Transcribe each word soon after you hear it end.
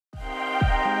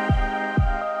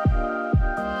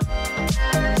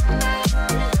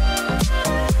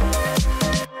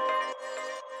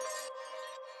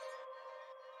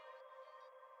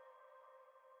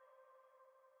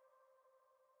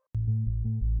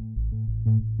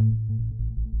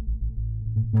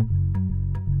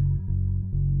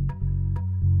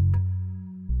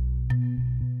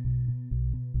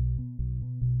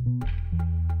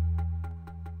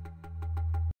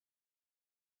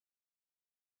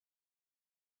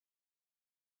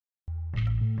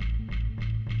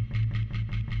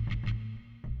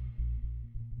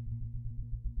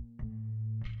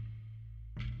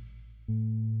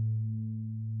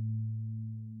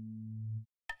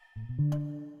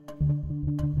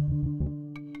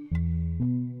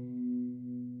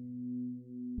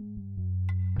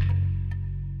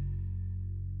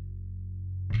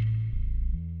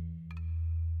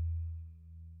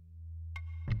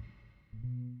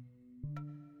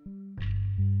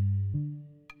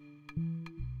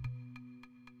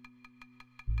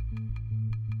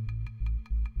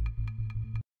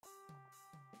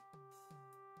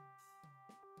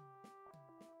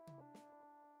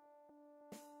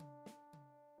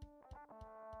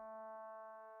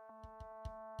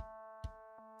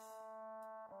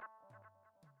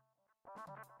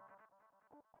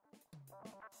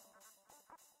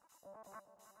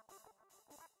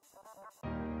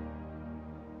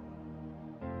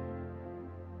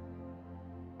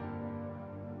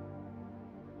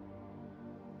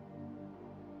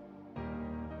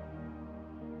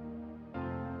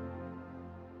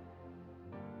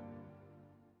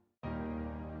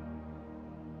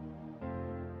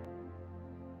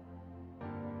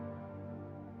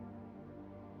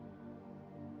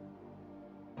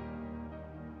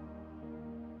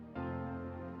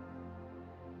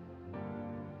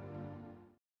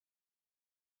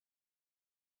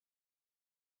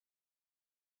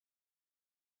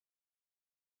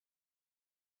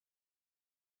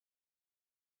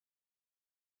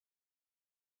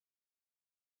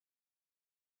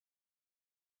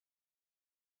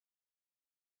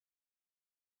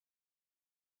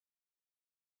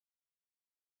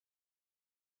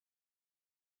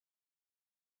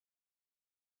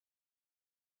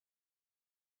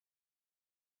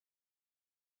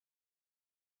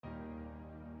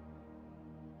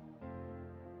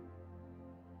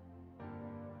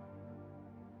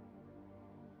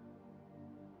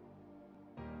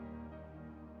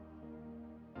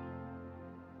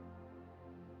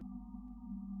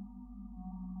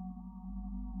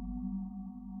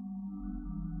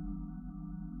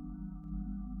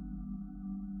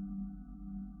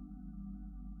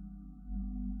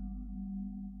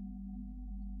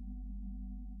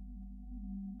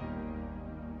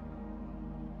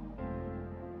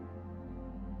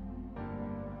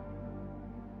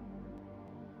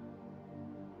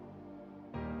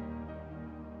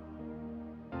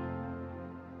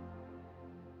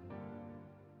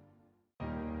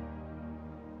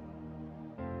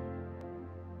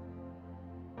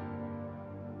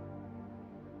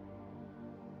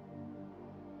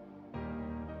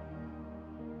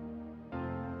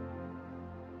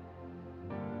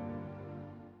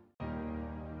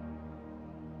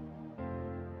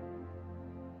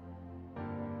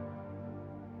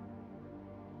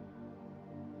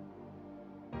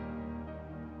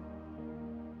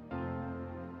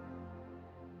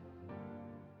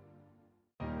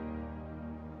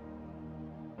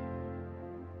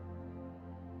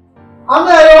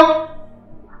Amayo!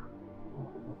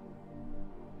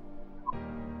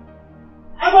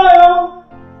 Amayo!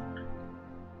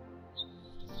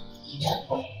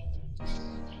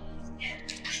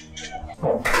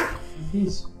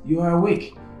 Please, you are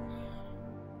awake.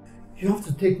 You have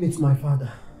to take me to my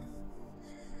father.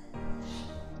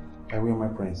 I will, my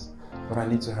prince. But I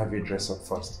need to have you dress up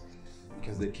first.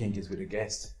 Because the king is with a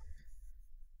guest.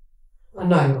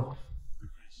 Anayo.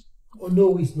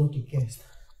 Ono is not a guest.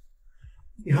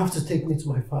 You have to take me to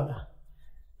my father.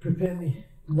 Prepare me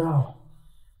now.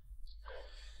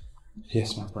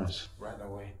 Yes, my prince. Right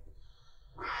away.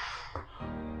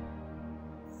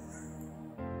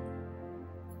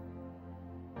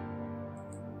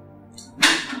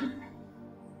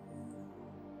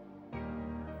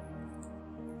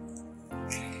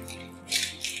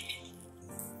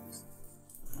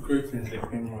 Greetings, the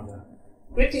queen mother.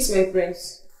 Greetings, my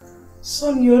prince.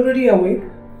 Son, you already awake?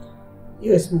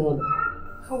 Yes, mother.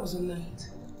 How was the night?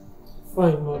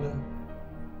 Fine, mother.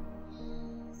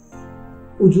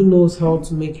 Uju knows how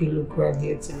to make you look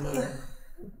radiant in my life.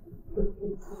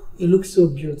 You look so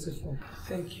beautiful.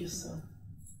 Thank you, son.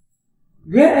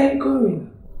 Where are you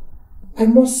going? I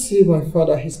must see my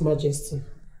father, His Majesty.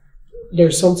 There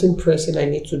is something pressing I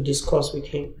need to discuss with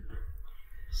him.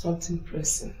 Something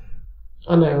pressing.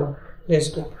 Anayo, let's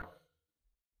go.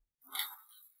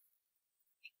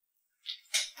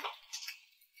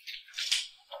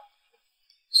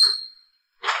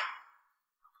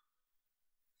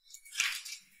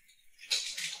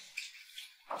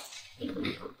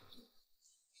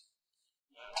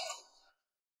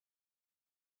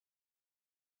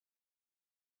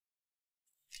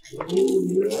 Oh,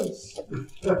 yes.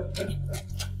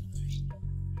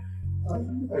 I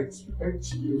didn't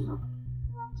expect you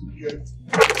to get.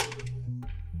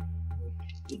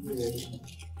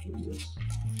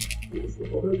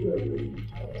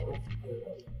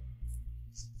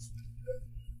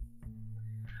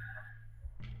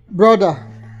 Brother.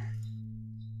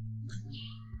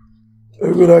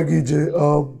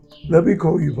 Let me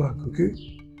call you back, okay?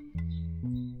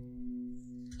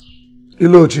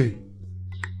 Ilochi,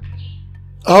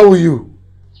 how are you?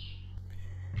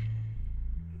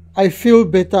 I feel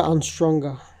better and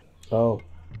stronger. Oh.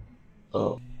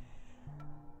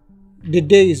 The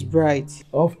day is bright.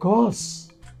 Of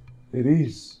course, it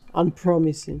is. And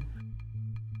promising.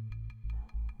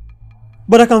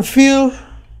 But I can feel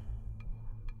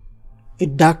a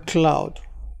dark cloud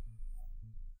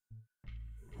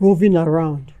moving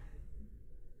around.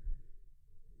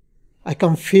 I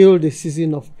can feel the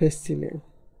season of pestilence.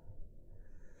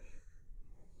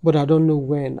 But I don't know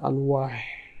when and why.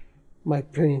 My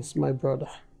prince, my brother.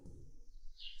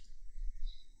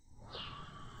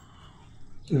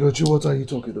 Ilochi, what are you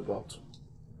talking about?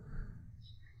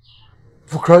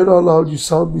 For crying out loud, you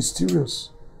sound mysterious.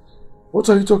 What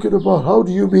are you talking about? How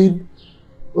do you mean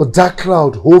a dark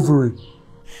cloud hovering?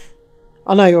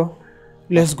 Anayo,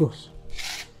 let's go.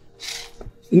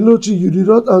 Ilochi, you did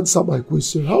not answer my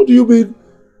question. How do you mean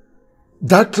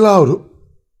dark cloud?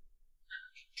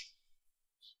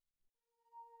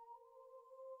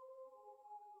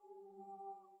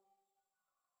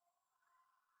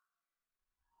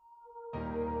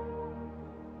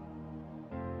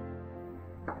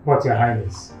 But Your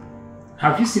Highness,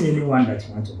 have you seen anyone that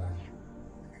you want to marry?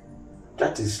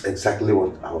 That is exactly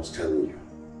what I was telling you.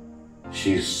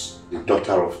 She's the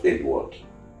daughter of Edward,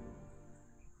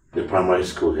 the primary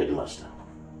school headmaster.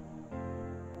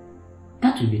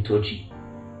 That will be dodgy,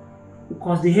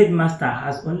 because the headmaster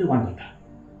has only one daughter.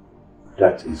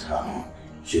 That is her.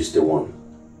 She's the one.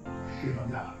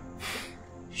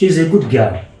 She's a good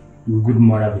girl with good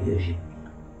moral behavior.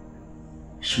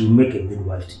 She will make a good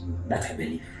wife to you, that I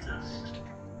believe.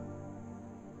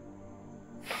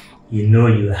 You know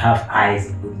you have eyes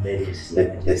in good marriages.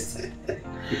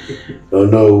 Oh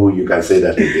no, you can say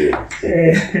that again.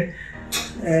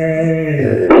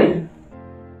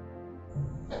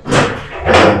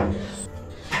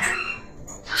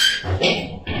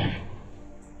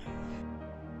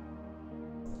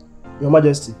 Your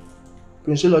Majesty,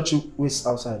 Prince Ilochi waits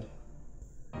outside.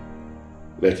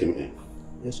 Let him in.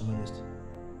 Yes, Your Majesty.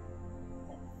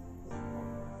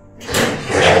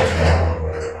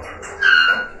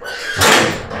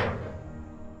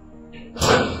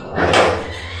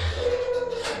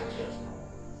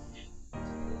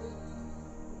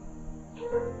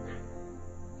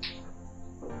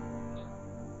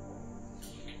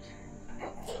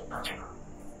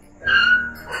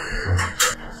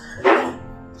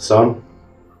 Son,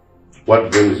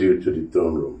 what brings you to the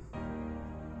throne room?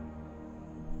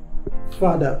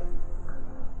 Father,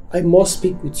 I must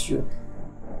speak with you.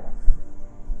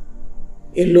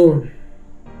 Alone.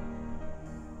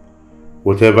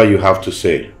 Whatever you have to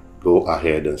say, go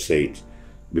ahead and say it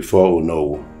before we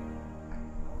know.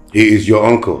 He is your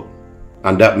uncle,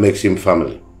 and that makes him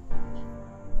family.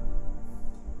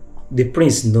 The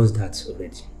prince knows that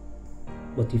already.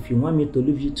 But if you want me to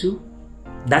leave you too,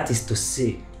 that is to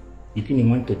say, the thing you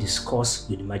want to discuss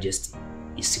with the Majesty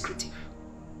is secretive.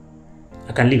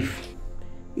 I can leave.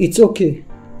 It's okay.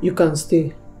 You can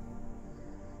stay.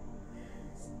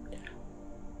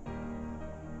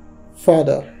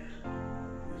 Father,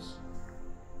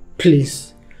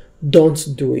 please, don't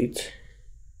do it.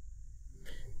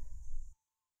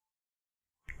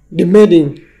 The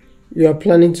maiden you are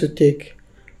planning to take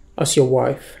as your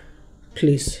wife,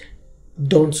 please,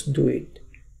 don't do it.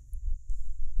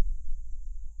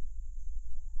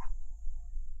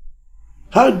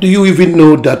 How do you even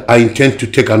know that I intend to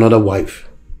take another wife?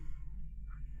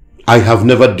 I have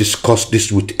never discussed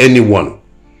this with anyone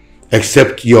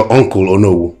except your uncle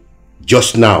Onowu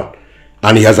just now,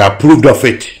 and he has approved of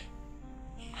it.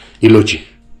 Ilochi,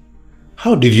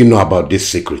 how did you know about this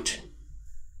secret?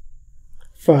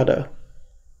 Father,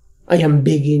 I am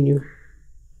begging you,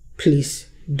 please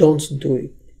don't do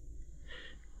it.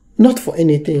 Not for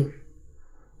anything,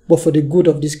 but for the good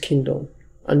of this kingdom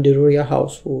and the royal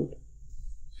household.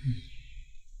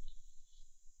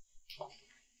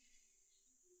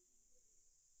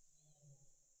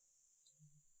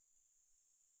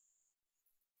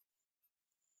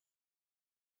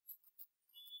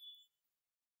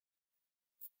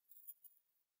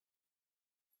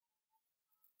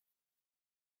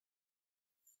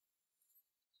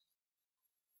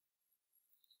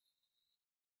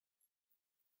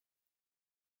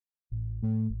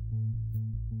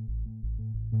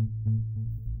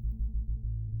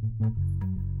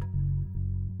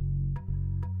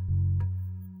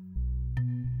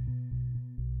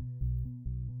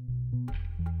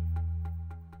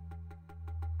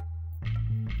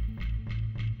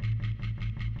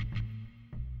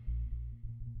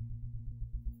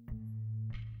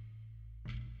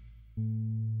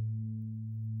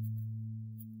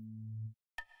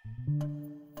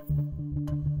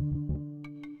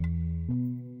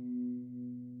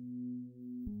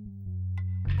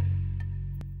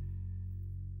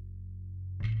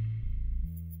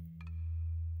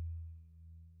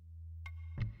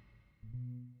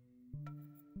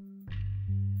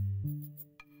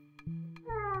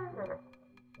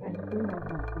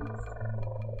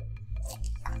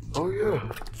 Oh yeah.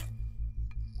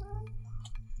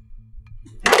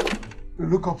 You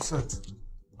look upset.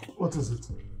 What is it?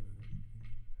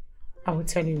 I will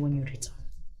tell you when you return.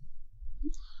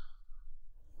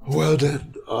 Well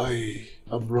then, I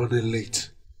am running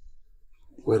late.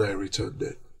 When I return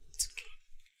then. It's okay.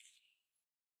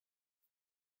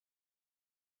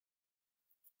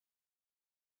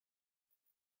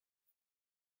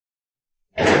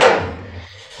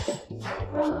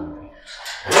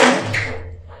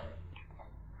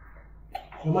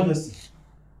 Your Majesty,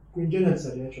 Queen Janet is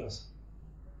at the entrance.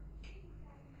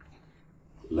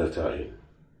 Let her in.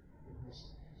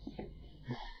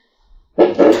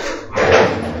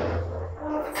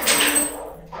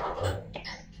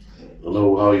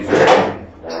 Hello, how are you doing?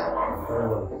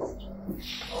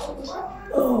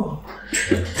 Oh,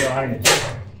 Your Highness.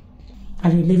 Are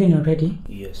you leaving already?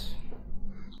 Yes.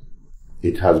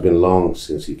 It has been long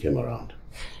since he came around.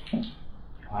 Your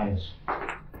Highness.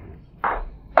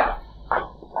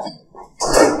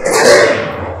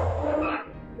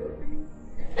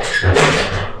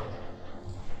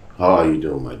 How are you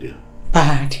doing, my dear?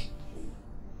 Bad.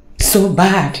 So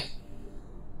bad.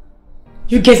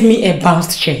 You gave me a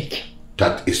bounced check.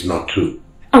 That is not true.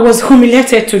 I was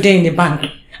humiliated today in the bank,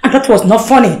 and that was not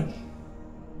funny.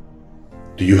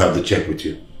 Do you have the check with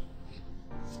you?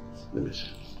 Let me see.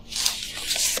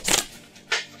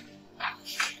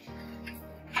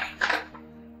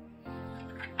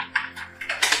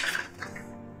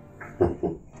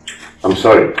 I'm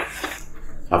sorry.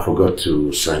 I forgot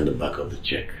to sign the back of the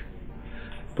check.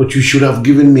 But you should have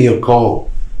given me a call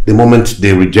the moment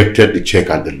they rejected the check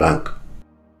at the bank.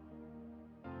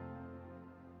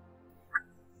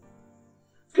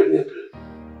 Give me a pen.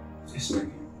 Yes,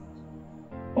 ma'am.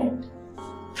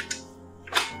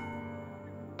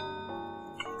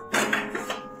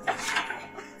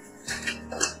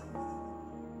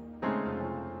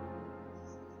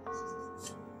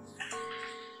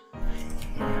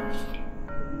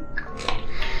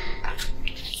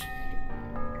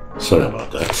 Sorry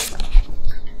about that.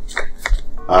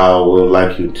 I would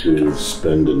like you to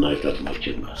spend the night at my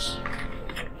chambers.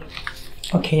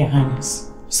 Okay, Your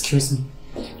Highness. Excuse me.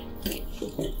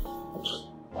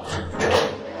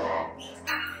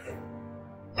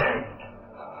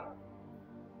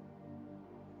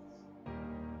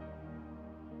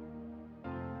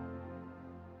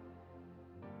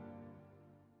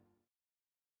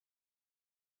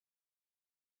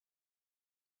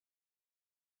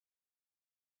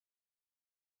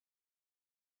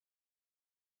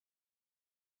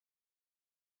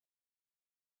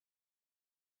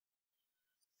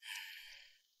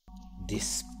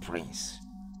 This prince,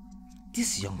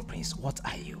 this young prince, what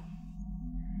are you?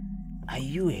 Are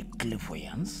you a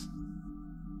clairvoyance?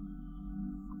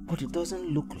 But it doesn't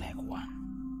look like one.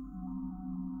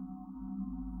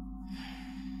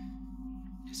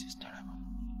 This is terrible.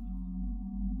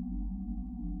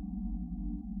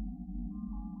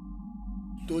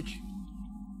 Doji,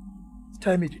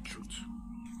 tell me the truth.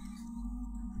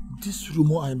 This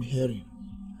rumor I'm hearing,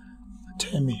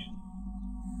 tell me,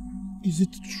 is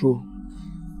it true?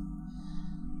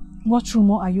 What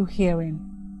rumor are you hearing?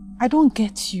 I don't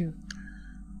get you.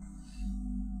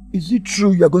 Is it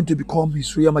true you are going to become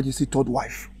His Royal Majesty's third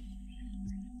wife?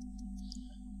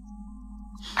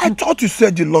 I thought you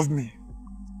said you love me.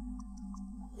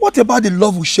 What about the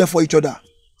love we share for each other?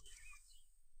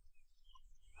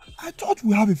 I thought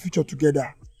we have a future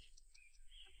together.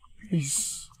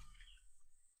 Please.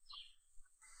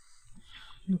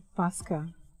 Look, Pascal,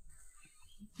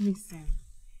 listen.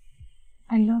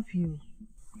 I love you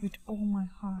with all my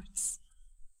heart.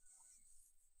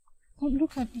 But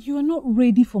look at you, are not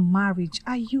ready for marriage,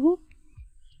 are you?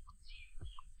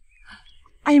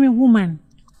 I am a woman.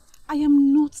 I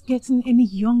am not getting any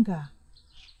younger.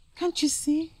 Can't you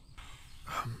see?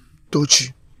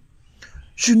 Dochi,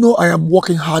 you know I am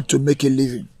working hard to make a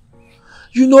living.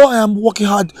 You know I am working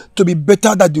hard to be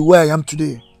better than the way I am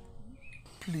today.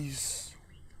 Please,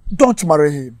 don't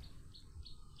marry him.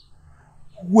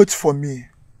 Wait for me,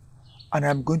 and I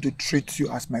am going to treat you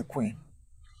as my queen.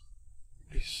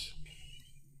 Please.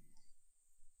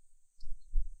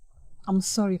 I'm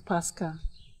sorry, Pascal.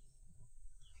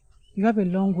 You have a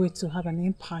long way to have an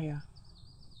empire,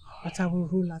 but I will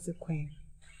rule as a queen.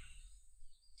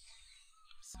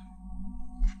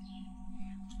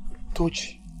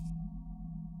 Tochi.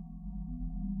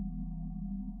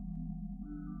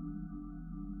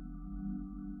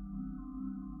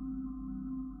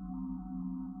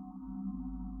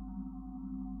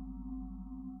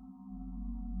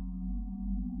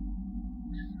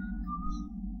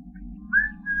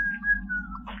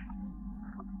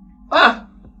 Ah!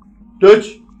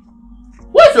 Tochi,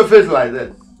 why's your face like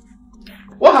this?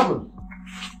 What happened?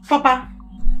 Papa,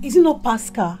 is it not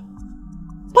Pascal?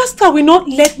 Pascal will not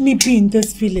let me be in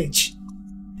this village.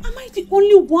 Am I the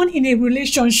only one in a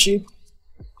relationship?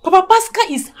 Papa,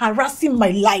 Pascal is harassing my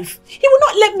life. He will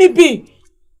not let me be.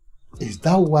 Is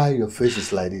that why your face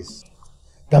is like this?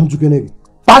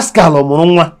 Pascal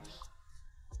Omonwa.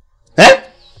 Eh?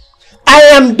 I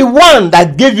am the one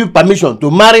that gave you permission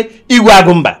to marry Igwe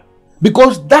Agumba.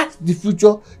 Because that's the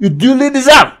future you duly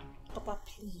deserve. Papa,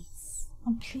 please.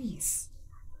 Please.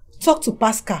 Talk to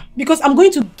Pascal. Because I'm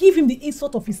going to give him the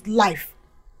insult of his life.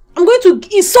 I'm going to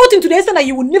insult him to the extent that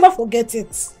he will never forget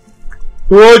it.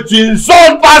 What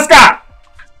insult Pascal?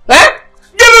 Eh?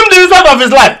 Give him the insult of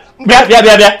his life.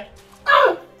 Bia.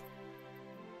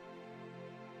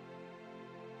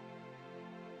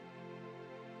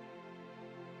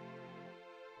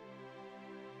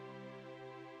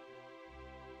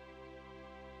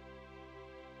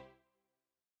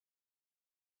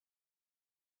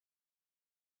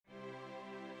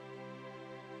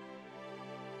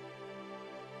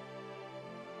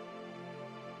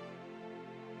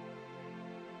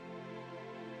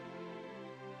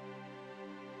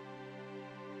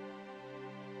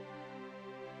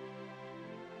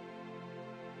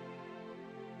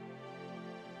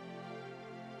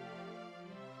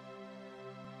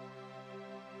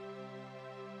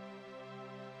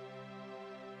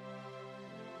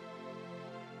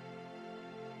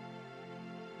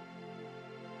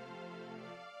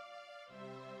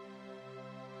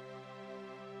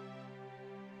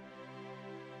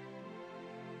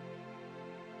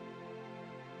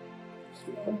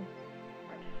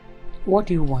 What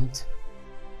do you want?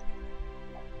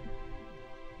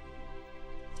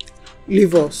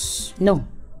 Leave us. No.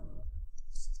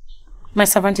 My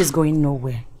servant is going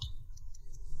nowhere.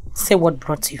 Say what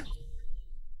brought you.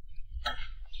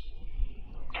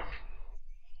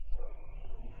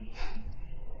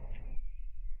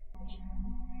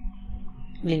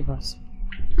 Leave us.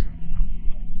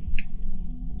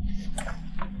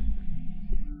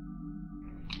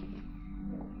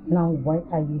 Now, why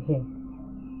are you here?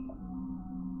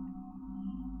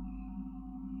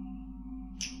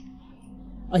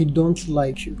 I don't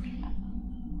like you.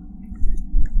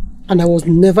 And I was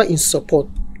never in support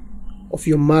of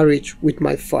your marriage with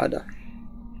my father.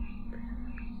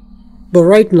 But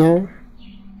right now,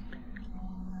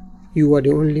 you are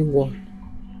the only one.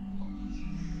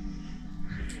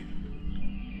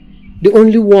 The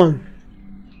only one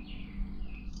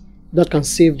that can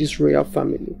save this royal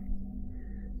family.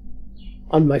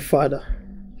 And my father.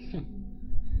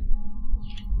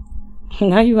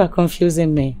 Now you are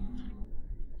confusing me.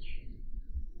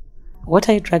 What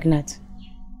are you dragging at?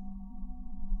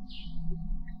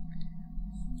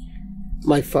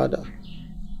 My father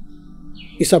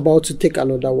is about to take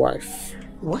another wife.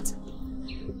 What?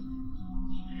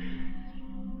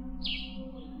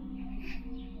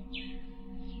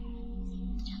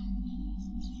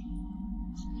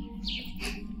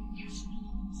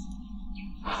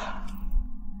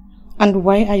 And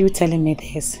why are you telling me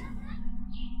this?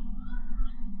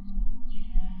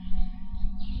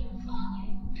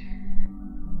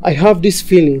 I have this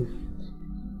feeling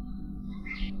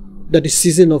that the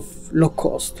season of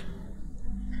locust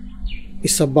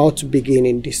is about to begin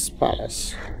in this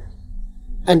palace.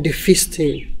 And the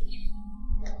feasting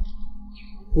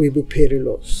will be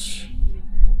perilous.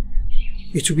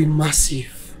 It will be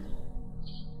massive.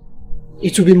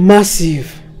 It will be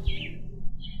massive.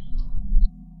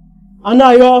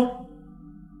 Anayo!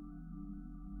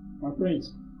 My prince.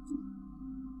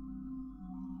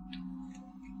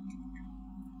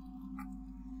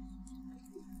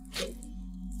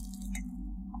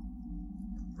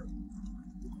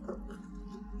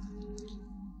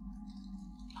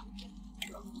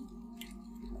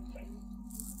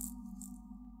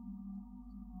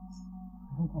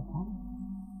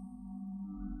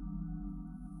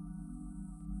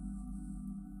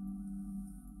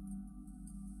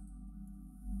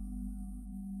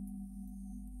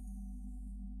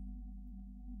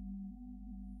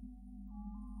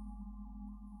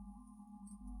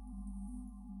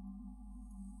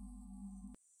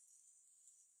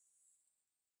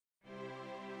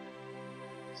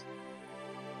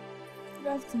 Good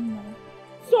afternoon, Mama.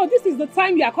 So this is the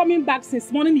time you are coming back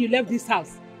since morning you left this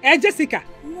house? Eh, Jessica?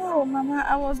 No, Mama,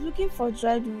 I was looking for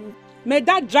dried wood. May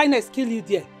that dryness kill you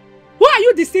there. Who are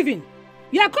you deceiving?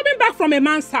 You are coming back from a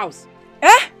man's house.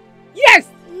 Eh? Yes!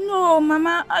 No,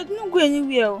 Mama, I didn't go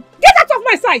anywhere. Get out of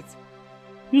my sight!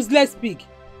 Useless pig.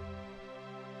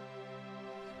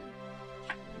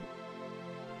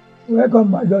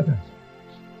 Welcome, my daughter.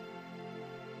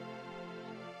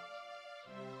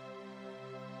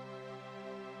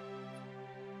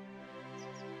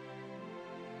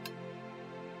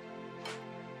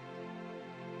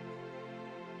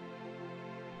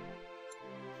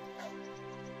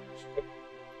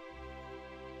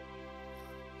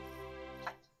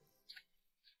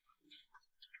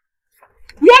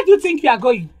 Where do you think you are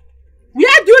going?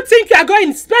 Where do you think you are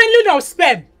going? Spending or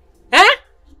sperm? Eh?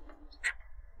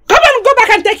 Come on, go back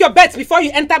and take your bets before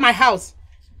you enter my house.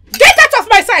 Get out of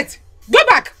my sight! Go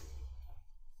back!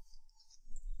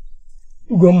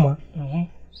 Grandma,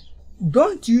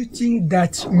 don't you think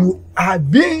that you are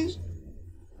being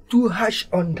too harsh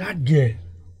on that girl?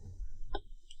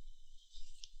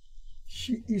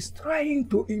 She is trying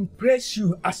to impress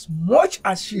you as much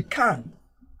as she can,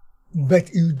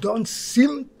 but you don't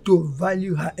seem to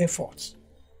value her efforts.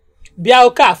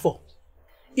 Biaokafo,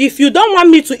 if you don't want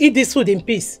me to eat this food in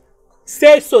peace,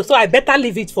 say so I better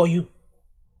leave it for you.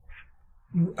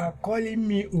 You are calling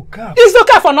me Okafo. Is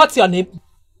Okafo not your name?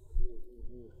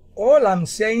 All I'm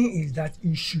saying is that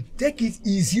you should take it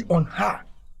easy on her.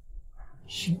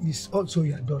 She is also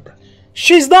your daughter.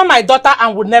 She's not my daughter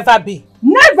and will never be.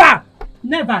 Never!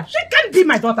 Never! She can't be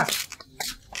my daughter.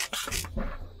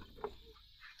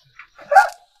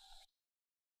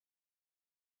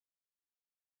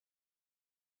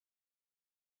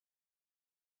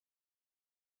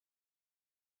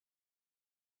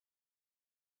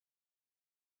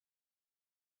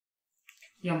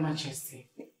 Your Majesty,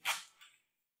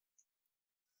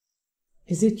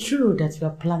 is it true that you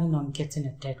are planning on getting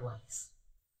a third wife?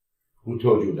 Who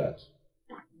told you that?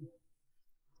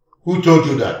 Who told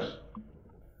you that?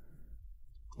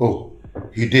 Oh,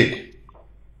 he did.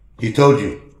 He told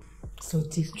you. So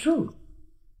it is true.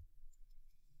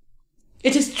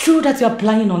 It is true that you are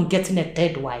planning on getting a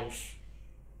third wife,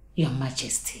 Your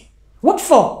Majesty. What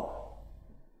for?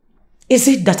 Is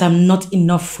it that I'm not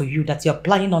enough for you that you are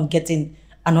planning on getting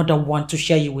another one to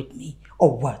share you with me,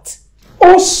 or what?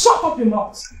 Oh, shut up your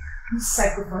mouth, you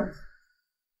psychopath.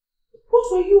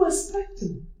 What were you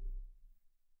expecting?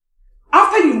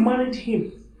 After you married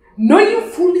him,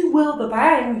 knowing fully well that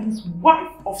I am his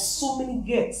wife of so many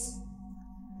years,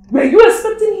 were you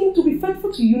expecting him to be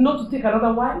faithful to you, not to take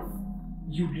another wife?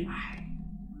 You lie.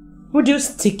 Would you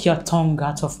stick your tongue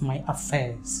out of my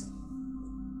affairs?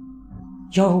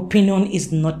 Your opinion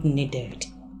is not needed.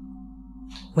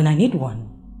 When I need one,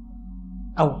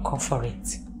 I will call for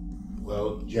it.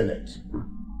 Well, Janet,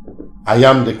 I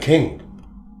am the king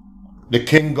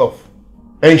of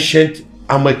ancient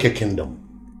Amake kingdom.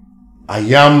 I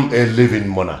am a living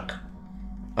monarch,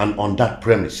 and on that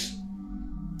premise,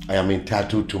 I am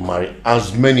entitled to marry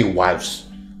as many wives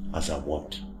as I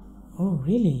want. Oh,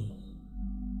 really?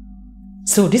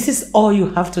 So this is all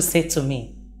you have to say to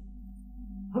me?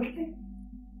 Okay,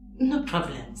 no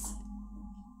problems.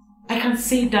 I can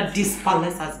see that this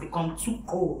palace has become too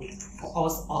cold for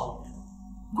us all.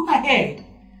 Go ahead,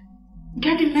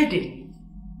 get ready,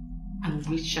 and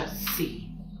we shall see.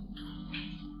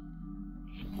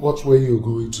 What way you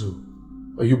going to?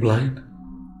 Are you blind?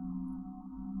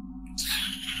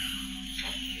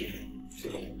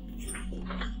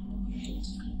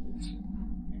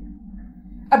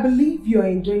 I believe you are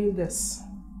enjoying this.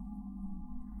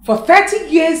 For 30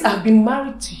 years I've been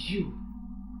married to you.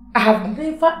 I have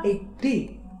never a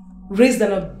day raised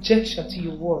an objection to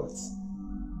your words,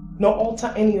 nor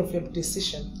alter any of your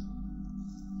decisions.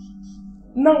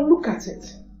 Now look at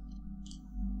it.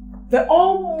 The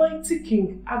almighty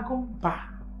King Agumba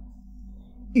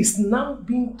is now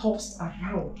being tossed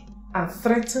around and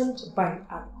threatened by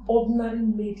an ordinary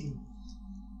maiden.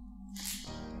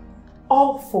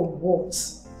 All for what,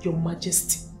 Your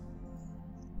Majesty?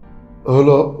 Hold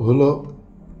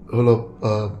up.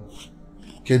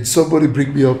 Can somebody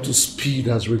bring me up to speed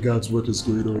as regards what is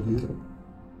going on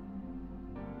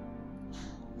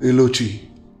here? Elochi.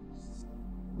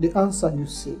 The answer you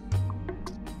seek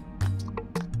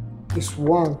is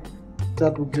one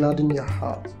that will gladden your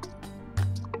heart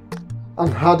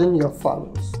and harden your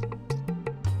fathers.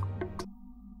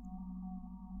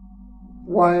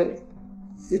 Why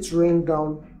it rained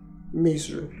down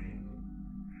misery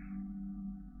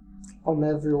on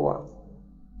everyone.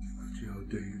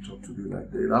 dare you talk to me like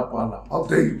that? How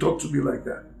dare you talk to me like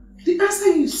that? The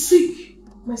answer you seek,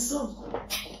 my son,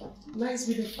 lies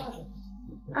with the Father.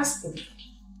 Ask him.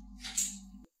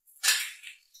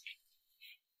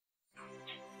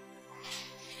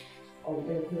 Oh,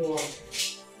 everyone.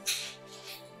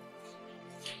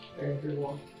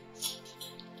 Everyone.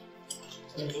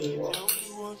 Everyone.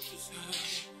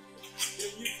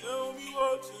 Can you tell me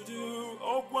what to do?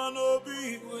 Okwano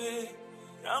biwe,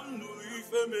 I'm Louis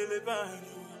family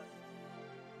banu.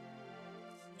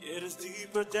 It is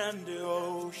deeper than the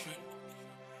ocean,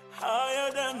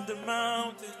 higher than the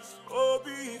mountains. Oh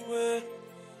biwe,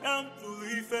 I'm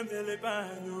Louis family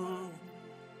banu.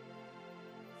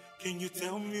 Can you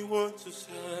tell me what to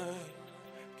say?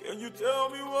 Can you tell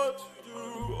me what to do?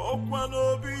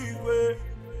 Okwano biwe,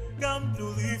 I'm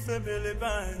Louis family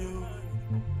banu.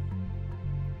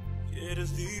 It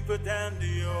is deeper than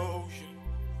the ocean,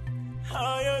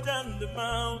 higher than the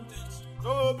mountains.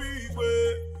 Oh, be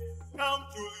way, come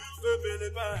to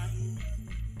live by you.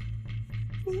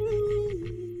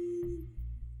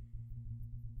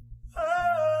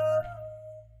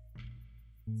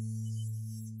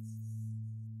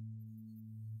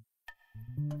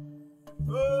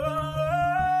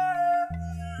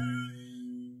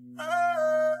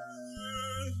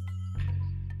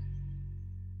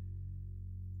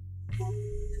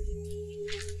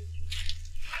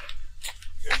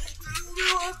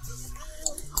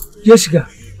 Jessica,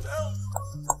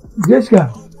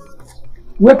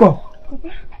 wake up.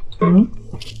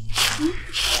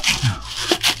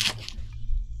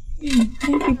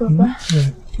 Thank you, Papa.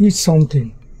 Eat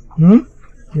something. Then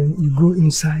you go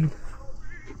inside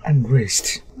and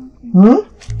rest.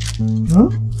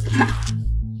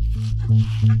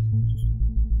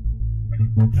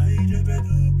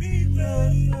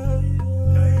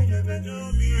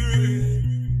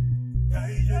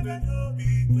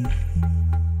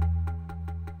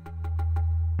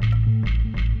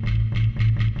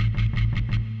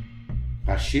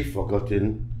 Has she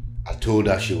forgotten I told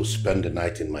her she would spend the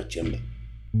night in my chamber?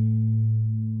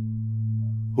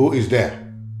 Who is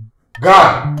there?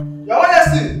 Guard! Your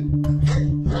Majesty!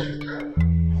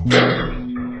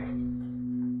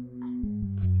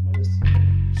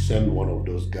 Send one of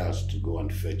those guards to go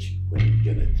and fetch Queen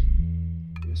Janet.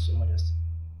 Yes, Your Majesty.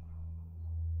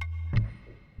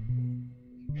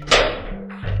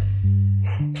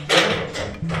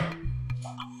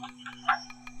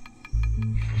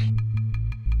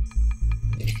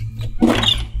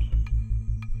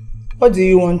 What do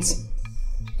you want?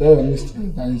 Tell your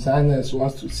mistress that His Highness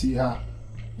wants to see her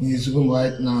in his room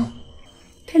right now.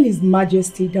 Tell His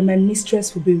Majesty that my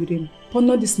mistress will be with him, but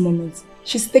not this moment.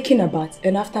 She's taking a bath,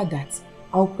 and after that,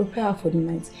 I'll prepare her for the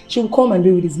night. She will come and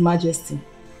be with His Majesty.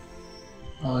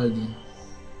 Alright then.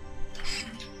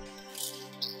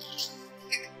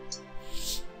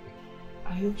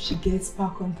 I hope she gets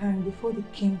back on time before the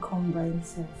king comes by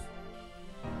himself.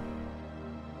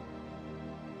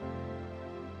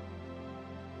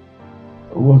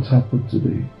 What happened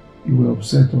today? You were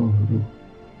upset or no?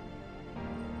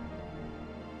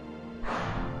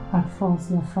 At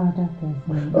first, your father told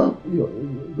me.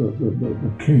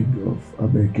 The king of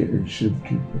America and Shiv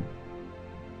Kingdom.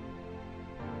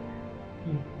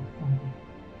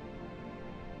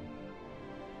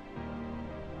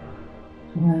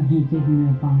 Well, he gave me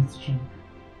a bounce check.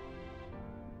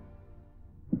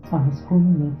 So I was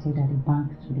collected at the bank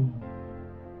today.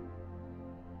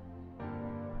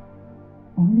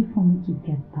 Only for me to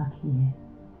get back here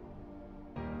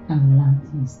and learn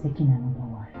he's taking another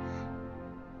wife.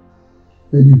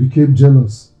 Then you became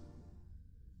jealous.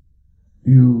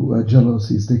 You are jealous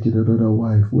he's taking another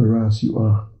wife, whereas you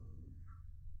are.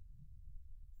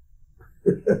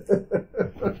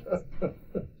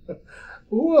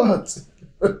 What?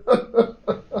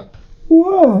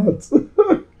 What?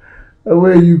 And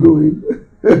where are you going?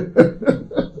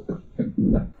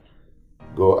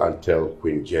 Go and tell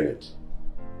Queen Janet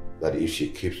that if she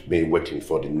keeps me waiting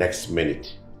for the next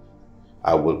minute,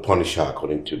 I will punish her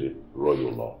according to the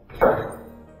royal law.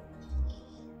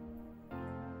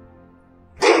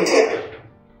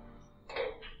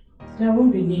 There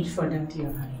won't be need for that,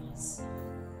 Your Highness.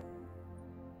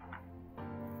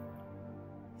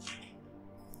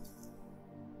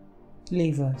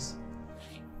 Leave us.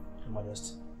 Your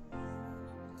Majesty.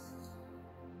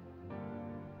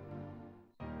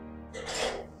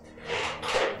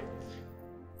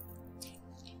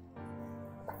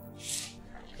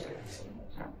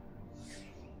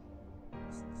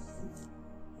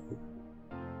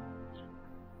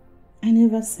 I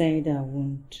never said I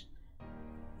won't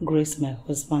grace my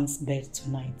husband's bed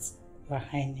tonight, Your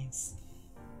Highness.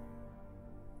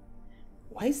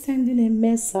 Why sending a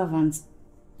maid servant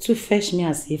to fetch me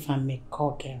as if I'm a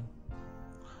call girl?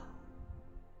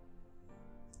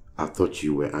 I thought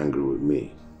you were angry with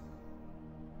me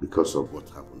because of what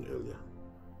happened earlier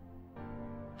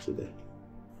today.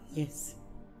 Yes.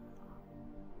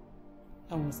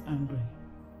 I was angry.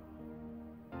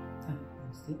 I'm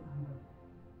still angry.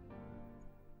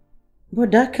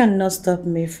 But that cannot stop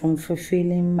me from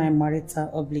fulfilling my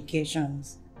marital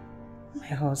obligations. My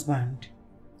husband.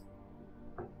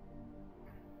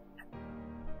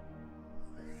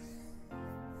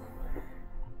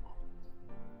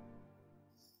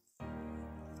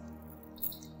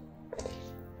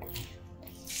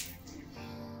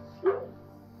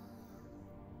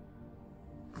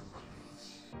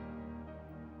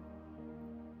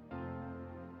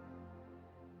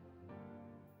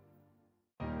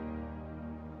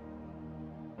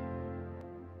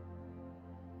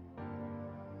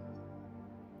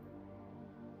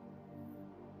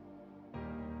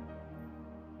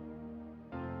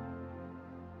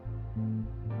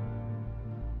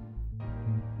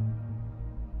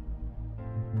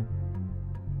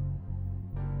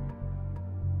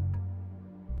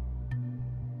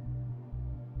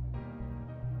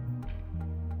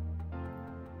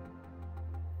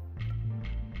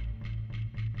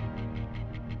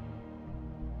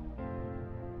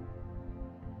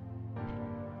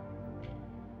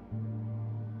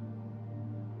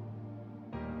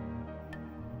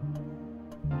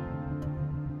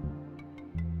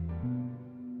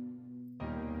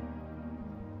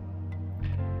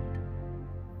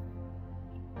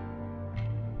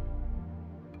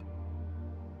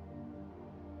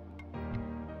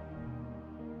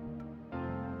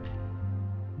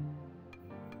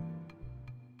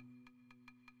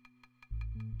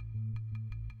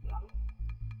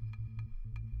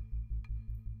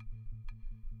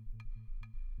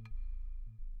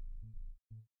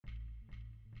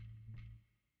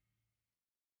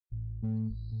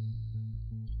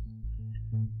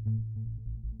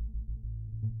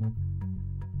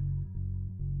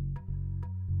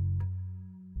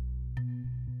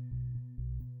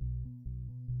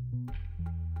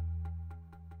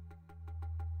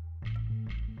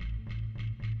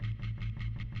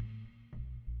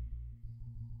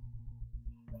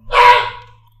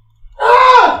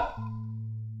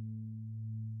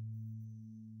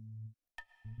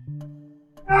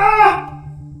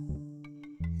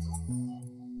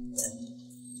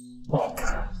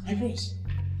 My prince.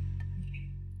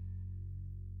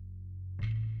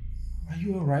 Are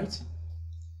you alright?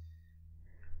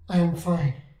 I am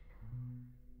fine.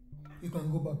 You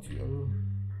can go back to your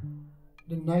room.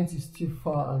 The night is still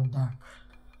far and dark.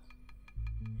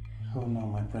 Oh no,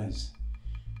 my prince.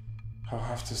 I'll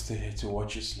have to stay here to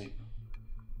watch you sleep.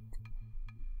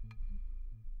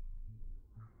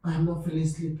 I am not feeling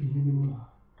sleepy anymore.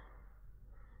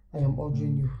 I am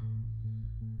urging you.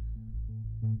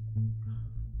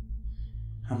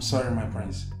 I'm sorry, my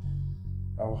prince.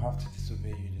 I will have to disobey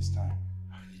you this time.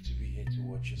 I need to be here to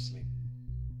watch you sleep.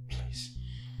 Please.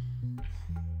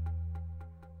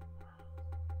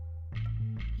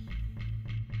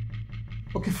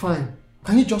 Okay, fine.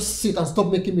 Can you just sit and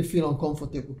stop making me feel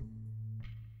uncomfortable?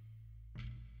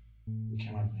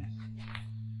 Okay, my prince.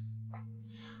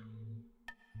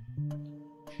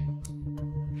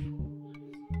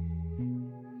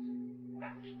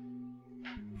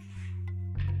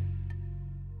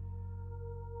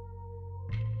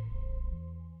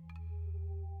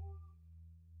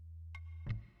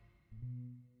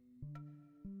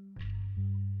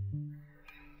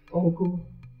 Uncle,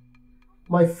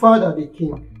 my father, the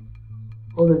king,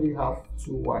 already have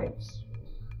 2 wives.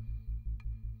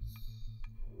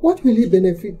 What will he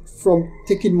benefit from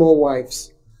taking more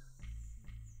wives?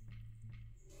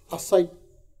 Aside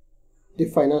the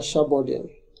financial burden,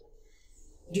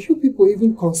 do you people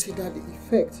even consider the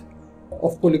effect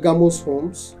of polygamous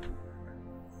homes?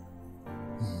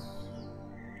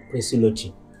 Prince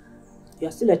Ilochi, you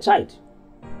are still a child.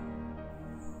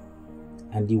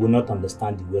 And you will not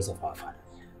understand the ways of our father.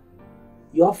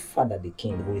 Your father, the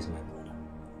king, who is my brother,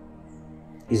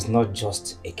 is not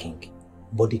just a king,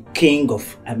 but the king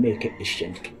of American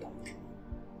Ancient Kingdom.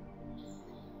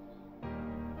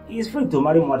 He is free to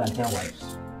marry more than 10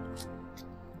 wives.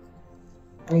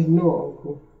 I know,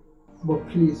 Uncle, but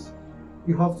please,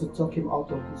 you have to talk him out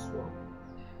of this one.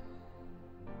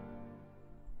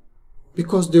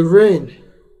 Because the rain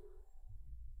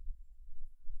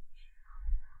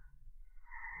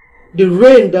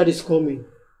that is coming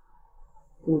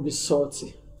will be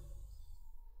salty.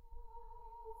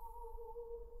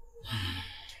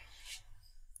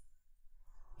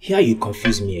 Here you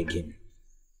confuse me again.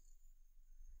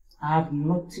 I've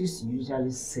noticed you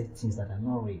usually say things that are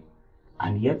not real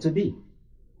and yet to be.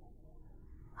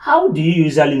 How do you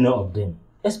usually know of them?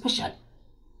 Especially,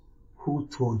 who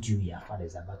told you your father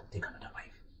is about to take another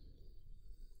wife?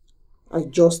 I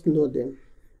just know them.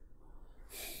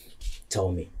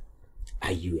 Tell me,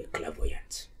 are you a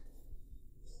clairvoyant?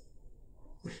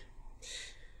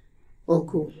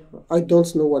 Uncle, I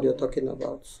don't know what you're talking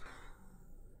about.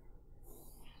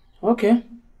 Okay.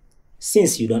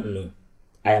 Since you don't know,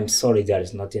 I am sorry, there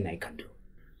is nothing I can do.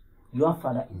 Your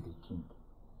father is the king,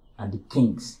 and the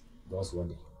kings does what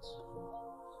they want.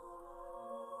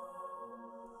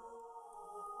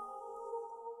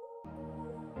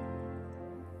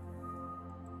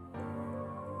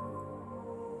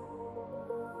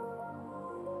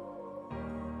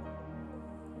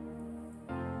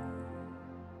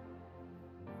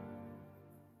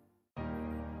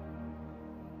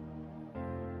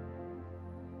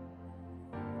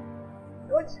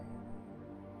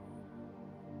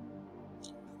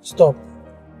 Stop.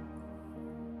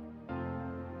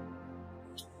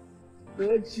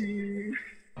 Tochi.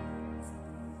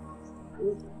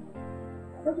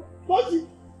 Tochi!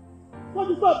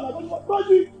 Tochi, stop!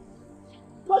 Tochi!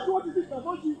 Tochi, what is this now?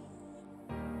 Tochi!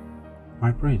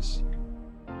 My prince.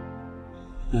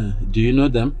 Do you know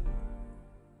them?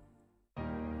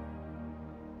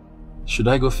 Should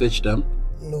I go fetch them?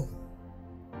 No.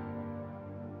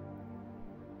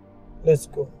 Let's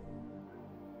go.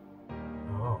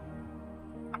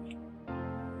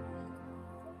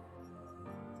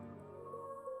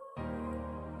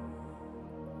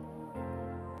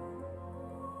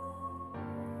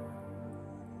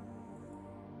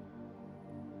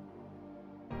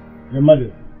 Your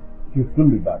mother, you'll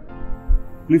soon be back.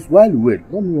 Please, while you wait,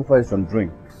 let me offer you some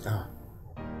drink.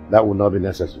 That will not be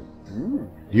necessary. Do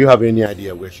you have any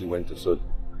idea where she went to so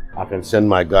I can send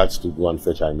my guards to go and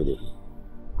fetch her immediately?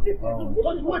 Hey!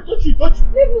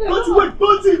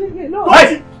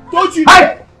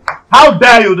 How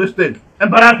dare you this thing?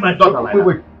 Embarrass my daughter like that?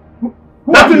 Wait.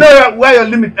 Don't you know where your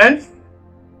limit ends?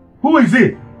 Who is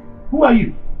it? Who are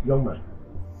you? Young man.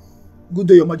 Good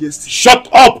day, Your Majesty. Shut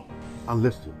up! And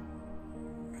listen.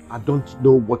 I don't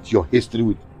know what your history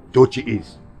with Tochi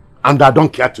is. And I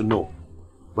don't care to know.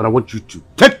 But I want you to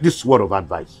take this word of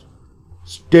advice.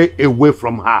 Stay away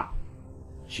from her.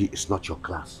 She is not your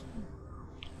class.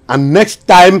 And next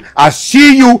time I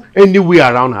see you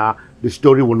anywhere around her, the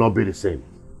story will not be the same.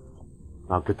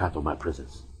 Now get out of my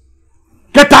presence.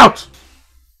 Get out!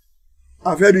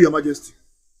 I've heard you, Your Majesty.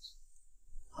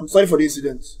 I'm sorry for the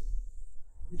incident.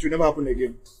 It will never happen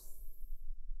again.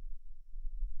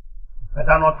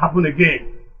 Better not happen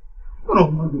again. No.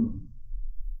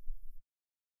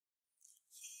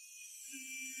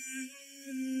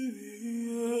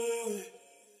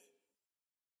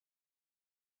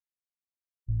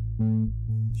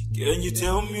 Can you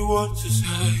tell me what to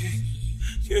say?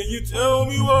 Can you tell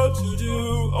me what to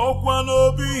do?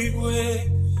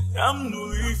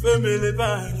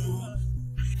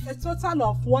 A total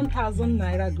of 1,000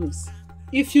 naira goes.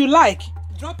 If you like,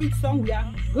 drop it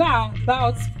somewhere, go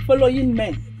about following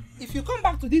men. If you come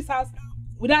back to this house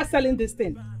without selling this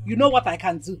thing, you know what I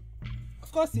can do.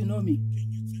 Of course you know me.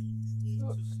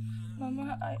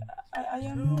 Mama, I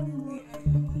am hungry.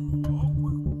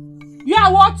 You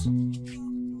are what?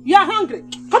 You are hungry.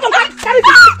 Come on, carry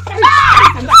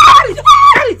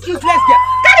it, useless girl.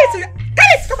 Carry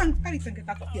it, come on, carry it and get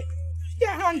out of here. You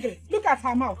are hungry. Look at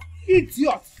her mouth.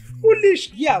 Idiot,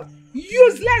 foolish girl,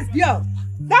 useless girl.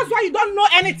 That's why you don't know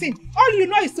anything. All you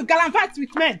know is to gallivant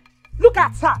with men. Look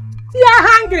at her. You are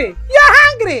hungry. You are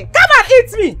hungry. Come and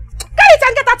eat me. Carry it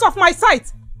and get out of my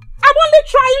sight. I'm only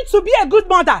trying to be a good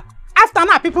mother. After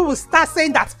now, people will start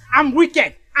saying that I'm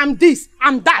wicked, I'm this,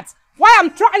 I'm that. Why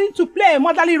I'm trying to play a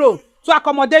motherly role to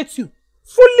accommodate you.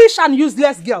 Foolish and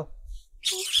useless girl.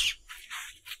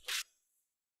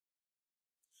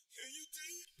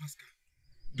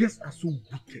 Girls are so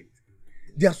wicked.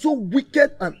 They are so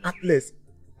wicked and heartless.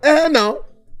 Now.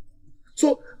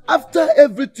 So after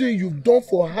everything you've done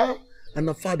for her and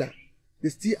her father, they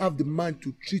still have the mind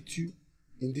to treat you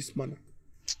in this manner.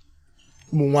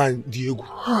 Mwan Diego.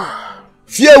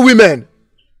 Fear women.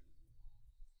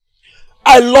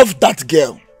 I love that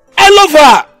girl. I love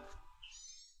her.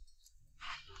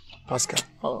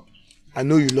 Pascal, I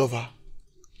know you love her,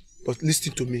 but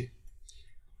listen to me.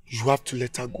 You have to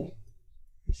let her go.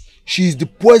 She is the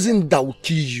poison that will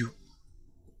kill you.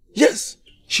 Yes,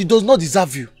 she does not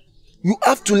deserve you. You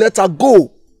have to let her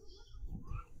go.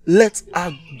 Let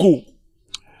her go.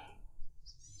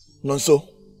 Nonso.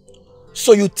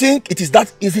 So you think it is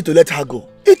that easy to let her go?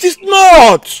 It is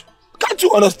not. Can't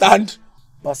you understand?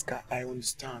 Pascal, I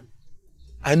understand.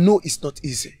 I know it's not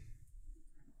easy.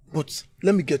 But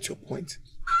let me get your point.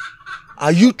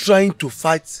 Are you trying to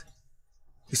fight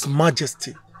His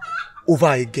Majesty over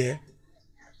a girl?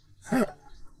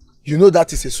 You know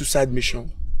that is a suicide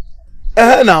mission.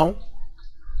 Now,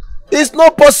 it's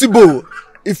not possible.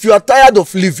 If you are tired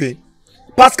of living,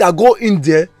 Pascal, go in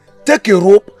there, take a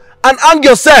rope and hang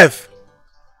yourself.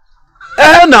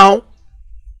 Now.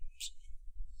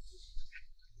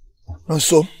 And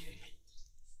so,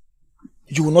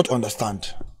 you will not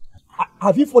understand.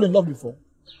 Have you fallen in love before?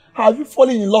 Have you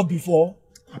fallen in love before?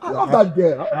 I love that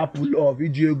girl. Apple love,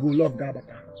 Diego, love that.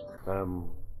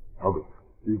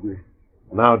 Okay.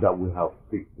 Now that we have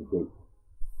fixed the date,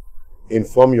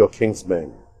 inform your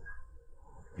kinsmen,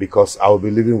 because I will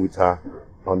be living with her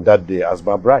on that day as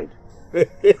my bride.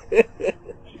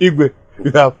 Igwe,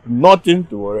 you have nothing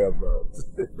to worry about.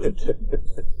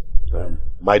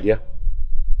 My dear,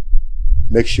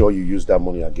 make sure you use that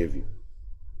money I gave you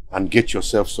and get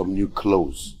yourself some new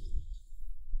clothes.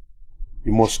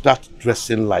 You must start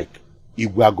dressing like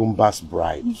Igwe Agumba's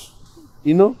bride.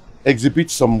 You know,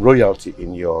 exhibit some royalty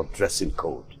in your dressing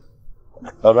code.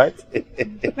 All right?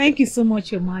 Thank you so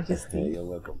much, Your Majesty. You're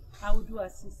welcome. I will do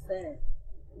as you said.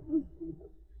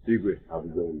 Igwe,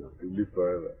 I'm going now. You live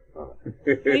forever.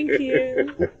 Thank you.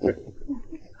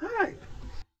 Hi.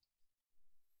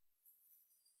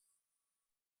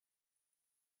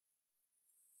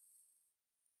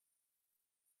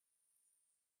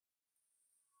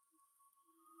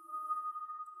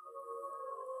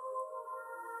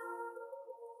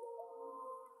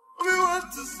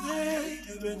 To say,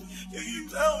 you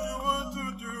tell me what to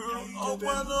do. I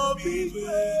wanna be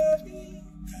baby.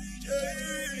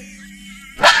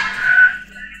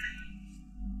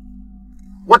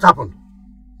 What happened?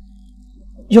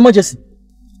 Your Majesty,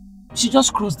 she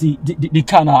just crossed the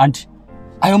car now and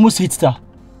I almost hit her.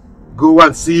 Go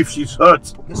and see if she's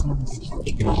hurt. Yes, Majesty.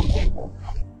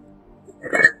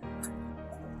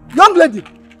 Young lady,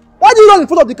 why do you run in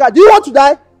front of the car? Do you want to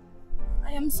die?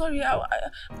 I am sorry,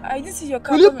 I didn't see your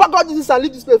car. Will you pack out this and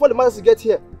leave this place before the Majesty gets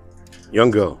here? Young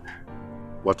girl,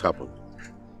 what happened?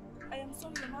 I am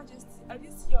sorry, Your Majesty. I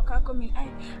didn't see your car coming.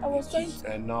 I was trying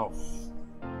to... Enough.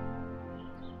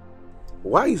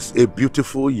 Why is a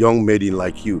beautiful young maiden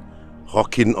like you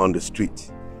hawking on the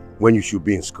street when you should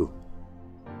be in school?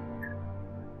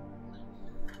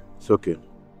 It's okay.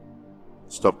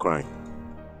 Stop crying.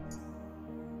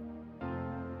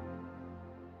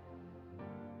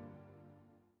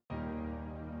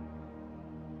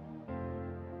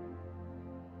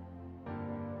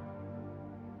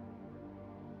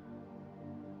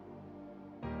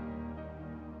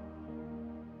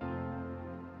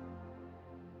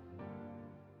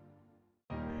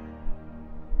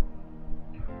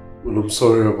 Well, I'm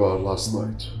sorry about last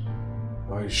night.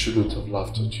 I shouldn't have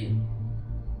laughed at you.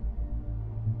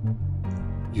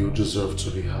 You deserve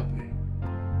to be happy.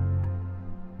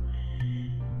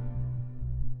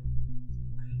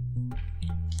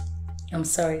 I'm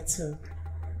sorry too.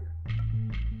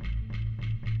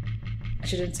 I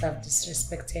shouldn't have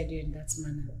disrespected you in that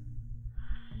manner.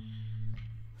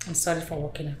 I'm sorry for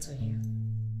walking out on you.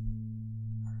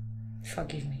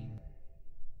 Forgive me.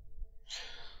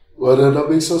 Well, then that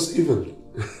makes us even.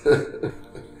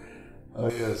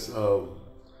 Yes, I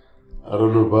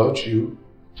don't know about you,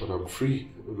 but I'm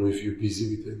free. I don't know if you're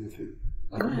busy with anything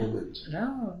at the moment.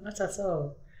 No, not at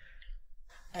all.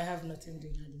 I have nothing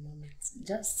doing at the moment.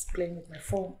 Just playing with my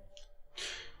phone.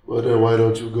 Well, then why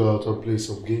don't you go out and play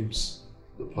some games?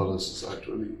 The palace is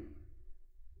actually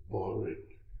boring.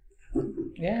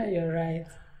 Yeah, you're right.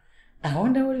 I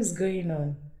wonder what is going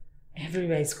on.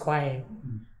 Everywhere is quiet.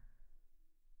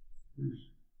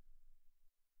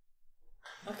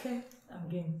 Okay, I'm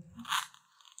game.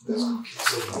 Let's go get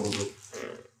some water.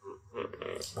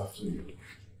 After you.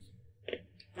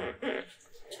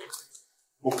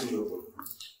 Open your door.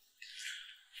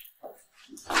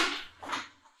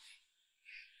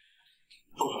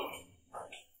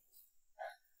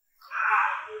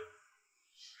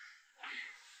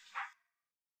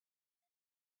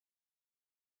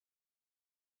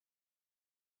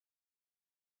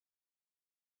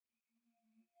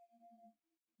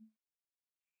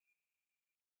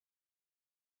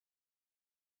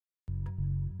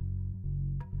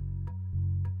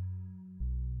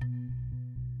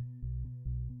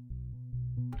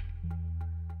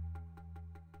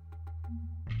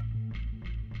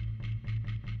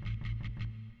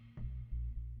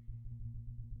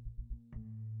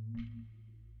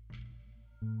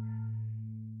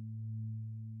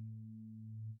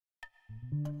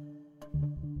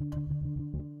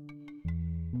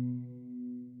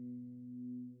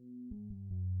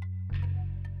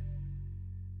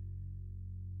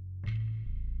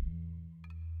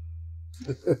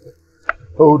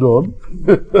 Hold on.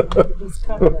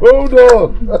 Hold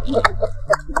on.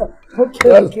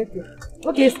 Okay.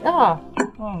 Okay, stop.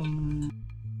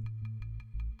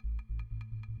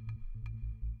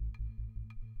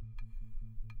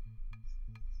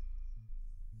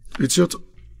 It's your turn.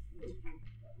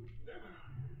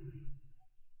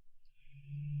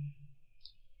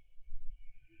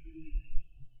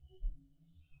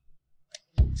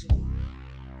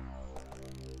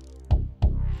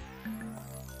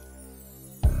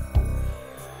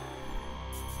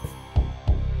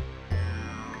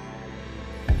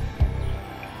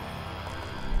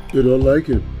 You don't like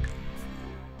him?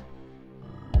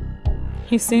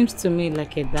 He seems to me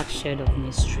like a dark shade of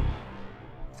mystery.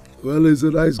 Well, he's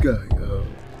a nice guy.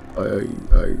 I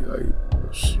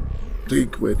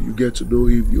think when you get to know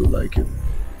him, you'll like him.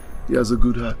 He has a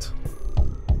good heart.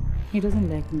 He doesn't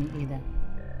like me either.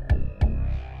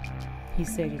 He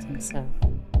said it himself.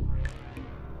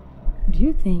 Do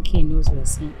you think he knows we're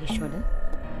seeing each other?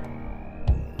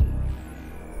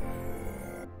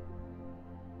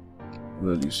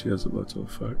 Well, you see, as a matter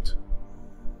of fact,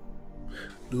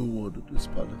 no one in this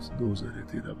palace knows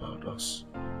anything about us,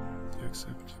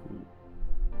 except for...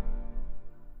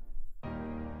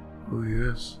 Oh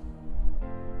yes,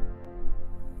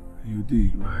 you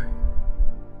did, right?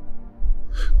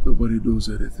 Nobody knows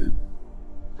anything.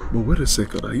 But wait a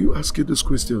second, are you asking this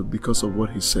question because of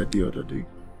what he said the other day?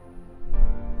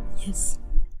 Yes.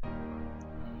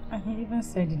 And he even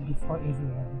said it before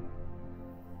everyone.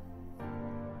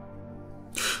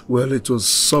 Well, it was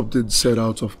something said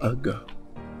out of anger.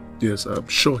 Yes, I'm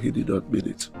sure he did not mean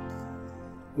it.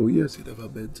 Oh yes, he never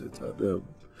meant it. And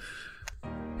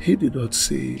he did not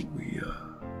say we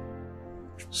are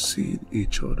seeing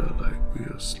each other like we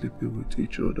are sleeping with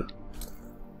each other.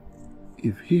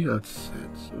 If he had said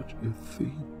such a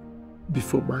thing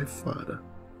before my father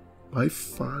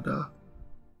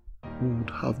would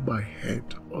have my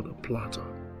head on a platter.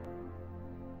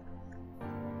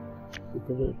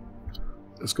 Come on.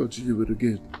 Let's continue with the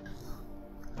game.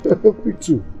 Pick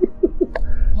two.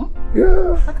 Huh?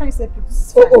 Yeah. How can you say pick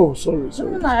two? Oh, sorry.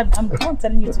 No, I'm not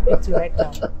telling you to pick two right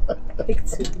now. Pick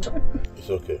two. It's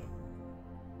okay.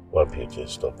 Why, Peter,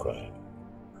 stop crying.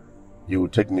 You will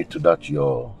take me to that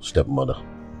your stepmother.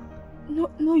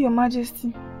 No, Your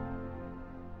Majesty.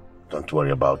 Don't worry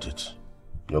about it.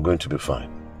 You're going to be fine.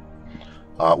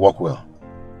 Walk well.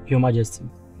 Your Majesty.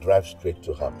 Drive straight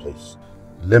to her place.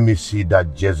 Let me see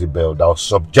that Jezebel that will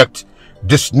subject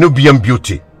this Nubian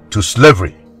beauty to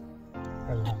slavery.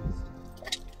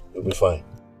 You'll be fine.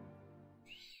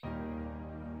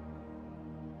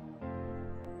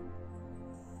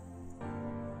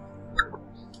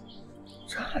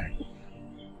 Chai.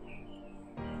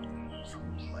 So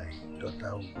my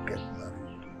daughter will get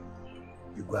married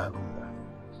to Igwagunda.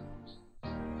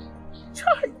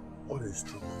 Chai. What is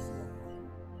trouble for?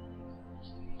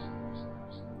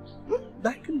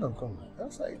 That kingdom come.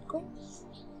 That's how it comes.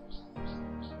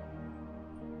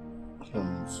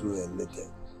 I'm so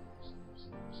elated.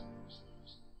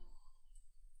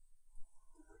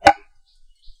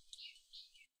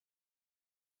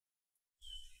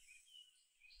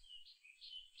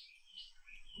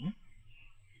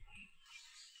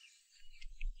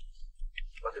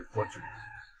 What a fortune.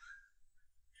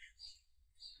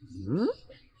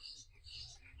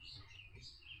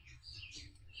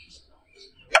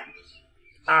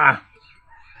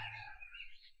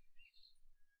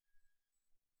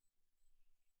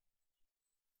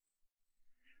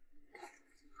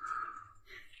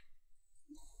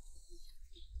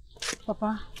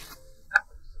 Papa.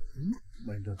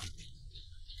 My daughter.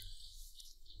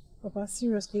 Papa,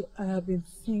 seriously, I have been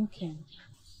thinking.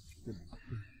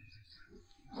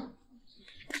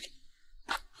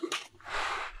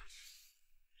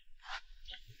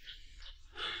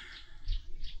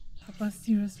 Papa,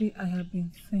 seriously, I have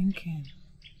been thinking.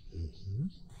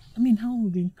 I mean, how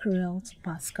we've been cruel to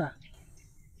Pascal.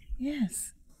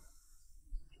 Yes.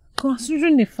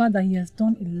 Considering the fact that he has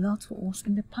done a lot for us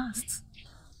in the past.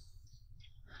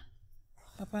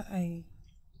 Papa, I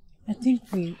think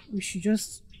we should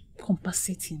just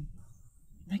compensate him.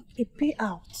 Like a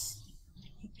payout.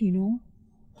 You know?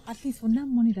 At least for that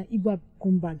money that Igwa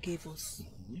Gumba gave us.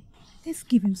 Let's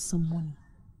give him some money.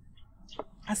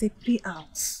 As a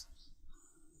payout.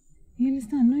 You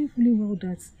understand? Knowing fully well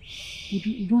that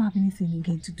we don't have anything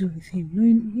again to do with him.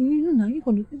 Knowing, you know, you're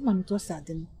going to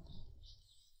sadden.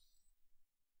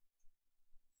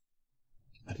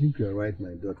 I think you're right,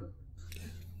 my daughter.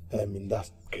 In that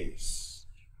case,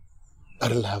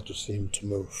 I'll have to see him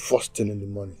tomorrow, first thing in the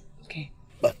morning. Okay.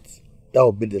 But that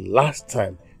will be the last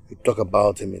time we talk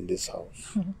about him in this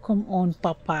house. Oh, come on,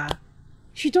 Papa.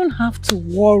 You don't have to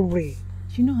worry.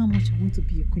 You know how much I want to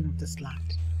be a queen of this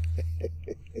land.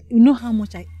 You know how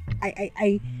much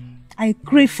I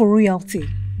crave for royalty.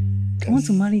 I want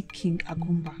to marry King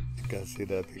Agumba. You can say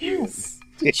that again. Yes,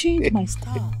 to change my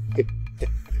style.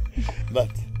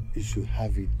 But you should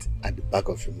have it at the back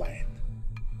of your mind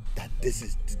that this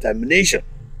is determination.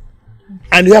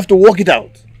 And you have to work it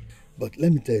out. But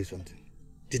let me tell you something.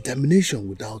 Determination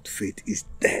without faith is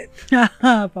dead.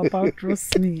 Papa,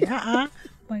 trust me.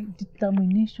 My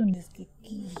determination is the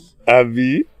key.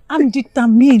 Abi? I'm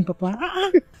determined, Papa.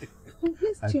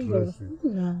 Let's change our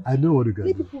you. I know what you can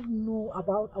Let do. people know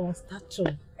about our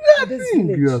stature. I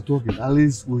think you are talking. At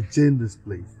least we'll change this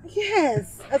place.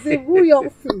 Yes, as a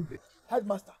royalty.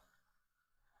 Headmaster,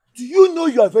 do you know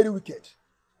you are very wicked?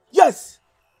 Yes,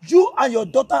 you and your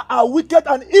daughter are wicked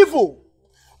and evil.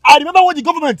 I remember when the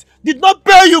government did not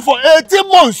pay you for 18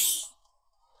 months.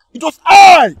 It was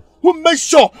I who made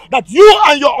sure that you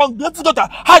and your ungrateful daughter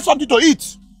had something to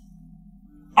eat.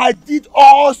 I did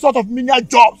all sorts of menial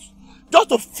jobs just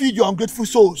to feed your ungrateful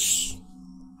souls.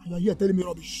 And you're here telling me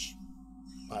rubbish.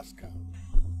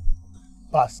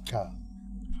 Pascal,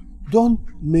 don't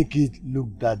make it look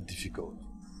that difficult.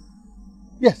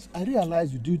 Yes, I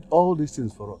realize you did all these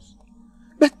things for us.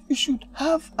 But you should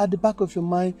have at the back of your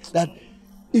mind that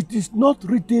it is not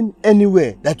written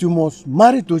anywhere that you must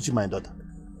marry Tochi, my daughter.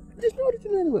 It is not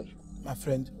written anywhere. My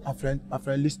friend,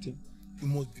 listen. You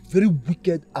must be very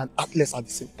wicked and heartless at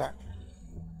the same time.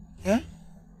 Eh?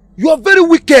 You are very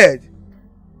wicked.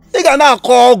 You cannot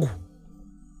call.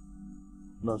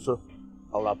 No, sir.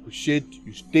 I will appreciate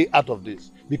you stay out of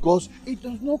this because it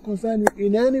does not concern you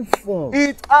in any form.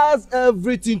 It has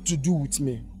everything to do with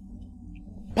me.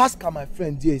 Pascal, my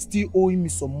friend here, is still owing me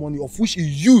some money of which he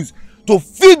used to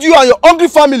feed you and your hungry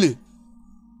family.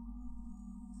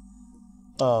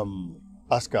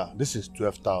 Pascal, this is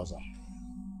 12,000.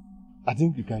 I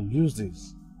think you can use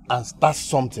this and start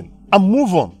something and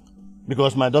move on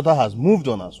because my daughter has moved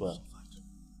on as well.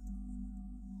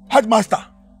 Headmaster,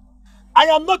 I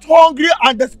am not hungry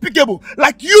and despicable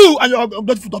like you and your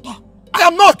ungrateful daughter. I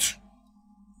am not.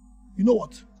 You know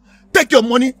what? Take your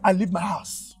money and leave my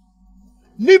house.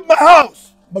 Leave my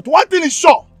house. But one thing is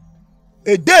sure.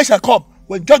 A day shall come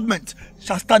when judgment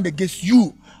shall stand against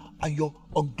you and your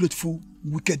ungrateful,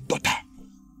 wicked daughter.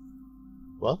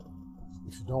 Well,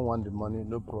 if you don't want the money,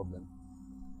 no problem.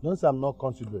 Don't say I'm not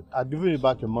considerate. I'll give you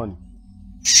back your money.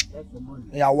 That's the money.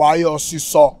 Yeah, why you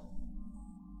sister?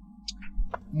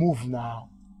 Move now.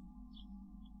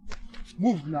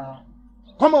 Move now.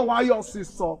 Come on, why you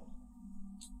sister?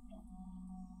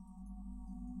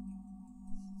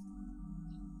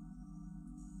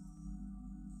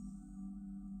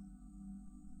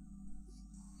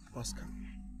 Oscar,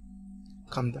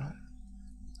 calm down.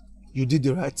 You did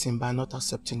the right thing by not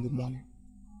accepting the money.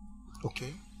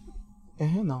 Okay?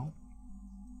 Now.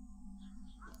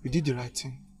 You did the right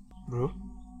thing, bro.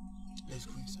 Let's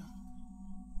go inside.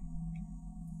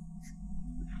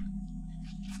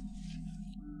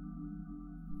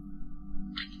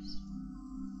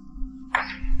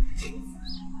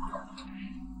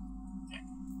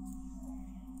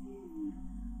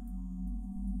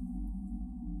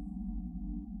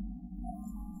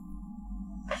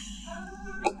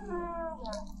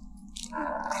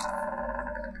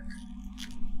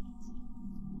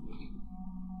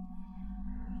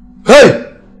 Hey!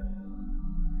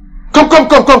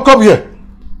 Come here!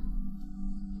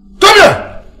 Come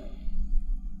here!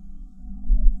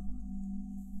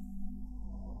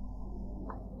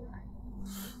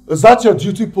 Is that your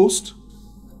duty post?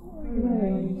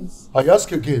 Yes. I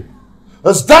ask again.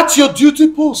 Is that your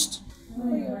duty post?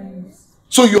 Yes.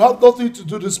 So you have nothing to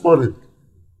do this morning?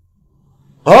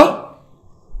 Huh?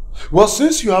 Well,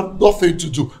 since you have nothing to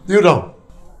do, kneel down.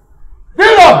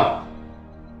 Kneel down!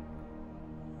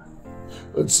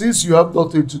 And since you have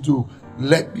nothing to do,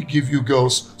 let me give you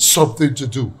girls something to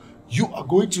do. You are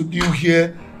going to kneel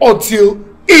here until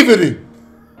evening.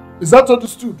 Is that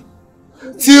understood?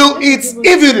 Till it's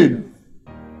evening.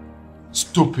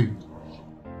 Stupid.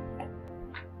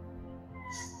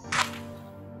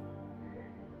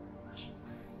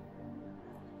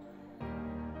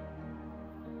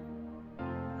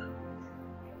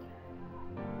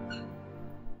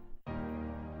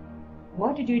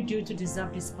 What did you do to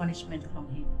deserve this punishment from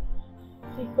him?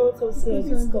 He caught us here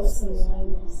discussing, Your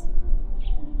Highness.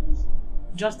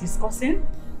 Just discussing?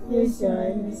 Yes, Your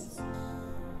Highness.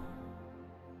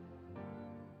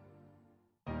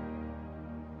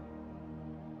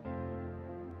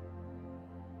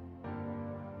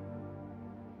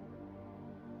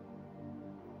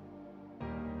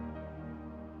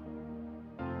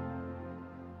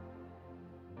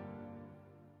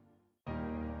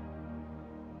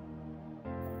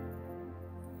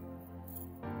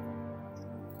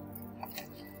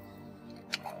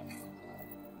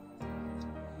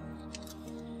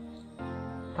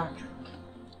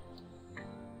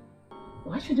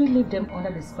 Why should you leave them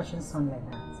under the scorching sun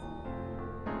like that?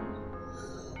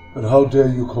 And how dare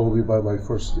you call me by my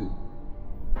first name?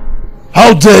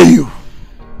 How dare you?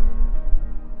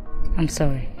 I'm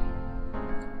sorry.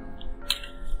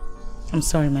 I'm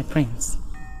sorry, my prince.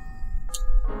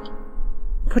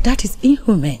 But that is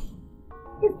inhuman.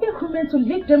 It's inhuman to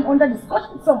leave them under the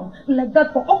scorching sun like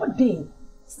that for all day.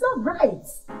 It's not right.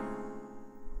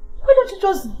 Why don't you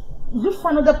just look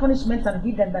for another punishment and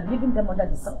give them than leaving them under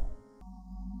the sun?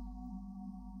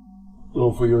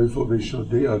 Well, for your information,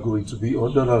 they are going to be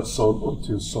under that sun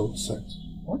until sunset.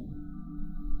 What?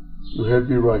 You heard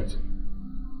me right.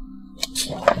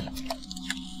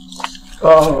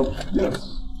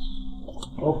 Yes.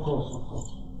 Of course.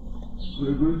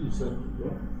 We're going to settle,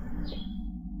 yeah?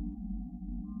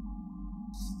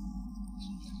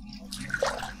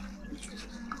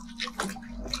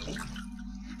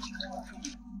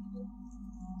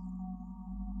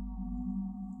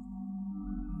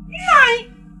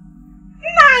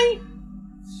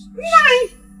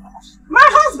 My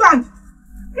husband!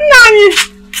 Nani!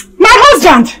 My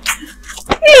husband!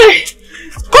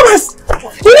 Come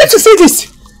on! You need to see this!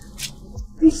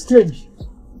 It's strange.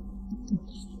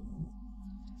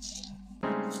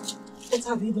 What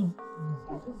have you done?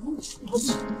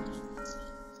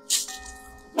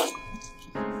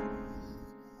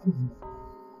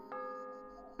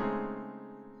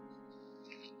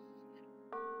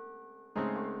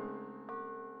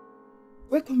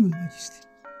 Welcome, Your Majesty.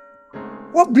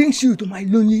 What brings you to my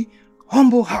lonely,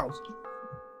 humble house?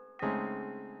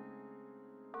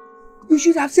 You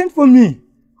should have sent for me,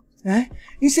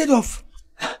 instead of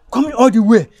coming all the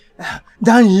way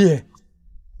down here.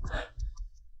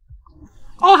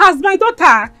 Or has my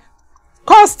daughter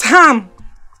caused harm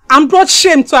and brought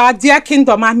shame to our dear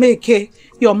kingdom, Ameke,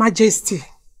 Your Majesty?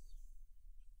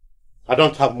 I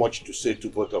don't have much to say to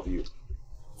both of you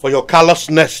for your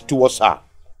callousness towards her.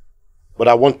 But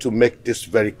I want to make this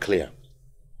very clear.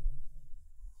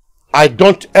 I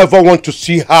don't ever want to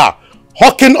see her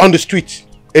hawking on the street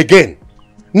again.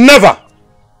 Never!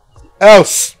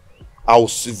 Else, I will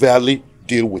severely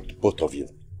deal with both of you.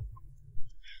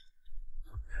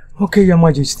 Okay, Your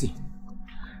Majesty.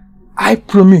 I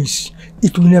promise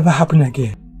it will never happen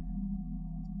again.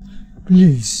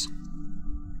 Please.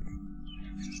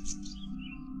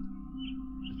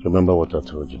 Remember what I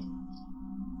told you.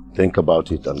 Think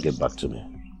about it and get back to me.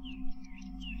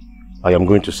 I am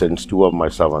going to send 2 of my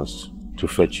servants to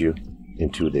fetch you in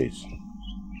 2 days.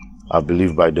 I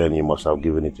believe by then you must have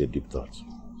given it a deep thought.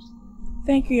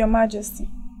 Thank you, Your Majesty.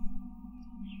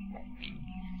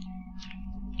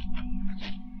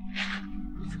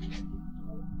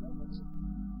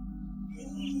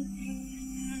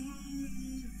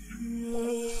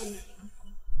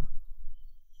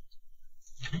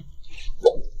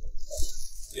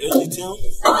 Tell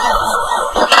me what to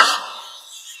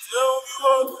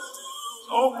do.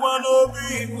 Oh, one of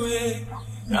the way.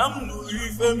 I'm Louis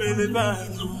family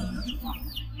band.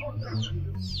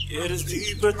 It is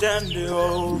deeper than the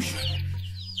ocean.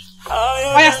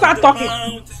 Oya, start talking.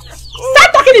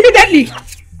 Start talking immediately.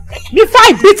 Before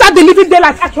I beat out the living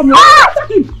daylight out from you. Start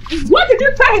talking. What did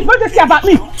you tell His Majesty about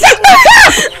me?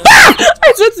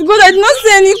 I swear to God, I did not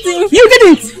say anything. You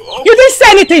didn't. You didn't say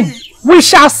anything. We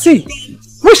shall see.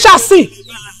 We shall see.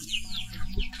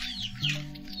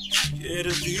 It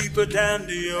is deeper than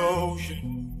the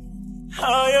ocean,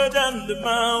 higher than the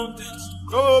mountains.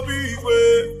 Go be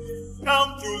where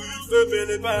I'm to live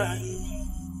family by.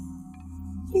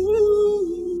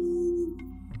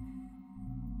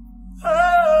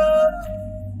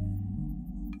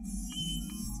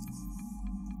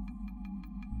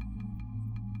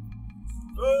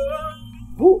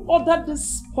 Who ordered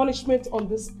this punishment on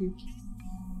this people?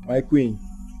 My queen.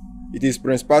 It is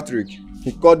Prince Patrick.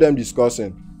 He caught them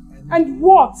discussing. And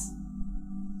what?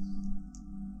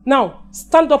 Now,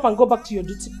 stand up and go back to your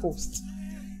duty post.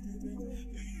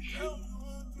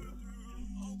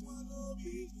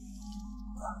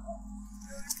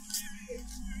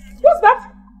 What's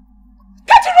that?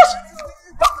 Catch it, Rush!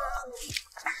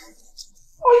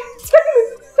 Oh,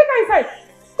 take her inside.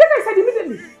 Take her inside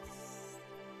immediately.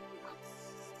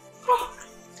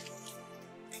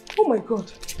 Oh my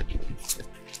God.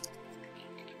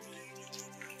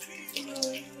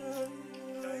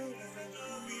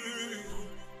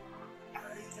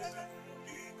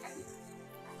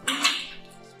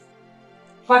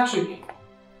 Patrick,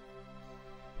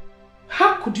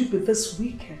 how could you be this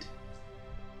wicked?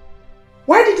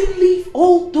 Why did you leave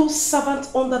all those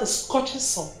servants under the scorching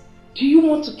sun? Do you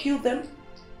want to kill them?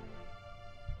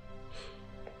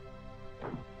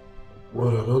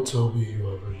 Mother, don't tell me you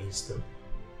have released them.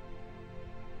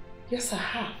 Yes, I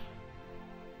have.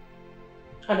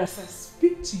 And as I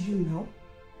speak to you now,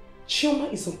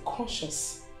 Chioma is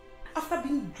unconscious after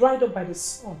being dried up by the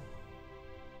sun.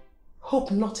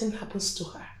 Hope nothing happens to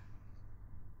her.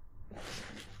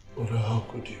 Mother, how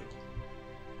could you?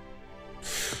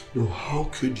 No, how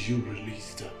could you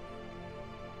release them?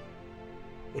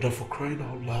 Mother, for crying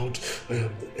out loud, I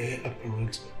am the heir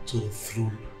apparent to the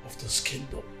throne of this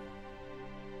kingdom.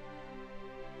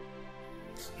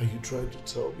 Are you trying to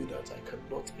tell me that I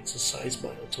cannot exercise my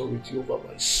authority over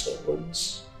my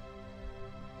servants?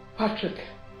 Patrick,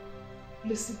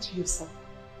 listen to yourself.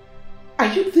 Are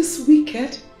you this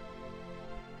wicked?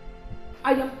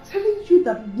 I am telling you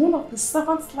that one of the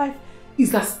servants' life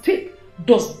is at stake.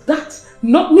 Does that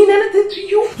not mean anything to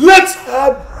you? Let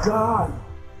her die!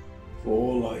 For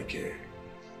all I care.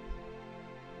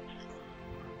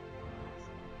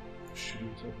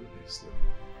 Shouldn't have released them.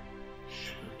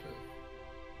 Shouldn't have.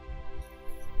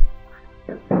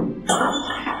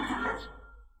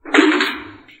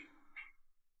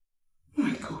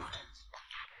 My God.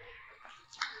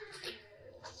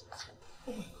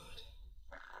 Oh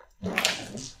my God.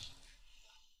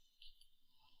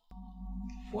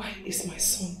 Why is my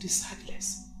son this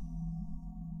heartless?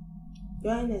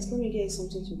 Your Highness, let me get you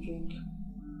something to drink.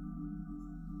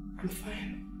 I'm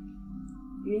fine.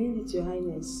 You need it, Your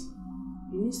Highness.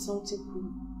 You need something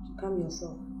cool to calm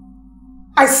yourself.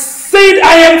 I said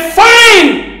I am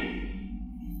fine!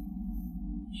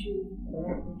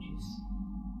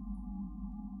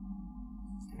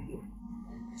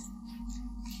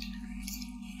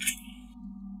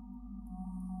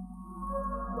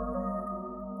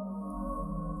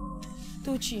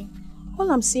 Tochi,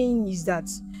 all I'm saying is that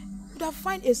you would have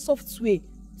found a soft way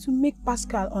to make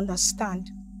Pascal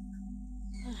understand.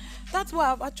 That's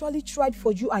why I've actually tried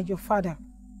for you and your father.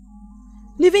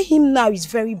 Leaving him now is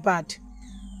very bad.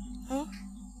 Huh?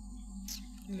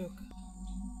 Look,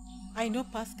 I know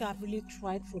Pascal really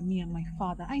tried for me and my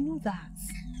father. I know that.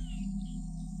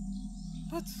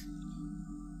 But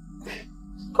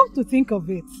come to think of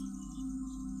it,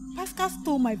 Pascal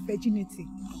stole my virginity.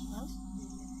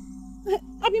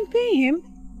 I've been paying him.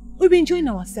 We've been enjoying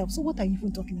ourselves. So what are you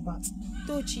even talking about?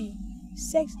 Tochi,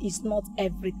 sex is not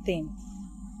everything.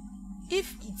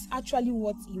 If it's actually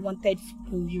what he wanted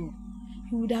from you,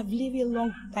 he would have lived a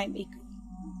long time ago.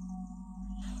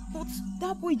 But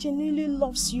that boy genuinely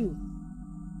loves you.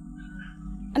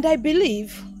 And I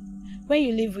believe when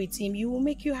you live with him, he will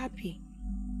make you happy.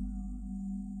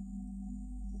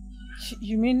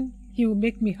 You mean he will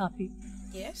make me happy?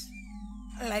 Yes.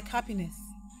 Like happiness?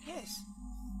 Yes.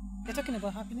 You're talking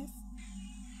about happiness?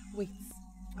 Wait,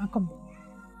 I'll come.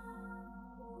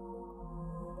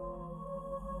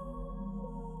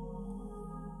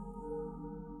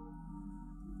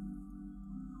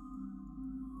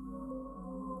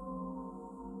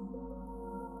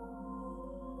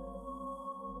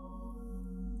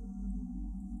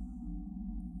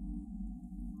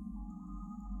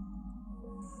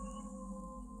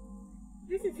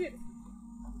 This is it.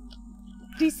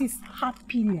 This is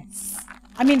happiness.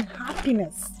 I mean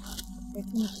happiness.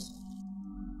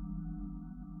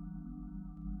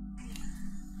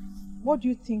 What do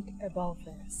you think about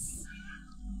this?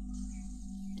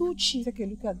 Tochi, take a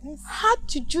look at this. How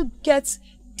did you get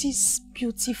these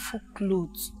beautiful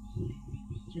clothes?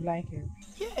 You like it?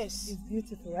 Yes. It's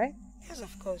beautiful, right? Yes,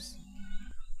 of course.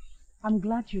 I'm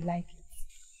glad you like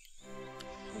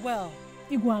it. Well,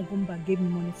 Igwe Agumba gave me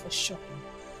money for shopping.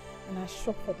 And I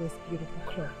shopped for those beautiful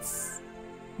clothes.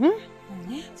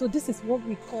 So this is what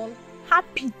we call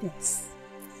happiness.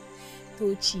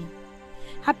 Tochi,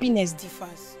 happiness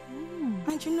differs.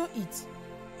 And you know it.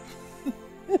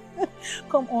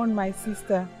 Come on, my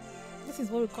sister. This is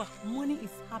what we call money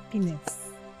is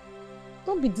happiness.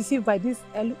 Don't be deceived by this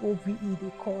L-O-V-E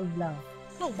they call love.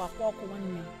 No, but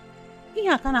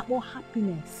here can I call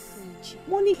happiness.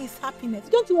 Money is happiness.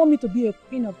 Don't you want me to be a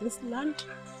queen of this land?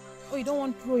 Oh, you don't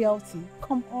want royalty?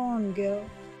 Come on, girl.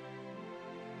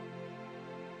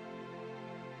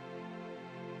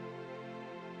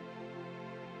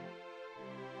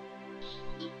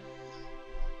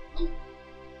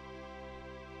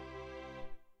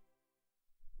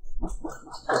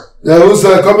 Yeah, who's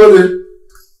coming in?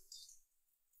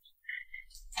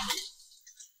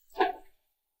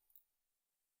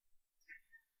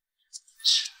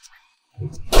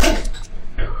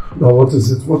 Now what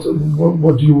is it? What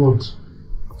do you want?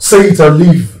 Say it and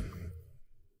leave.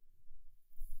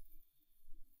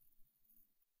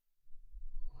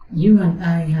 You and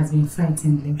I has been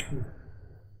fighting lately.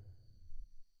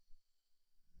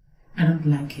 I don't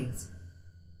like it.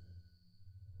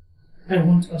 I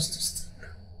want us to stop.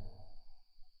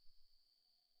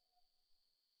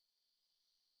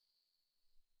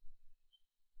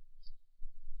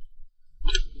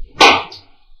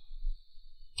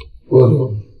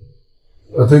 Well,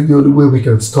 I think the only way we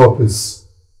can stop is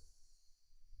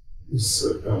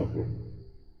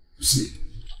see,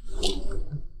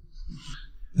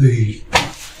 the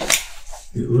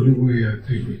only way I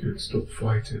think we can stop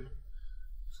fighting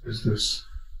is this.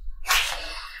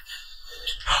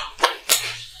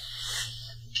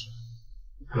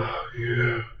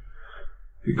 Yeah,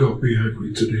 he got me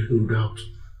angry today, no doubt.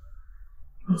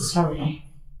 I'm sorry.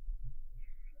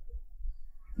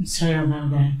 I'm sorry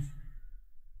about that.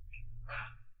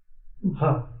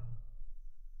 Wow.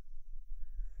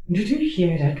 Did you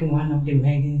hear that one of the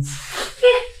maidens?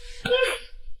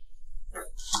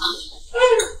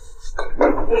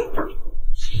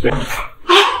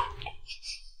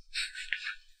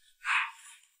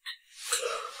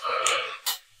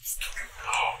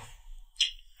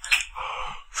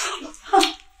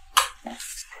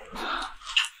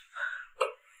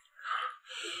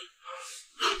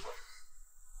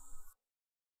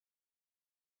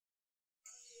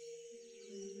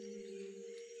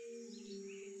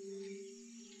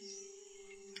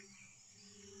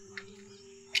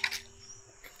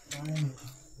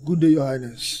 Good day, Your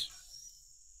Highness.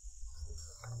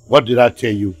 What did I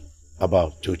tell you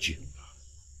about Tochi?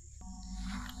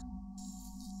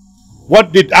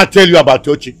 What did I tell you about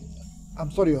Tochi?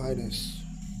 I'm sorry, Your Highness.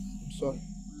 I'm sorry.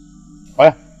 Oh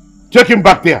yeah? Take him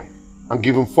back there and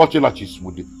give him 40 lashes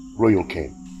with the royal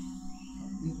cane.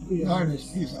 Your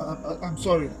Highness, please. I'm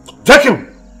sorry. Take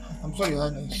him! I'm sorry, Your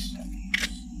Highness.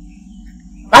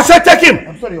 I said take him!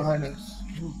 I'm sorry, Your Highness.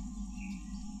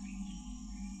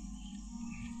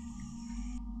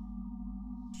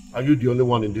 Are you the only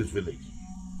one in this village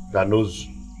that knows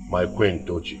my queen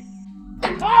Tochi?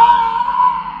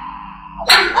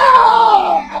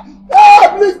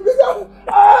 Please, please.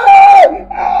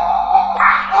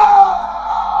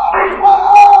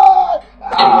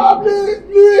 Please,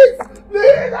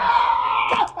 please.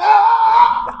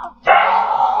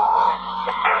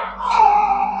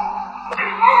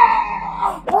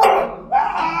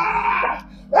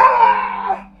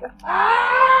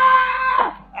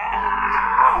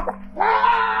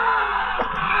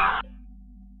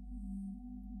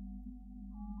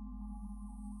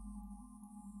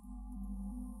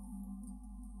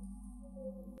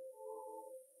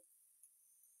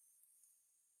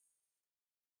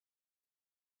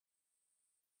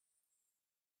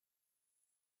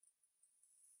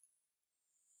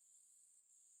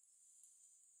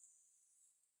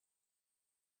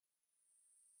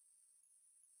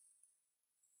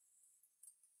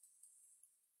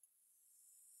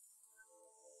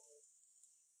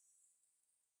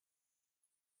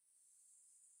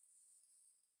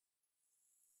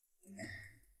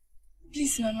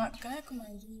 Please, Mama, can I come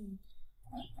and join you?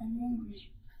 I'm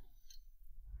hungry.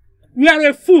 You are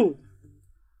a fool.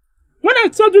 When I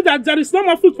told you that there is no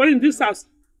more food for you in this house,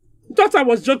 you thought I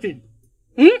was joking.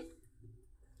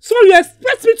 So you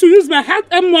expect me to use my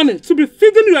hard-earned money to be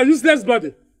feeding your useless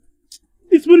body?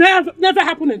 It will never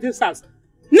happen in this house.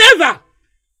 Never!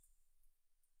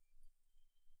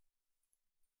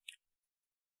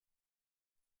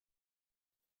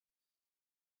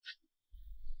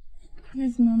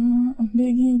 Please, Mama, I'm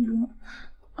begging you.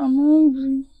 I'm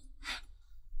hungry.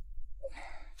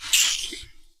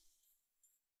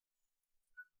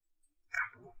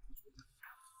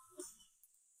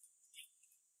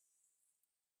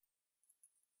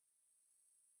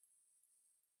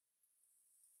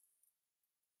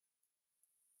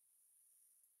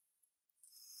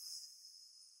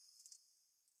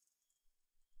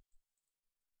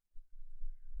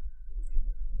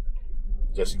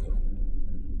 Jessica,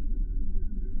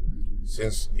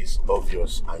 since it's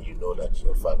obvious and you know that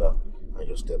your father and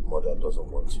your stepmother doesn't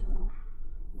want you,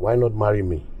 why not marry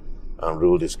me and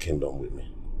rule this kingdom with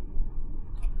me?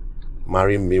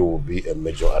 Marrying me will be a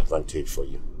major advantage for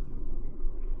you.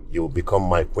 You will become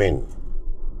my queen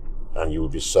and you will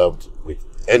be served with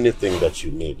anything that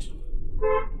you need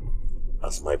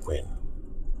as my queen.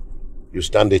 You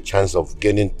stand a chance of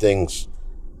gaining things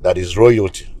that is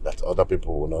royalty that other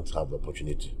people will not have the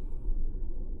opportunity.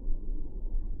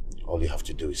 All you have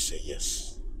to do is say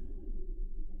yes.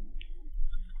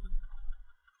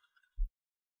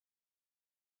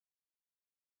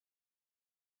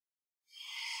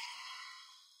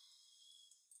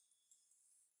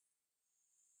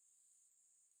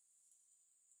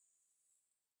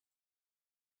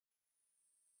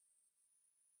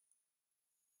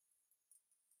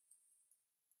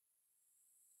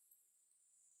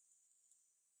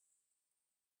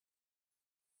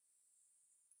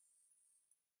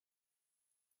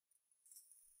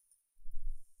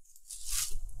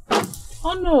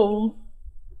 Oh no.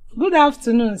 Good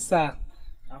afternoon, sir.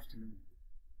 Afternoon.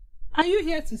 Are you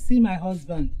here to see my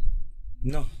husband?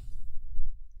 No.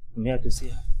 I'm here to see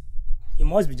her. It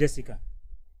must be Jessica.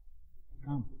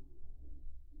 Come.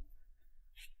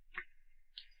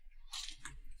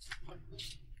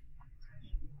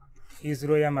 His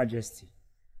Royal Majesty,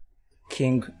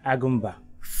 King Agumba,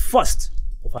 first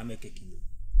of Ameke Kingdom,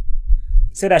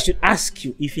 said I should ask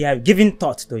you if you have given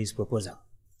thought to his proposal.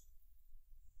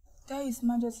 Tell His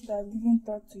Majesty that I've given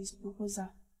thought to his proposal.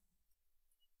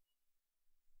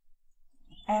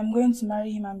 I am going to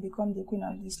marry him and become the queen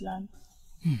of this land.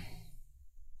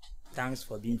 Thanks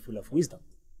for being full of wisdom.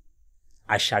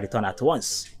 I shall return at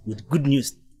once with good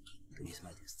news to His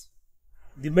Majesty.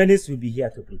 The ministers will be here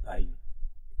to prepare you.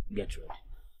 Get ready.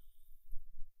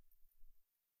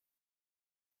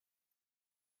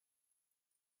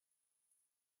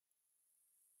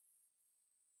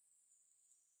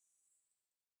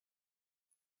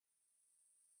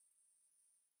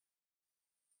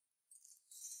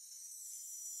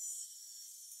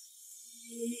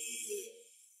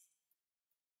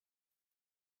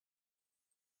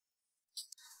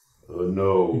 Oh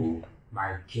no.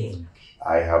 My king.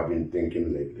 I have been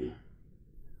thinking lately.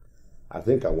 I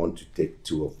think I want to take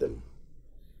two of them.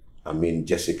 I mean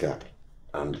Jessica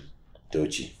and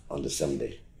Dochi on the same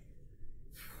day.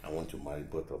 I want to marry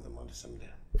both of them on the same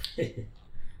day.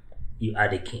 You are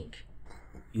the king.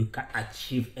 You can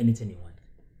achieve anything you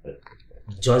want.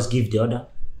 Just give the order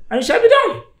and it shall be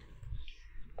done.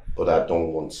 But I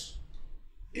don't want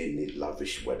any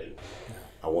lavish wedding.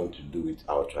 I want to do it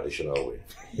our traditional way.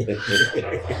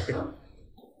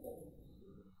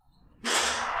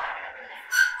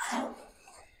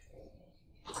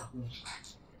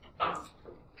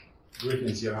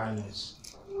 Greetings, Your Highness.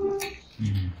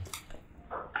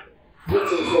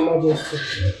 Greetings, Your Majesty.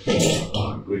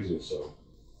 Greetings, sir.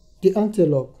 The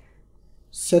antelope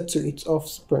said to its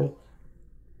offspring,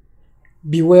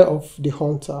 "Beware of the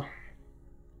hunter,"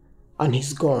 and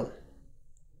he's gone.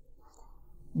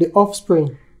 The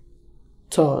offspring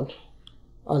turned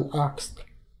and asked,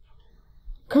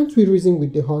 "Can't we reason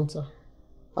with the hunter?"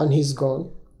 And he's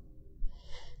gone.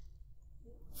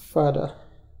 Father,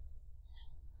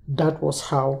 that was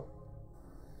how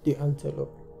the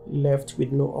antelope left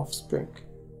with no offspring.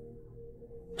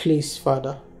 Please,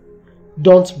 Father,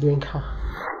 don't bring her.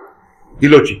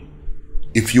 Ilochi,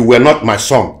 if you were not my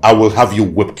son, I will have you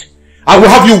whipped. I will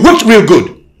have you whipped real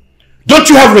good. Don't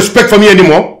you have respect for me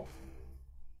anymore?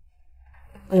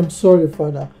 I am sorry,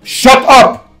 Father. Shut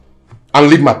up and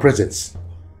leave my presence.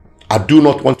 I do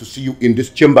not want to see you in these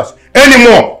chambers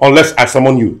anymore unless I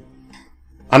summon you.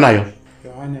 Anayo,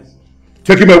 Your Highness.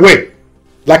 take him away.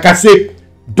 Like I said,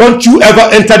 don't you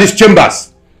ever enter these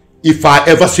chambers. If I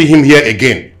ever see him here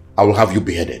again, I will have you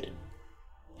beheaded.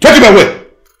 Take him away.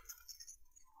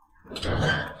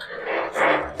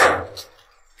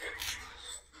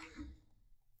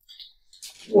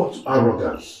 What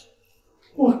arrogance.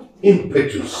 What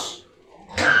impetus.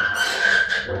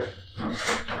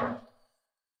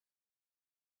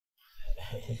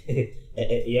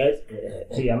 Yes,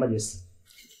 Your Majesty.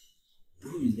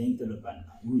 Who is the antelope and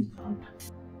who is the hunter?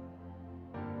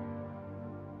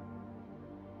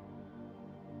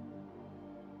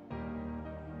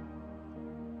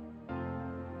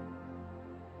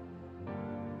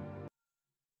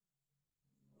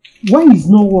 Why is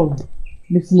no one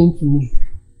listening to me?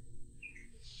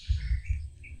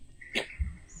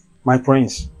 My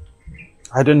prince,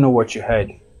 I don't know what you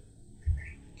heard.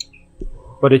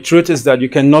 But the truth is that you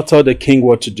cannot tell the king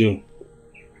what to do.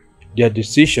 Their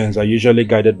decisions are usually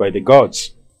guided by the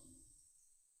gods.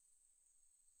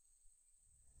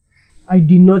 I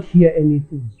did not hear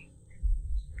anything.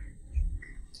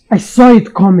 I saw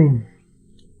it coming.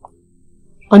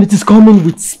 And it is coming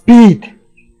with speed.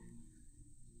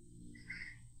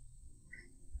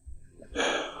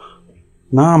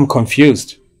 Now I'm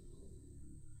confused.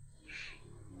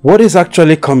 What is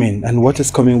actually coming and what is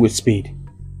coming with speed?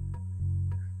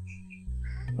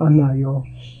 Anayo,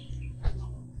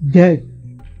 death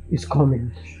is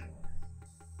coming.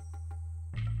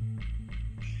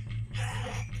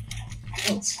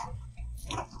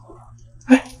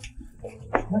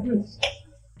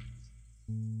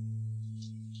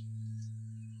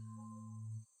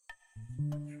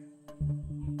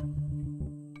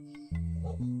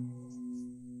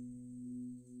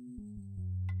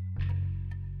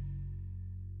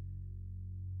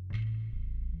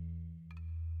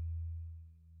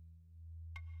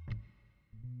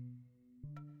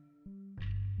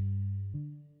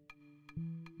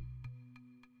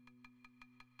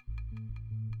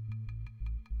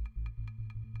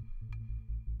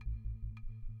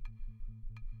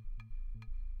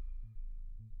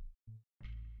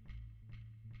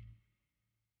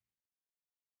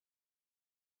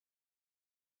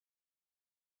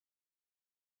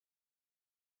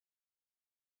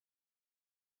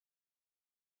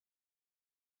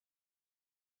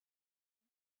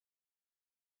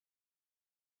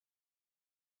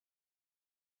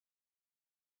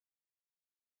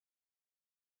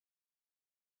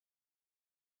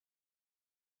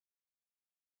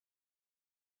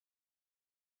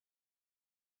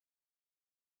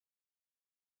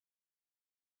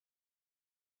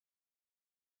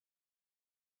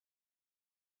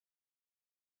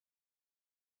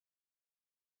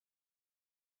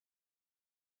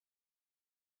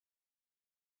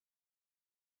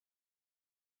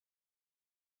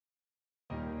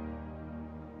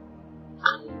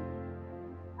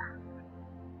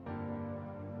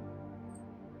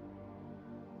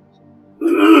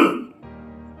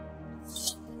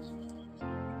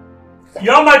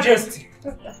 Your Majesty,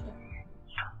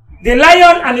 the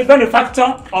lion and the benefactor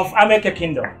of Ameke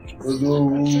Kingdom,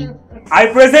 I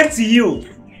present to you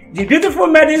the beautiful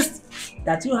maidens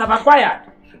that you have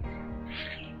acquired.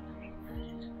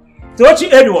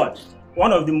 Tochi Edward,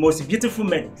 one of the most beautiful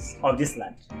maidens of this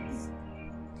land.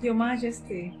 Your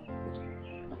Majesty.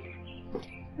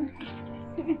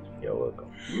 You're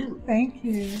welcome. Thank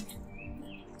you.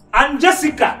 And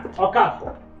Jessica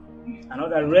Okafor,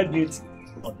 another rare beauty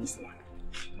of this land.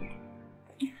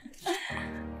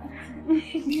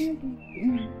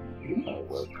 You're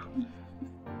welcome.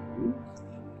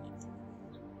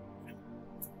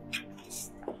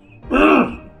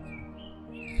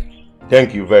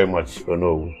 Thank you very much,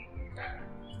 Ono.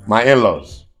 My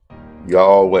in-laws, you are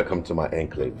all welcome to my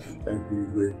enclave. Thank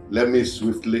you. Let me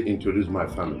swiftly introduce my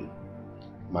family,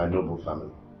 my noble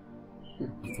family.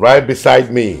 Right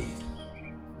beside me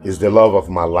is the love of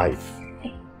my life,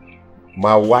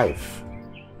 my wife,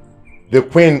 the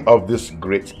queen of this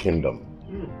great kingdom,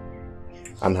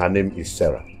 and her name is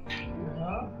Sarah.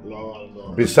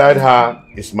 Beside her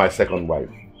is my second wife,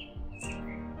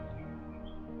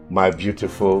 my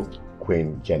beautiful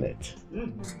Queen Janet.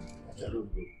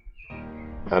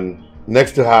 And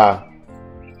next to her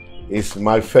is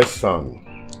my first son,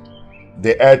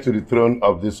 the heir to the throne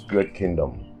of this great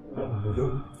kingdom.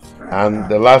 And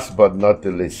the last but not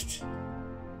the least,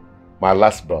 my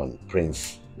last born,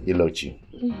 Prince Ilochi.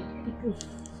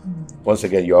 Once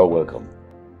again, you are welcome.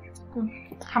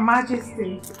 Her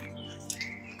Majesty.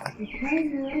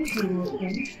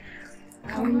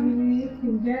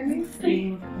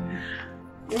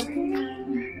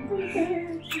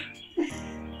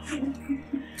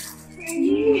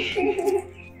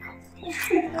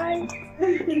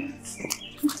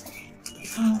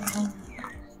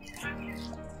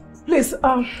 Please,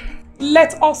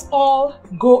 let us all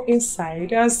go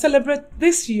inside and celebrate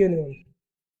this union.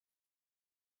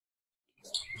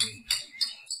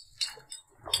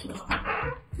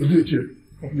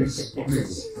 Please,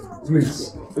 please,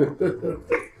 please.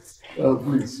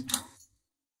 Please.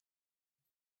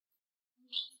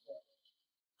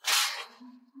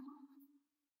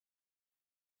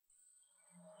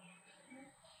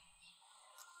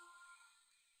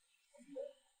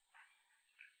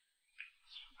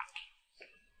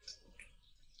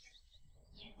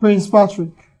 Prince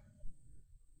Patrick,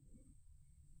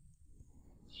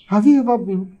 have you ever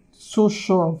been so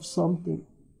sure of something,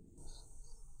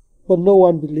 but no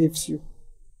one believes you?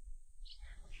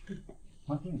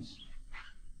 What is?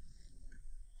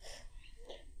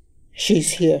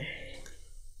 She's here.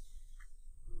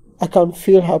 I can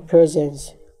feel her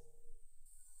presence.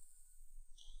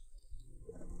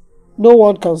 No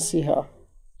one can see her.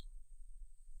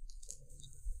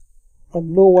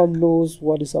 And no one knows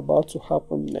what is about to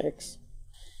happen next.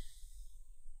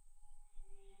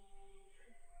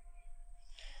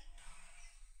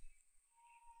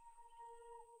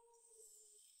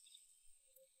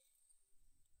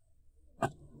 You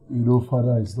know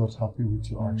Father is not happy with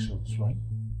your actions, right?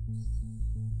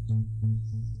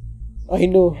 I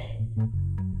know.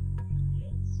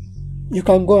 You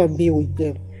can go and be with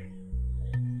them.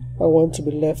 I want to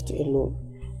be left alone.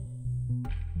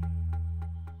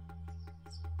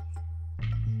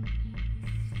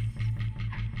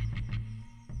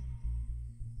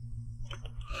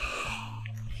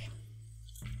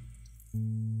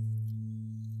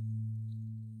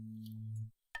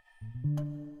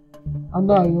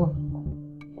 Anayo.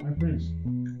 My prince.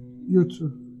 You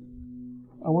too.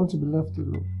 I want to be left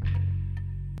alone.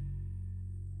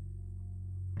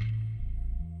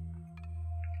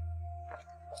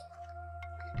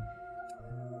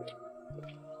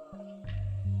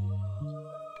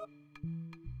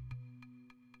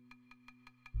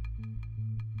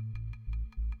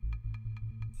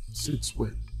 Since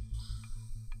when?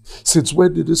 Since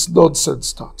when did this nonsense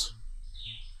start?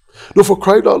 No, for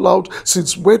crying out loud,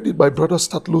 since when did my brother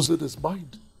start losing his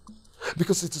mind?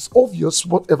 Because it is obvious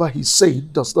whatever he's saying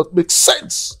does not make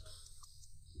sense.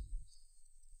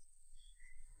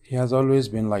 He has always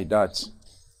been like that.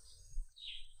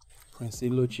 Prince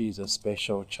Ilochi is a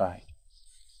special child.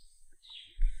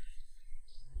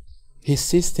 He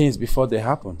sees things before they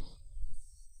happen.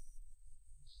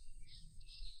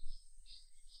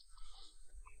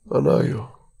 Anayo.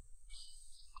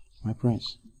 My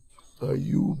prince. Are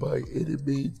you by any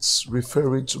means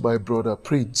referring to my brother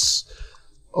Prince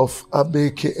of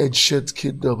Ameke Ancient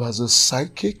Kingdom as a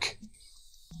psychic?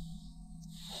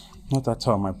 Not at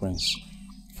all, my prince.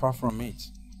 Far from it.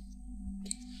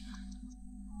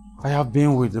 I have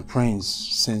been with the prince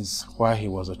since while he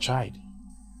was a child.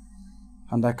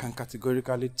 And I can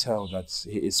categorically tell that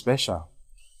he is special.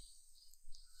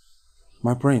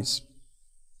 My prince,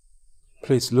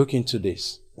 please look into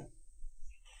this.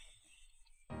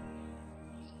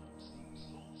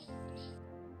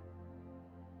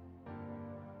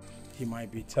 He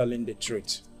might be telling the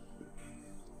truth.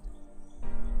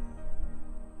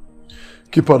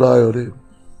 Keep an eye on him.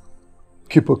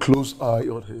 Keep a close eye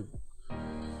on him.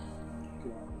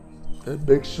 And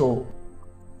make sure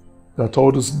that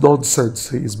all this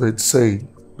nonsense he's been saying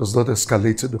does not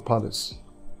escalate in the palace.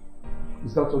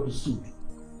 Is that understood?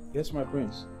 Yes, my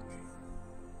prince.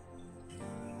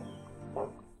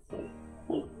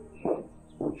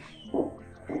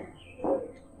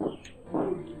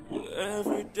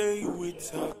 Every day we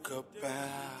talk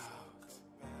about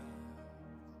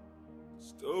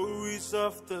stories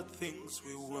of the things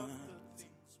we want.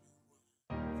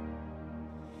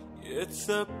 It's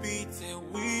a pity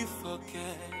we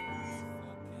forget.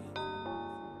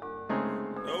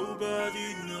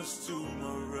 Nobody knows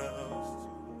tomorrow.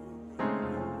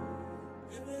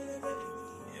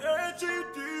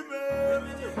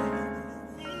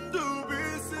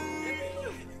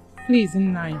 Please,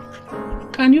 Nai,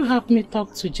 can you help me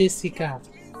talk to Jessica?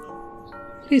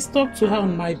 Please talk to her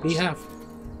on my behalf.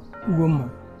 Woman,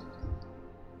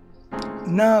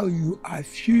 now you are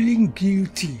feeling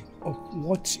guilty of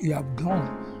what you have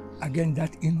done against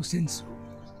that innocent soul.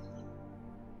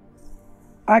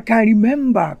 I can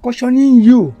remember cautioning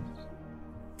you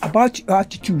about your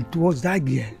attitude towards that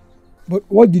girl. But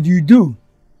what did you do?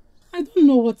 I don't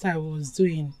know what I was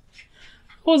doing.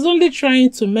 I was only trying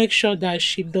to make sure that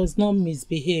she does not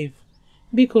misbehave.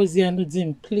 Because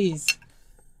Yanudin, please.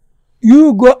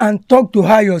 You go and talk to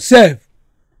her yourself.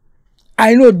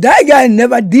 I know that guy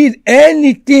never did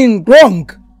anything wrong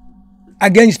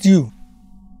against you.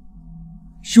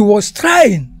 She was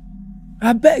trying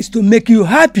her best to make you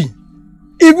happy,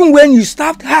 even when you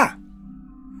stabbed her.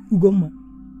 Ugoma,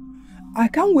 I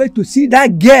can't wait to see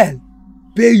that girl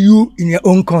pay you in your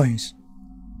own coins.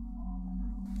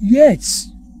 Yes,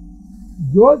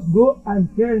 just go and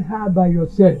tell her by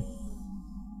yourself.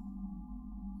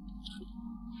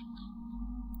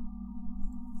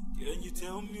 Can you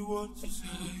tell me what to say?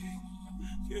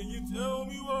 Can you tell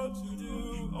me what to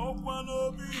do? Open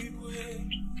up, big way.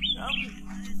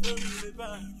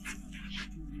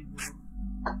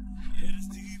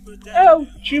 Oh,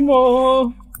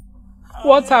 Chimo,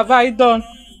 what have I done?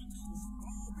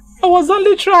 I was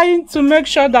only trying to make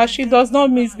sure that she does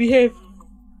not misbehave.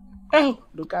 Oh,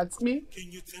 look at me.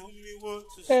 Can you tell me what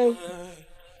to say?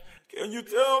 Can you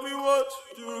tell me what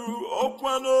to do?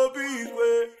 Open up, big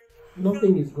way.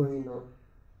 Nothing is going on.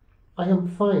 I am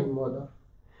fine, mother.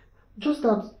 Just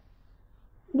that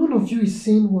none of you is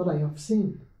seeing what I have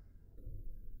seen.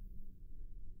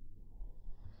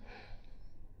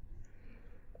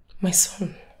 My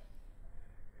son,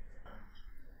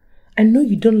 I know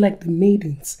you don't like the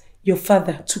maidens your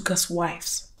father took as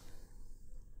wives.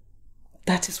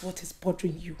 That is what is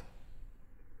bothering you.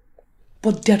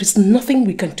 But there is nothing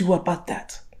we can do about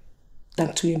that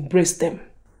than to embrace them.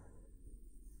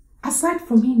 Aside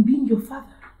from him being your father,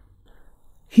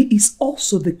 he is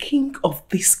also the king of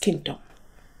this kingdom.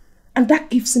 And that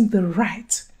gives him the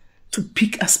right to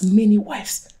pick as many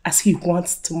wives as he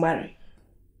wants to marry.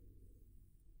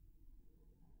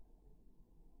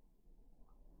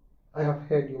 I have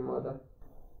heard you, mother.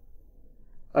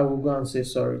 I will go and say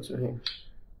sorry to him.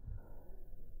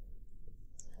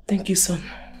 Thank you, son.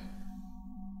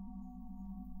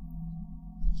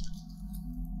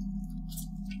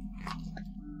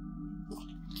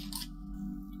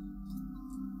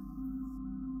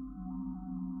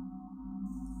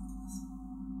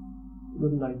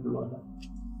 Good night, mother.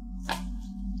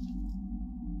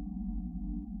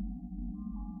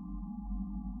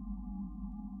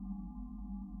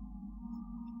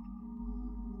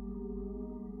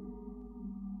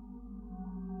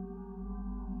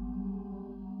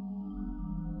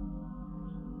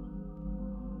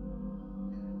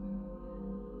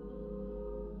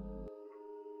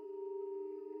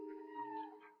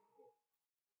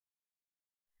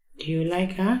 Do you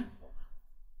like her?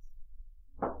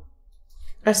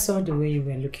 I saw the way you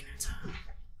were looking at her.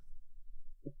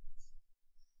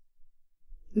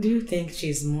 Do you think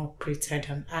she's more prettier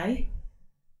than I?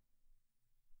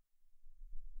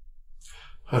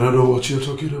 I don't know what you're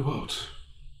talking about.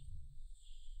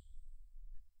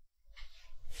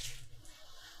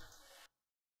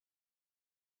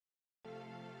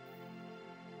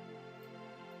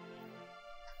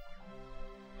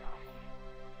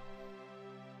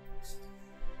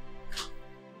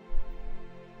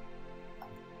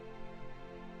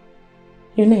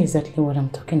 You know exactly what I'm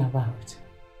talking about.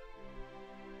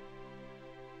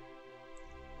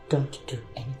 Don't do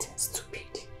anything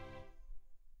stupid.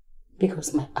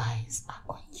 because my eyes are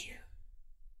on you.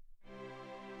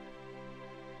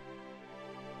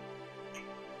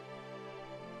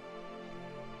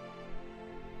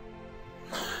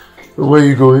 Where are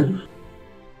you going?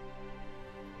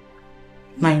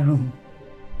 My room.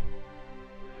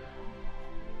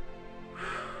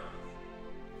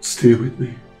 Stay with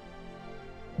me.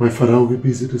 My father will be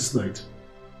busy this night.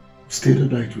 Stay the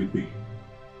night with me.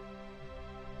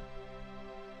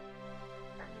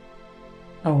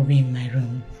 I will be in my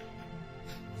room.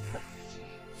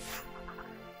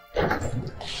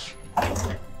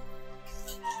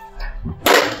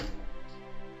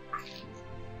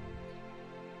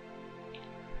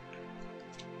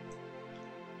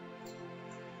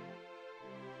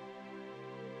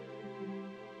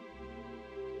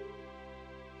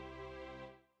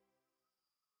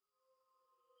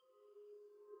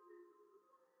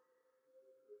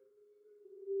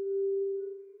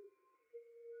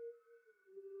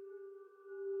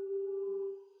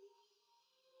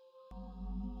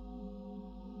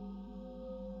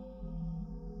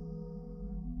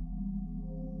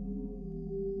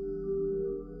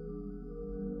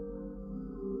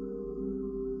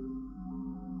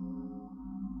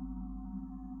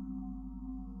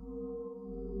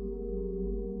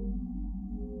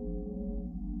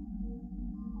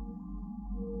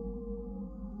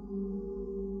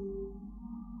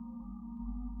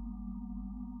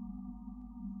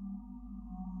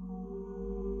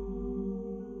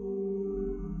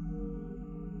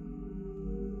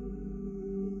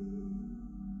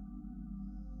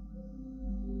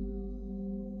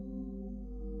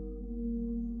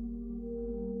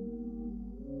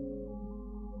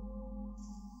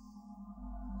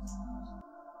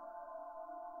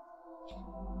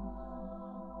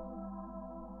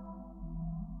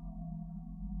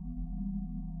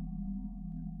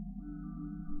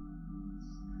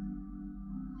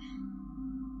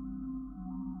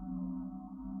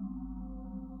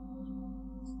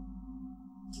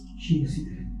 She is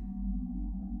there.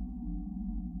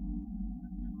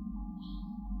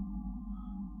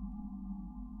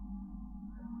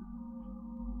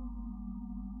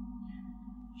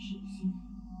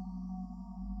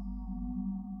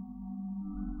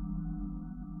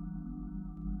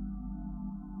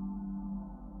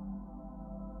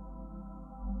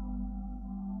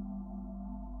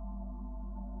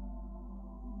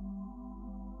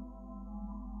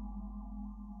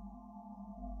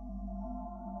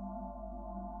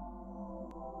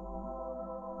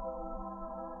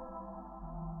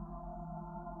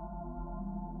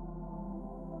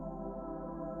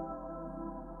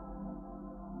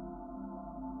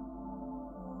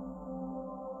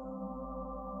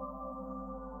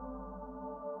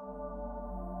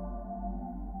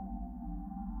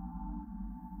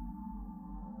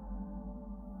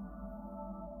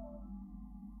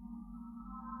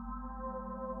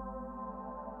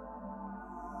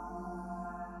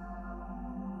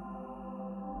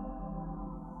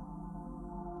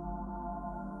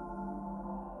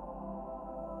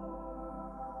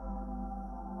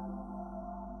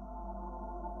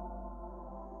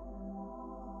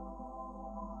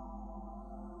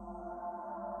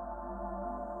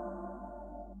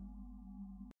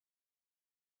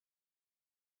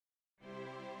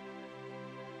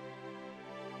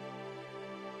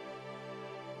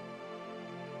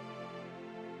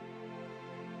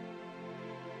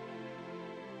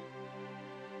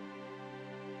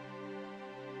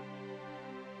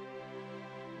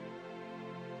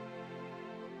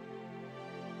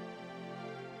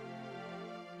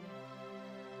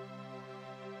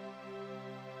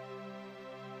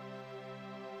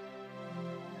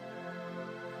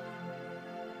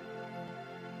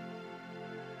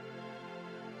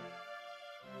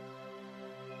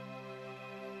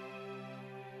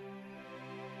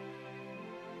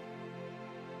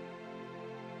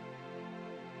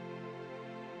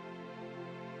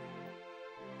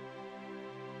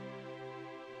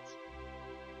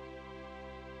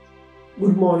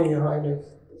 Good morning, Your Highness.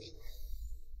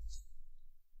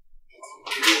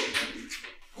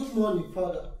 Good morning,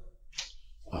 Father.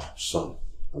 Ah, son,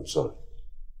 I'm sorry.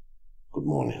 Good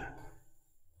morning.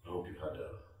 I hope you had a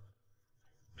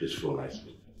peaceful night's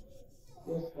sleep.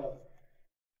 Yes, Father.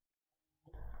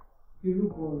 You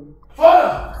look worried.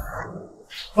 Father!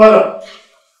 Father!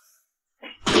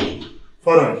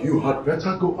 Father, you had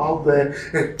better go out there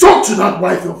and talk to that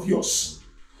wife of yours.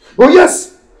 Oh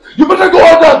yes! You better go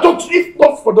out there and talk to her. If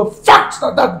not for the fact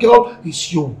that that girl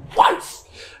is your wife,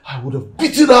 I would have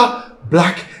beaten her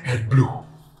black and blue.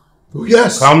 Oh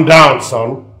yes! Calm down,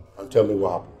 son, and tell me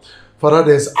what happened. Father,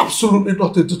 there's absolutely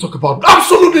nothing to talk about.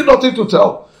 Absolutely nothing to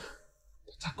tell.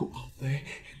 Better go out there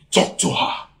and Talk to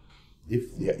her.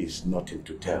 If there is nothing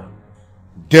to tell,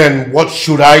 then what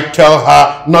should I tell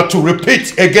her not to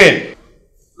repeat again?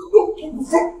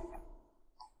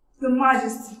 Your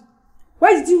Majesty,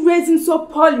 why did you raise him so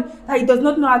poorly that he does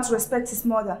not know how to respect his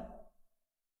mother?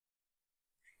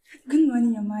 Good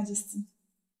morning, Your Majesty.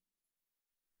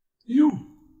 You?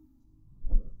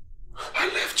 I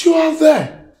left you out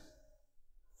there.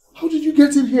 How did you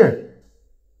get in here?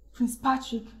 Prince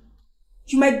Patrick,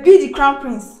 you might be the crown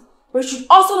prince, but you should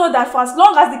also know that for as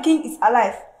long as the king is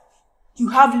alive, you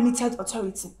have limited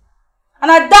authority.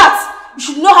 And at that, you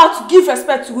should know how to give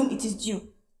respect to whom it is due.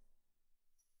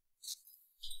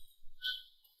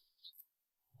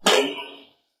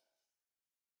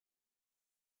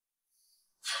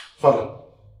 Father,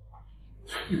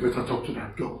 you better talk to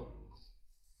that girl.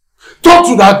 Talk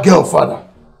to that girl, Father.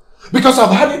 Because I've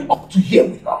had it up to here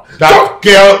with her. That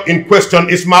girl in question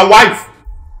is my wife.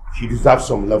 She deserves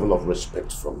some level of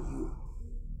respect from you.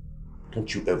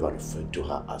 Don't you ever refer to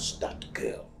her as that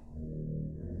girl.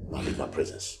 Now leave my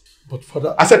presence. But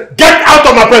Father... I said, get out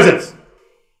of my presence!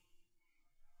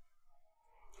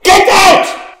 Get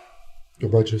out!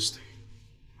 Your Majesty.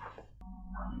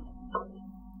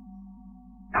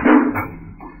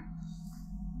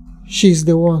 She's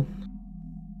the one.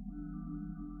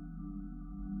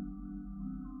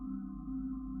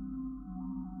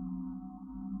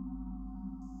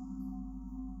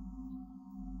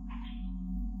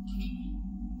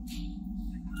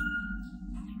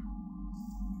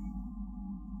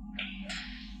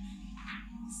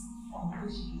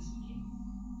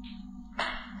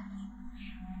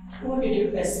 What did you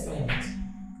expect?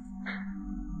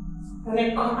 When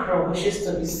a cockerel wishes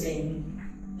to be seen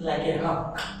like a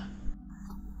hawk,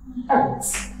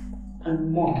 earth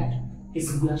and more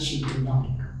is where she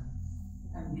belongs,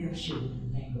 and where she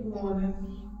will remain.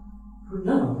 Who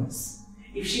knows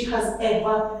if she has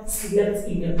ever slept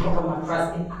in a proper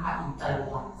mattress in her entire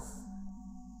life?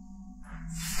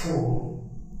 Fool.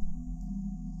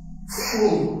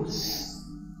 Fools.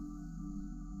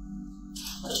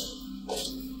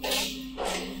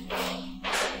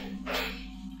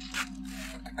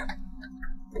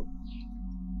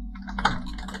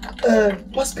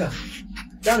 Pascal,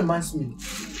 that reminds me.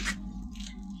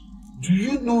 Do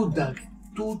you know that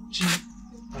Tochi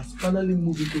has finally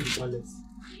moved into the palace?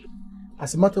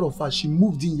 As a matter of fact, she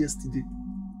moved in yesterday.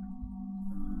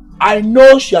 I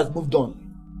know she has moved on,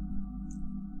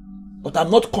 but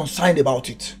I'm not concerned about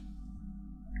it.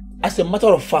 As a matter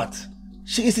of fact,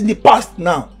 she is in the past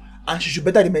now, and she should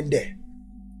better remain there.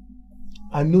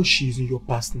 I know she is in your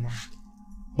past now,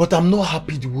 but I'm not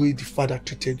happy the way the father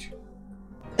treated you.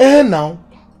 Now,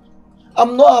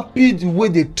 I'm not happy the way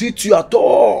they treat you at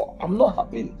all. I'm not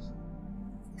happy.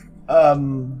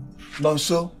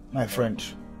 Nonso, my friend.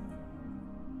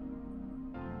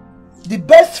 The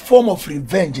best form of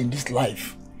revenge in this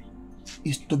life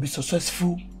is to be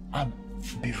successful and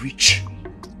be rich.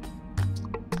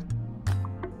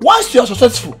 Once you are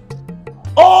successful,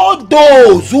 all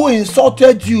those who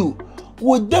insulted you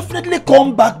will definitely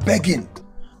come back begging.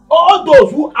 All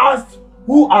those who asked,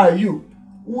 "Who are you?"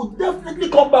 will definitely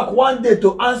come back one day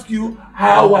to ask you,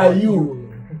 "How are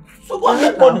you?" So go and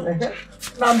get money.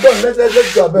 Now I'm done.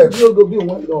 Let's go back. Go be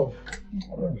one love.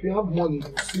 If you have money, you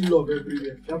see love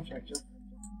everywhere.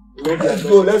 Let's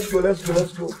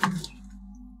go.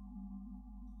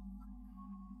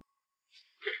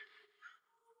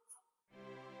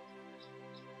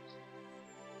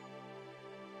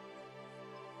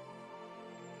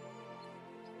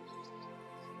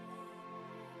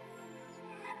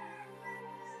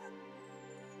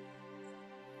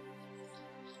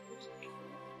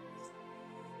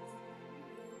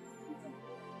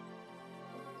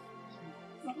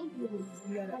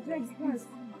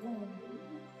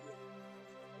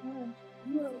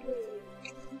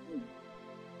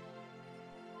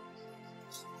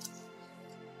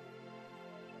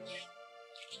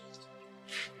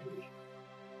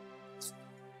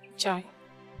 Chai,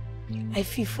 I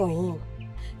feel for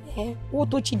him. What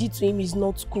Ochi did to him is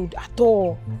not good at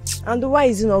all. And why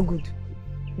is it not good?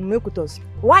 Make with us.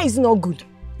 Why is it not good?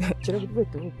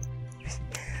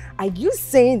 Are you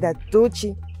saying that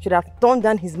Tochi should have turned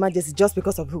down His Majesty just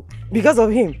because of who? Because of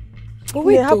him? But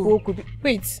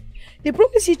wait, they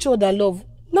promised each other love.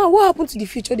 Now what happened to the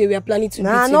future they were planning to be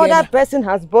together? Another person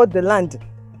has bought the land.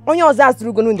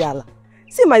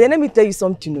 See, my dear, let me tell you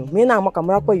something.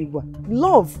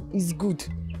 Love is good.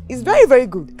 It's very, very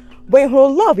good. But in her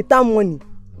love without money,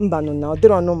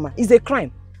 it's a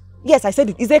crime. Yes, I said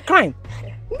it. It's a crime.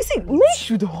 See, men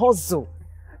should hustle.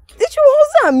 They should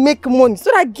hustle and make money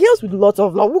so that girls with lots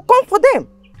of love will come for them.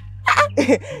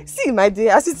 See, my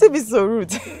dear, as you say, be so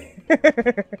rude.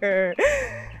 I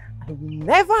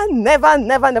will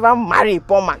never marry a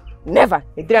poor man. Never.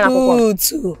 Rude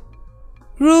too.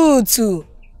 Rude too.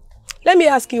 Let me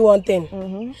ask you one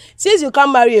thing. Since you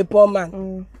can't marry a poor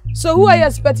man, so who are you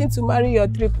expecting to marry your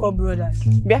 3 poor brothers?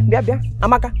 Bia,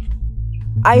 Amaka,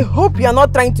 I hope you are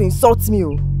not trying to insult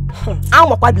me.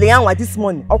 This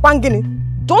morning.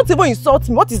 Don't even insult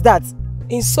me. What is that?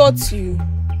 Insult you?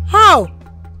 How?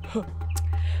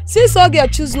 Since all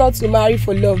girls choose not to marry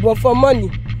for love, but for money.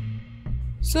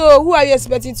 So who are you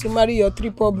expecting to marry your 3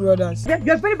 poor brothers?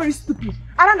 You're very, very stupid.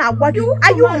 Are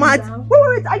you mad?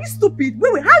 Wait, are you stupid?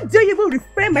 Wait, how dare you even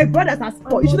refrain my brothers as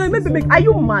poor? You should have maybe are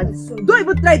you mad? Don't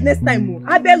even try it next time.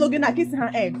 I bear Logan and kiss her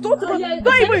head. Don't even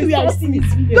insult me.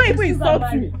 Don't even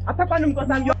insult me. Because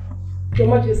I'm Your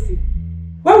Majesty,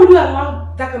 why would you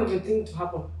allow that kind of a thing to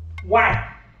happen?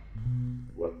 Why?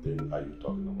 What thing are you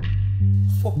talking about?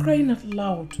 For crying out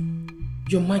loud,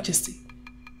 Your Majesty,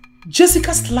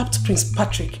 Jessica slapped Prince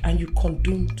Patrick and you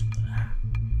condoned her.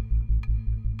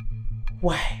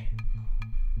 Why?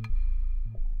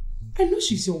 I know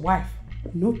she's your wife,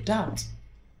 no doubt.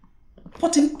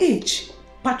 But in age,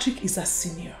 Patrick is a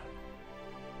senior.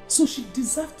 So she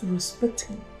deserves to respect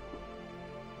him.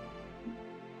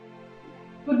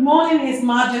 Good morning, His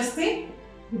Majesty.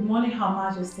 Good morning, Her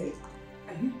Majesty.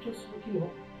 Are you just waking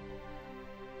up?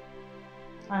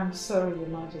 I'm sorry, Your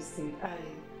Majesty. I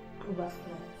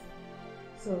overslept.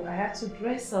 So I had to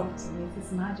dress up to meet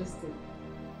His Majesty.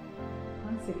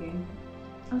 Once again,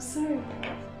 I'm sorry.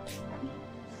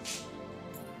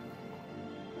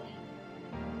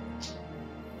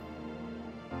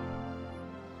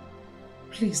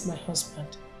 Please, my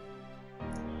husband,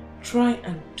 try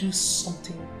and do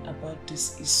something about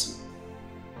this issue.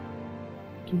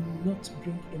 Do not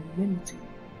bring enmity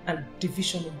and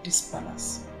division in this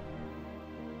palace.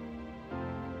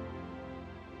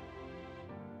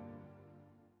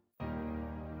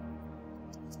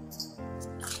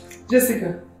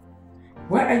 Jessica,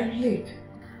 why are you late?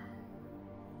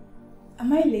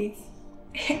 Am I late?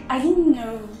 I didn't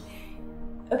know.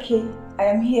 Okay, I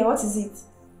am here. What is it?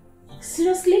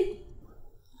 Seriously?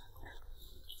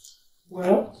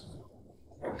 Well,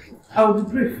 I'll be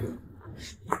brief.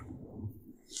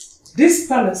 This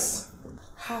palace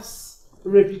has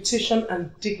reputation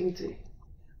and dignity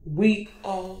we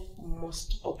all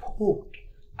must uphold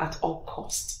at all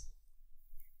costs.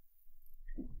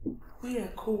 We are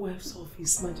co-wives of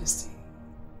His Majesty,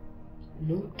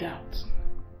 no doubt.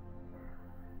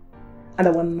 And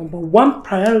our number 1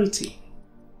 priority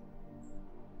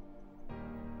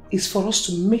is for us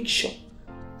to make sure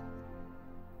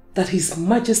that His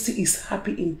Majesty is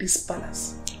happy in this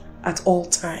palace at all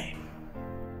time.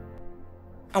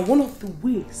 And one of the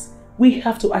ways we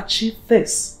have to achieve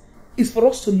this is for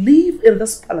us to live in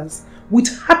this palace with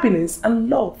happiness and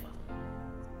love.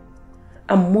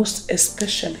 And most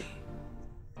especially,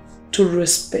 to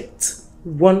respect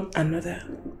one another.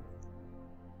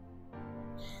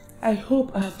 I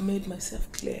hope I have made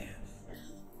myself clear.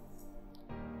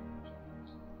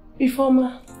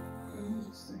 Ifeoma,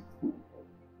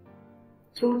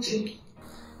 Tochi,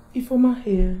 Ifeoma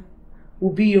here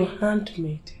will be your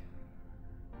handmaid.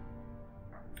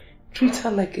 Treat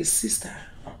her like a sister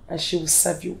and she will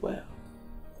serve you well.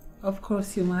 Of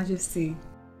course, Your Majesty.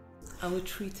 I will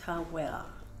treat her well.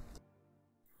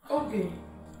 Okay.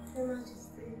 Your Majesty.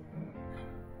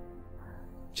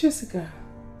 Jessica.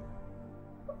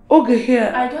 Okay,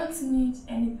 here. I don't need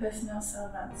any personal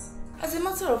servants. As a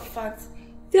matter of fact,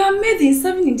 there are maids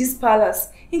serving in this palace,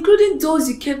 including those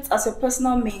you kept as your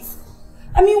personal maids.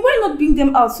 I mean, why not bring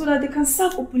them out so that they can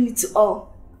serve openly to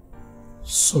all?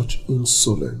 Such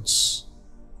insolence.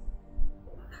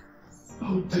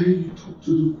 How dare you talk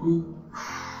to the queen?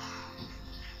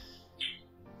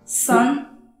 Son,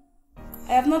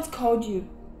 I have not called you.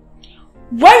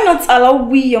 Why not allow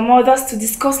we, your mothers, to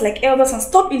discuss like elders and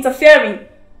stop interfering?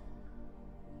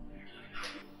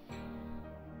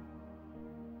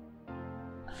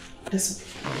 Listen.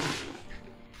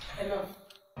 Enough.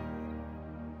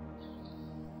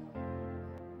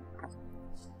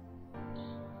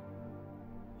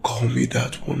 Call me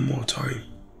that one more time,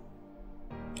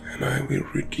 and I will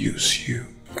reduce you.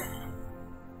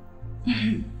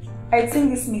 I think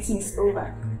this meeting is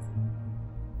over.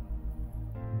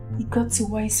 You got to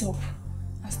wise up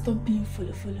and stop being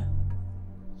full.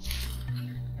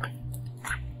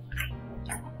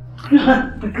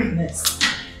 Goodness.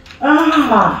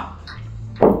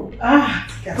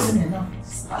 Getting enough.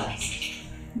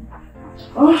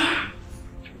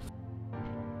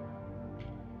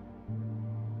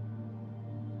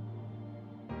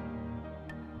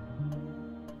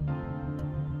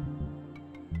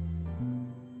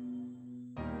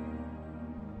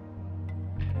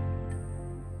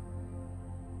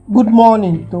 Good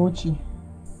morning, Tochi.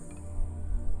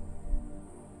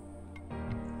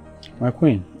 My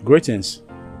queen, greetings.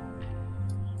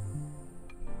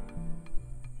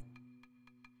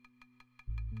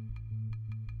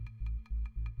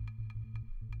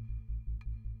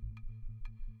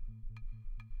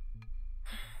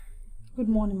 Good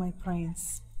morning, my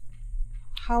prince.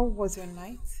 How was your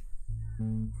night?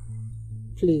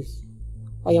 Please,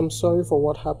 I am sorry for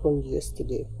what happened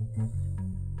yesterday.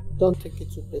 Don't take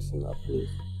it too personal,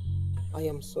 please. I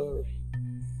am sorry.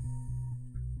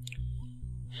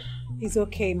 It's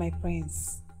okay, my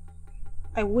prince.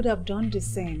 I would have done the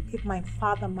same if my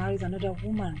father marries another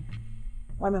woman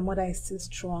while my mother is still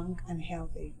strong and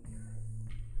healthy.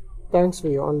 Thanks for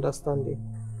your understanding.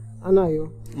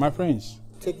 Anayo. My prince.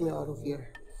 Take me out of here.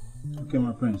 Okay,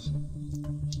 my prince.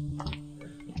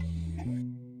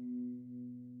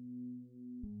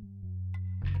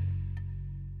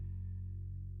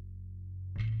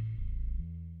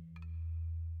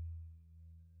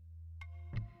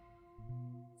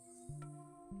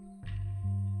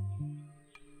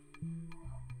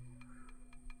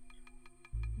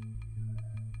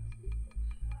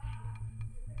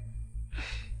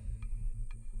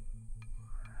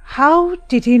 How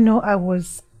did he know I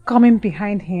was coming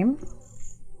behind him?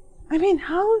 I mean,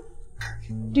 how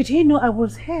did he know I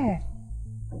was here?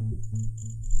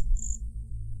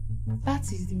 That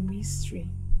is the mystery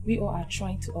we all are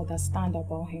trying to understand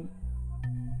about him.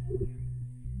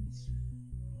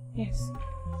 Yes.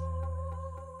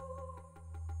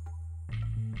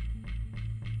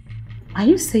 Are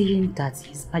you saying that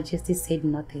His Majesty said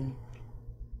nothing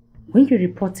when you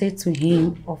reported to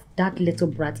him of that little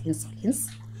brat insolence?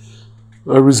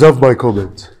 I reserve my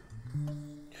comment.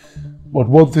 But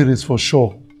one thing is for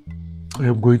sure, I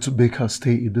am going to make her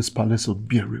stay in this palace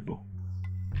unbearable.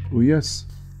 Oh yes.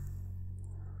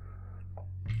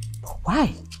 But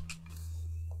why?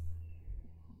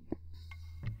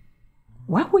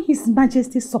 Why would His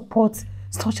Majesty support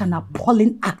such an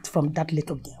appalling act from that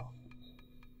little girl?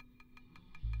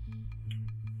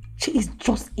 She is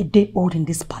just a day old in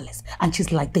this palace and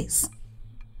she's like this.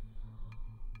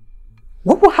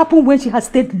 What will happen when she has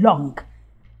stayed long?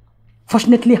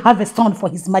 Fortunately, have a son for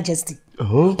His Majesty.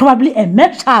 Oh. Probably a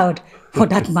male child for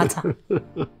that matter.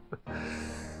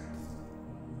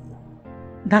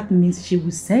 That means she will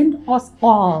send us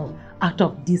all out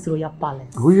of this royal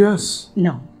palace. Oh yes.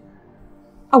 No,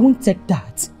 I won't take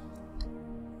that.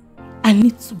 I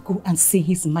need to go and see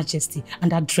His Majesty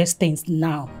and address things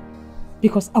now.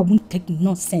 Because I won't take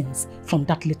nonsense from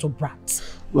that little brat.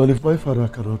 Well, if my father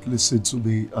cannot listen to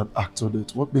me and act on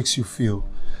it, what makes you feel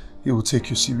he will take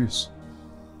you serious?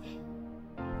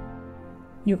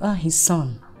 You are his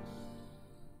son.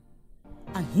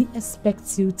 And he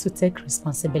expects you to take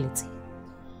responsibility.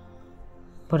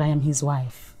 But I am his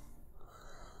wife.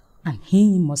 And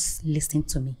he must listen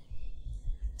to me.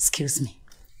 Excuse me.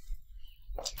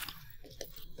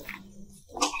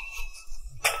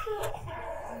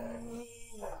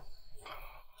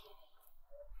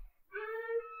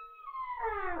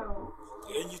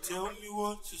 Can you tell me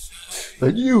what to say?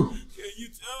 And you? Can you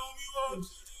tell me what to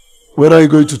do? When are you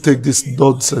going to take this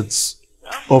nonsense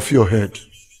off your head?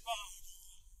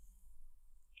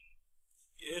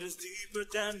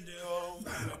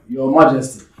 Your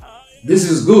Majesty, this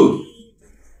is good.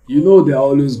 You know they are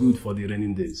always good for the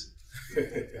raining days.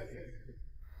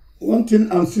 One thing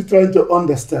I'm still trying to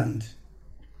understand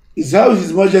is how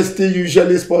His Majesty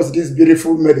usually spots these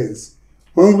beautiful maidens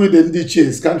when we the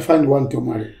Ndiches can't find one to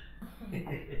marry.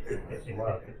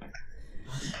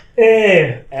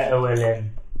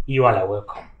 You all are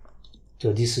welcome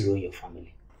to this royal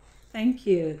family. Thank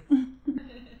you.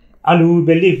 And we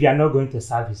believe you are not going to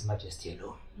serve His Majesty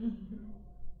alone,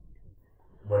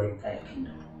 but the entire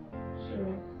kingdom.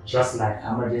 Sure. Just like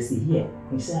Her Majesty here,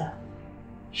 Misa.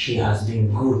 She has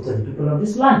been good to the people of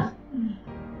this land,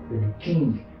 to the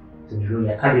king, to the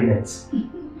royal cabinet.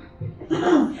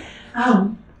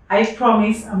 I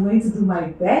promise I'm going to do my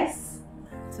best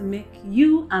to make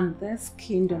you and this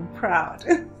kingdom proud.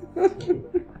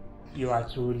 You are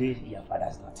truly your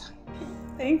father's daughter.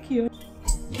 Thank you.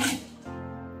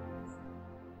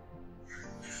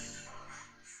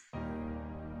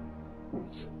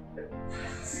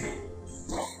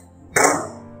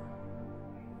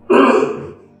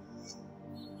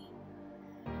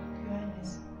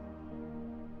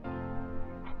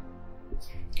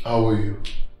 How are you?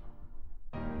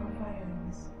 I'm fine.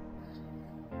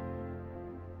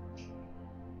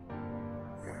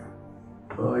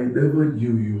 I never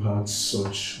knew you had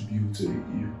such beauty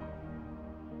in you.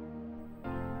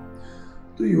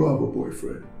 Do you have a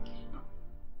boyfriend?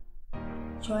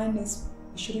 Johannes,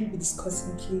 we shouldn't be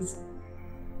discussing, please.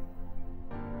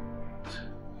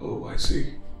 Oh, I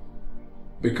see.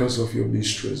 Because of your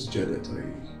mistress, Janet, I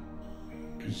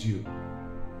presume.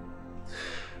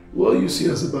 Well, you see,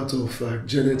 as a matter of fact,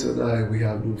 Janet and I, we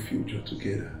have no future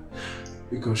together.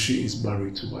 Because she is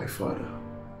married to my father,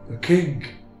 the king.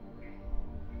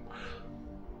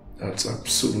 That's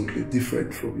absolutely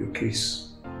different from your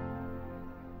case.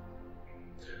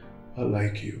 I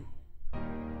like you.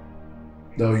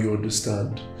 Now you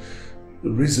understand the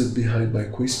reason behind my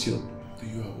question. Do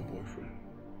you have a boyfriend?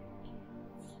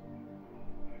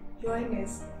 Your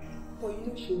Highness, but you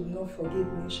know she will not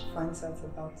forgive me if she finds out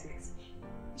about it.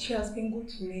 She has been good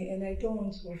to me and I don't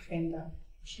want to offend her.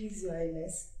 Please, Your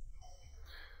Highness.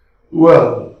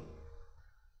 Well,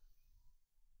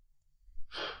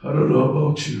 I don't know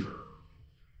about you,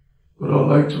 but I'd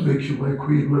like to make you my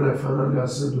queen when I finally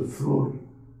ascend the throne.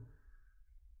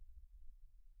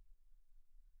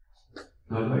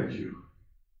 I like you.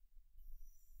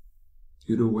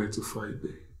 You know where to find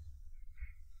me.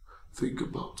 Think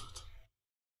about it.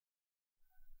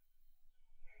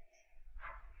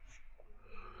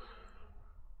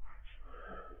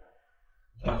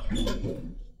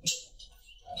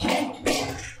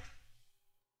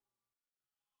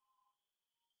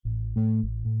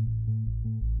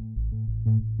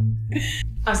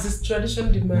 As this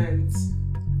tradition demands,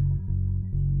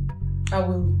 I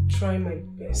will try my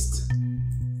best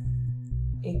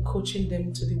in coaching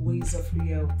them to the ways of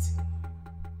reality.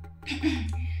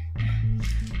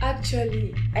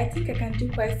 Actually, I think I can do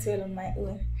quite well on my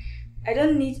own. I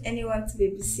don't need anyone to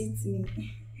babysit me.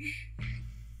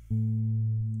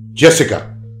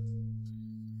 Jessica,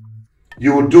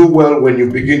 you will do well when you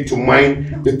begin to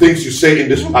mind the things you say in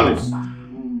this palace.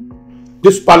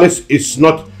 This palace is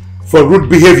not for rude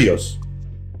behaviors.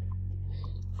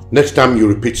 Next time you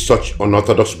repeat such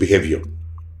unorthodox behavior,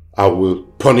 I will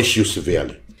punish you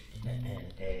severely.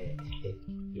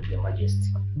 Your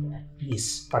Majesty,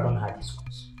 please pardon her this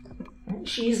once.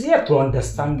 She is here to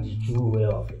understand the true way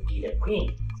of being a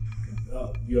queen.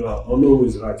 You are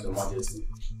always right, Your Majesty.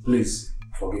 Please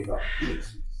forgive her.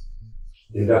 Please.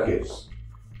 In that case,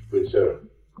 good sir,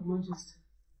 Majesty.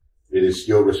 it is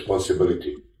your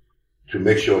responsibility to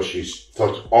make sure she's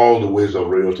taught all the ways of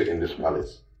royalty in this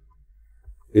palace.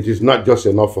 It is not just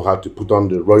enough for her to put on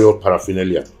the royal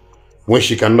paraphernalia when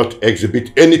she cannot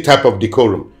exhibit any type of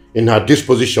decorum in her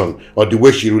disposition or the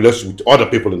way she relates with other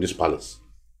people in this palace.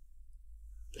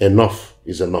 Enough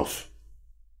is enough.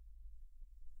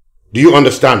 Do you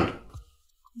understand?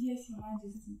 Yes, Your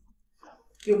Majesty.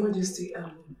 Your Majesty, I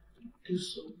will do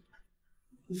so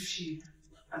if she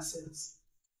accepts.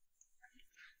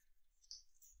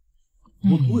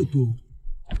 But wait,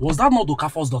 was that not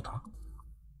Okafor's daughter?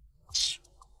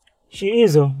 She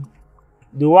is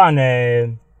the one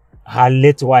her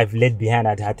late wife left behind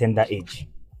at her tender age.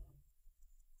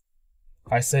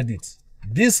 I said it.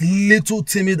 This little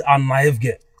timid and naive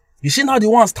girl, is she not the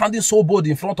one standing so bold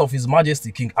in front of His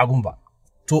Majesty King Agumba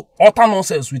to utter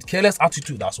nonsense with careless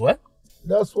attitude as well?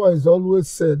 That's why it's always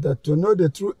said that to know the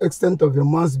true extent of a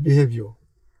man's behavior,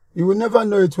 you will never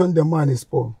know it when the man is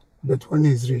poor, but when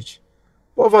he is rich.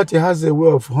 Poverty has a way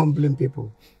of humbling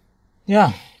people.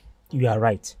 Yeah, you are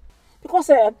right. Because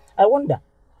I wonder,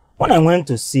 when I went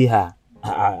to see her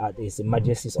at His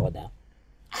Majesty's order,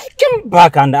 I came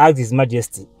back and asked His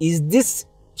Majesty, is this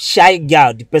shy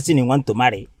girl the person you want to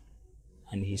marry?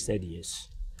 And he said yes.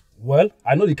 Well,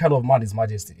 I know the kind of man His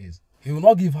Majesty is. He will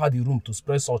not give her the room to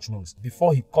spread such wings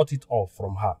before he cut it off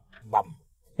from her. Bam.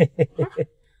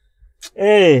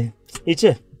 Hey,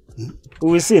 Iche,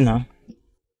 we will see now.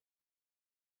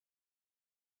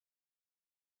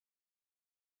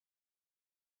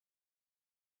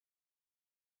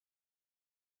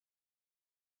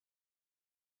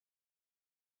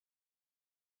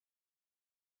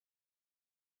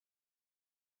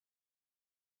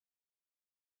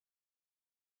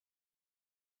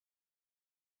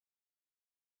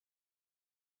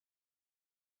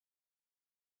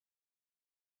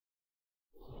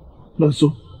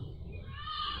 So,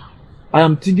 I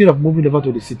am thinking of moving over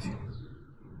to the city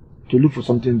to look for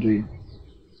something doing.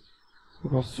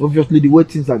 Because obviously the way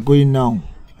things are going now,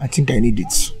 I think I need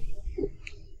it.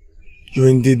 You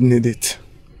indeed need it.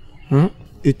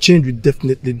 A change will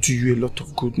definitely do you a lot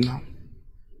of good now.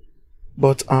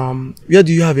 But where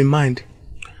do you have in mind?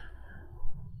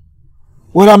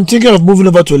 Well, I'm thinking of moving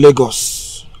over to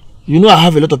Lagos. You know I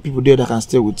have a lot of people there that I can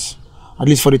stay with. At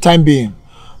least for the time being.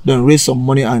 Then raise some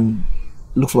money and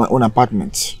look for my own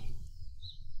apartment.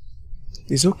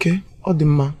 It's okay.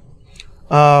 Odima.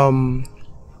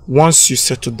 Once you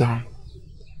settle down,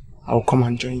 I'll come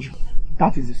and join you.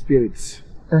 That is the spirit.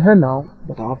 Now.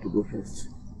 But I have to go first.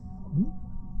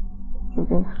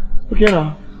 Okay. Okay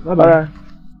now. Bye-bye. Alright.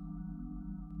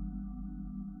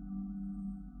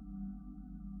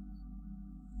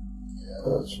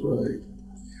 That's right.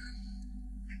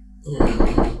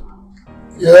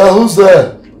 Yeah, who's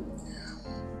there?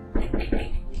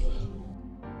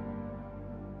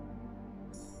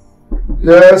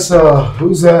 Yes,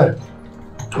 who's that?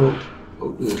 Oh,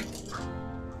 good.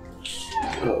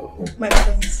 My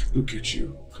friends. Look at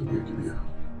you. Come here, give me a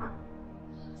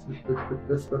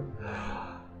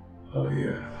Oh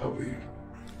yeah, how are you?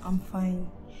 I'm fine.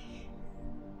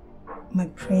 My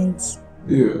friends.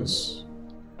 Yes.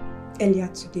 Earlier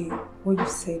today, what you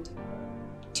said,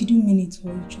 did you mean it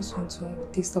or you just want to have a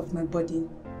taste of my body?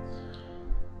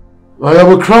 I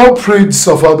am a crown prince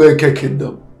of Abeke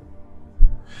Kingdom.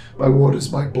 My word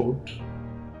is my bond.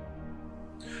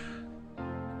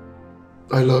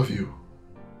 I love you.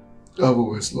 I've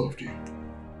always loved you.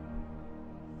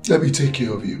 Let me take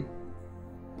care of you.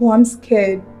 Oh, I'm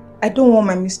scared. I don't want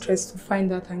my mistress to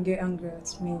find out and get angry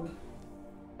at me.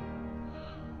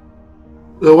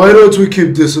 Now why don't we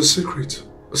keep this a secret?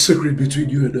 A secret between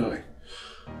you and I.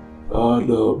 And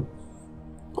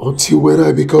until when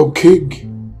I become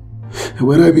king. And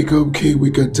when I become king,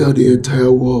 we can tell the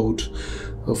entire world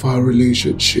of our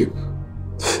relationship.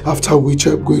 After which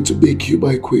I'm going to make you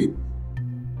my queen.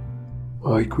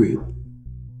 My queen.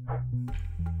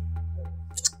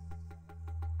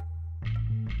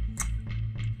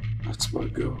 That's my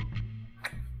girl.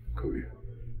 Come here.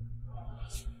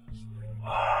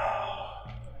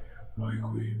 My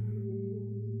queen.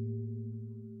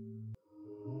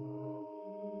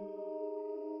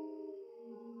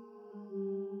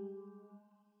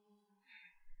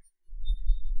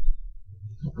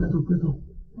 Pedro.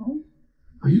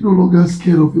 Are you no longer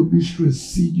scared of your mistress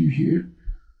seeing you here?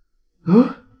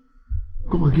 Huh?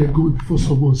 Come on, get going before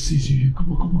someone sees you here.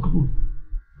 Come on.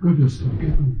 Grab your stuff,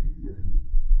 get going.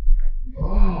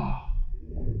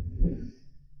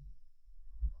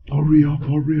 Hurry up.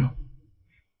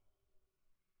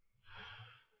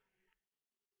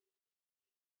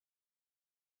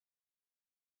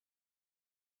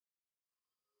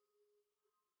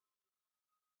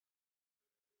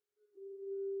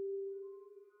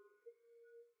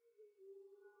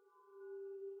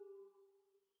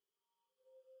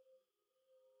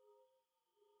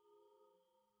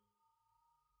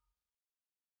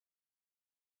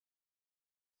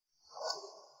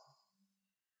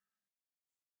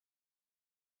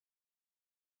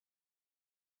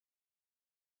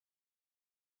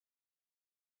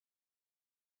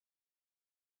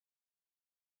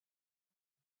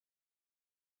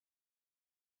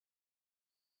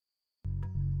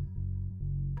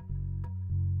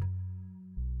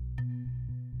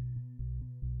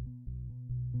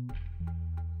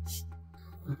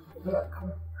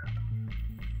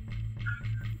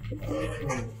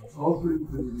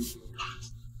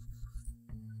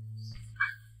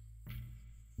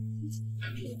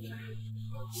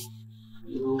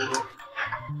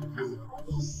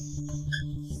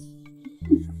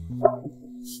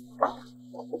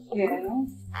 Yeah.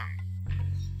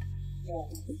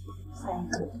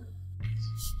 Thank you.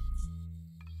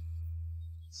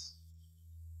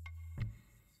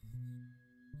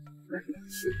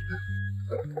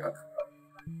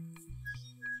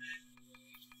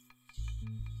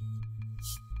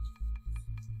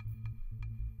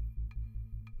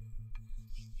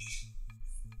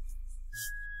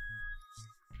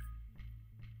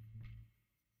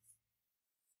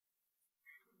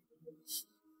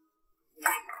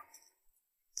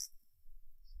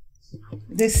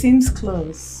 This seems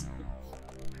close.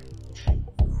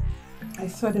 I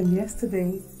saw them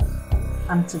yesterday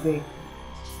and today.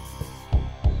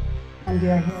 And they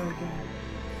are here again.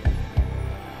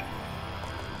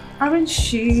 Aren't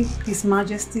she His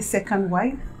Majesty's second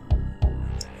wife?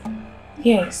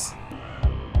 Yes,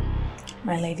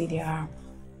 my lady, they are.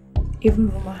 Even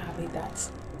rumor have it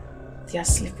that they are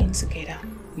sleeping together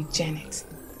with Janet.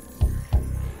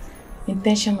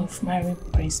 Intention of marrying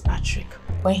Prince Patrick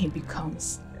when he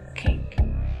becomes king.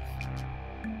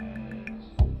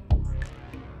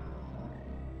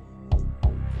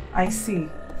 I see.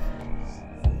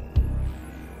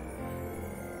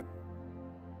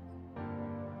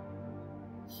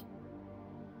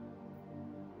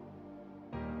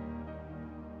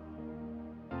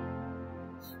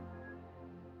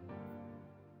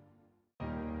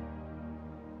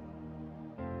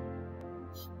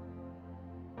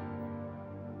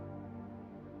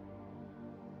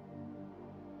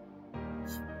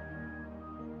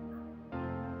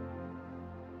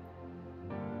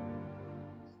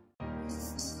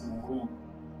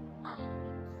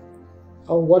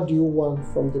 And what do you want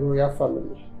from the royal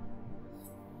family?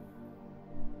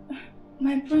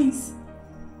 My prince,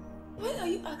 why are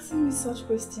you asking me such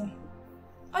questions?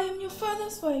 I am your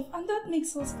father's wife and that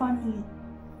makes us family.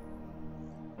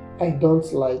 I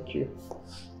don't like you.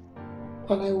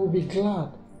 And I will be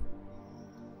glad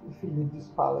if you leave this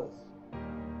palace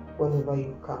whenever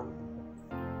you can.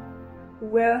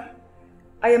 Well,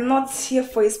 I am not here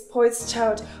for a spoiled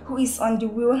child who is on the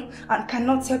wheel and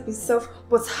cannot help himself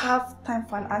but have time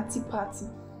for an anti-party.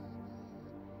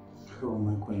 Oh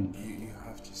my queen, you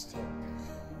have to stop.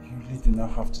 You really do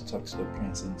not have to talk to the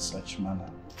prince in such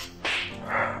manner.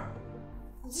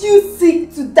 Do you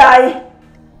seek to die?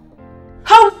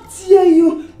 How dare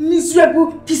you,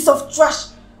 miserable piece of trash,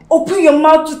 open your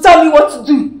mouth to tell me what to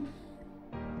do?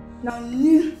 Now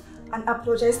kneel and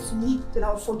apologize to me, then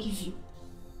I will forgive you.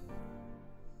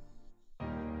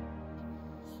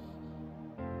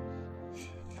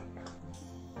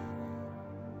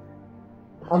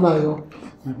 Anayo,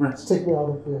 my prince, take me out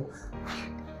of here.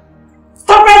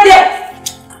 Stop right there!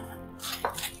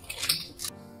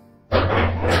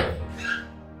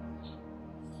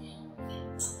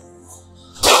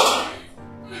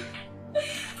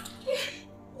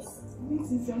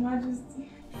 This is Your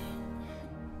Majesty.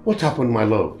 What happened, my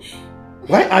love?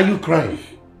 Why are you crying?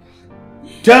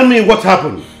 Tell me what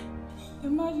happened.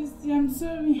 Your Majesty, I'm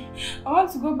sorry. I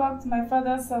want to go back to my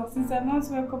father's house since I'm not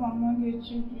welcome among your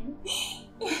children.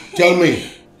 Tell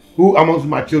me, who amongst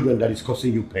my children that is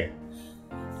causing you pain?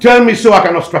 Tell me so I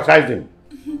can ostracize him.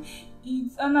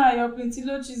 It's Anna, your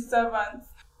Printilochi's servant.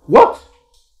 What?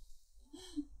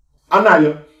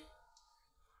 Anayo?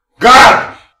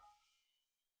 God!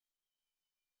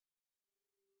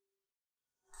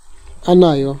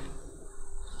 Anayo.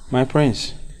 My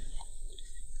prince.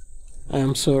 I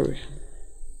am sorry.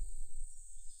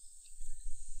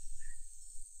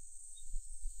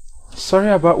 Sorry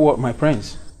about what, my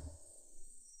prince?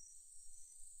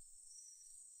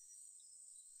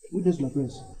 Witness, my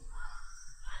prince.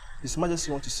 His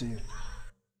Majesty wants to see you.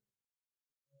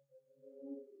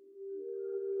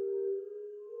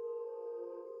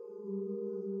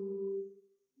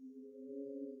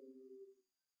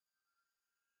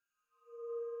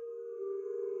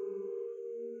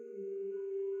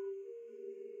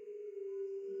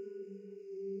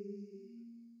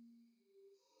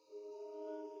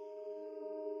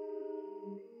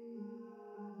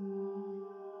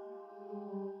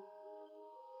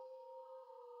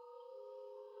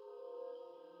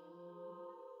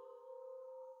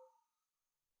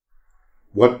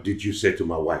 What did you say to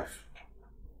my wife?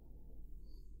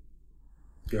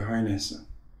 Your Highness,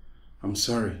 I'm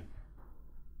sorry.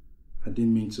 I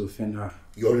didn't mean to offend her.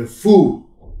 You're a fool.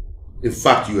 In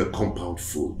fact, you're a compound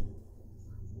fool.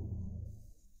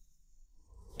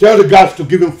 Tell the guards to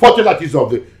give him 40 lattices of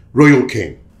the royal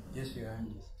king. Yes, Your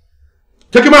Highness.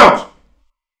 Take him out!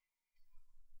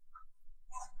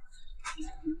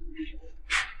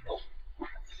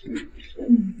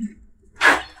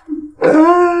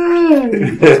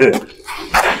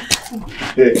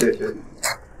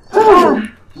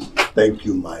 Thank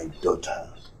you, my daughter.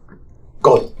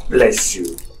 God bless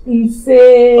you.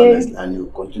 Honestly, and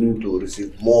you continue to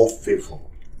receive more favor.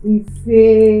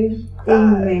 Amen.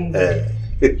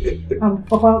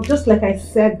 Papa, just like I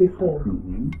said before,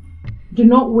 do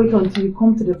not wait until you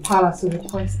come to the palace to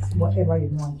request whatever you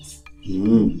want.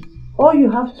 All you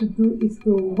have to do is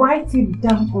to write it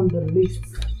down on the list.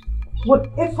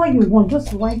 Whatever you want,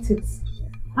 just write it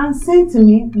and send to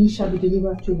me and it shall be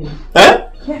delivered to you.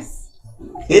 Yes.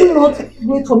 Do not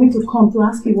wait for me to come to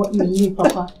ask you what you need,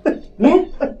 Papa. Yeah?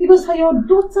 Because your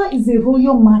daughter is a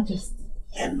royal majesty.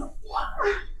 And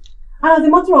as a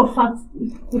matter of fact,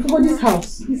 if you go this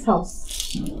house,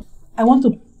 I want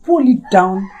to pull it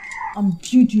down and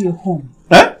build you a home.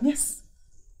 Yes.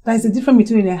 There is a difference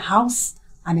between a house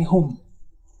and a home.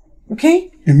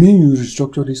 Okay? You mean you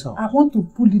restructure this house? I want to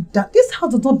pull it down. This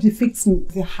house does not befit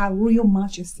me, Her Royal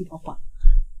Majesty, Papa.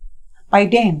 By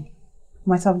then, you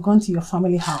might have gone to your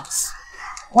family house.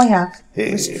 Why have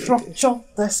restructured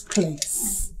this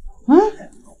place?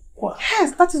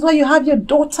 Yes, that is why you have your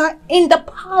daughter in the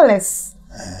palace.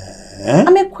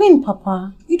 I'm a queen,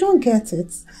 Papa. You don't get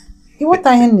it. You want to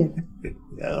end it?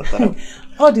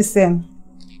 All the same,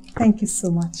 thank you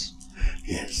so much.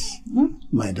 Yes,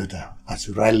 my daughter, as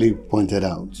you rightly pointed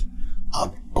out,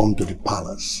 I'll come to the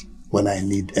palace when I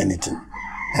need anything.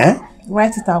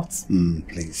 Write it out.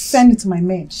 Please. Send it to my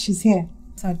maid. She's here.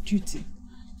 It's her duty.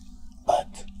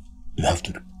 But you have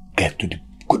to get to the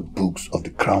good books of the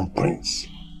Crown Prince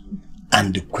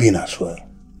and the Queen as well.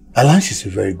 Alange is a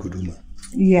very good woman.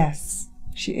 Yes,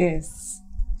 she is.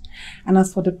 And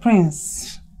as for the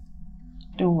prince,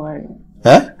 Don't worry.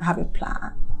 Huh? I have a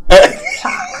plan.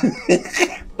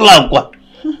 Plan what?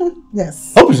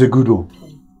 Yes. Hope it's a good one.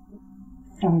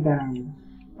 Calm down.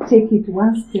 Take it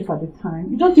one step at a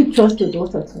time. Don't you trust your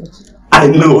daughter, Touch? I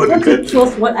know what Don't you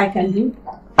trust what I can do?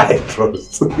 I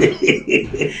trust.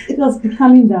 Just be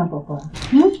calming down, Papa.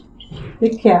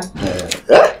 Take care.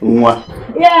 Mwah.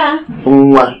 Yeah.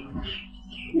 Mwah.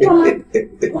 Mama,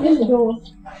 open the door.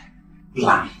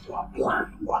 Plan.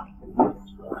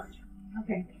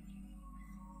 Okay.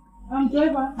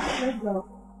 Driver, let's go.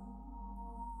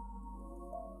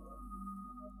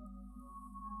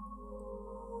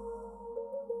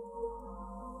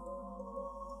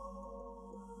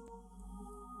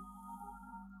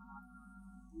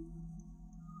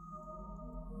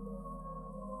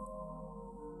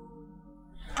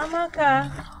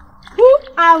 Amaka, who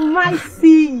am I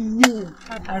seeing you?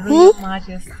 Her Royal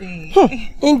Majesty.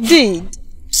 Indeed.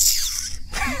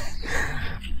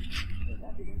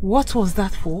 What was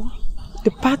that for? The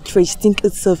partridge thinks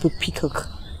itself a peacock,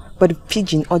 but the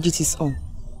pigeon urges its own.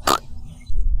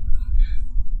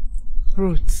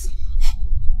 Ruth,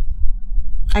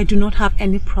 I do not have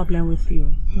any problem with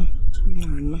you.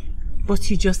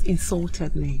 But you just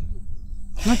insulted me.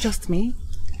 Not just me.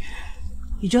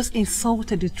 You just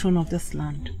insulted the throne of this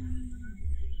land.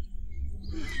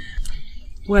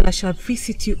 Well, I shall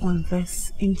visit you on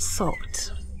this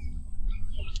insult.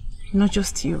 Not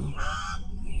just you,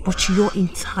 but your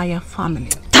entire family.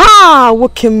 Ta!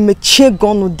 What can make you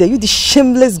go there? You the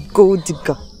shameless gold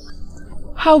digger.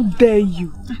 How dare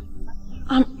you?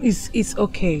 It's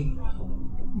okay.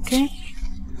 Okay?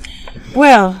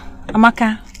 Well,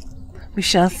 Amaka, we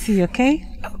shall see, okay?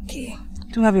 Okay.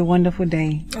 Do have a wonderful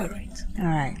day. Alright.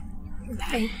 Alright.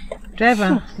 Bye.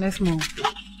 Driver, let's move.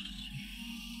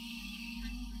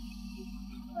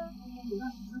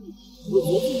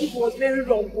 This was very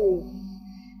wrong.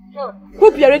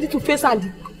 Hope you are ready to face on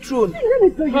the throne. Let me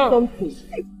tell you something.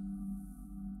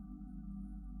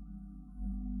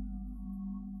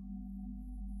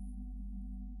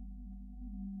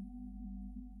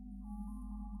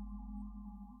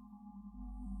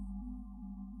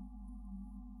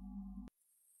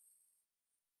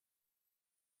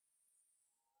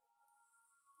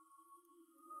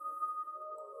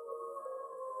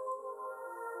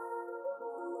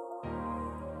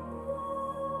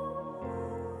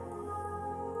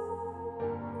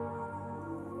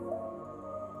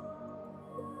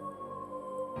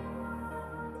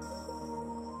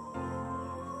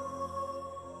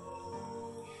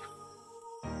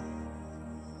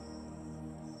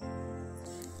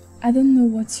 I don't know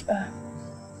what you are,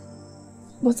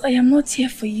 but I am not here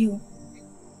for you.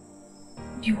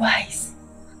 Be wise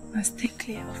and stay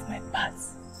clear of my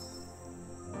path.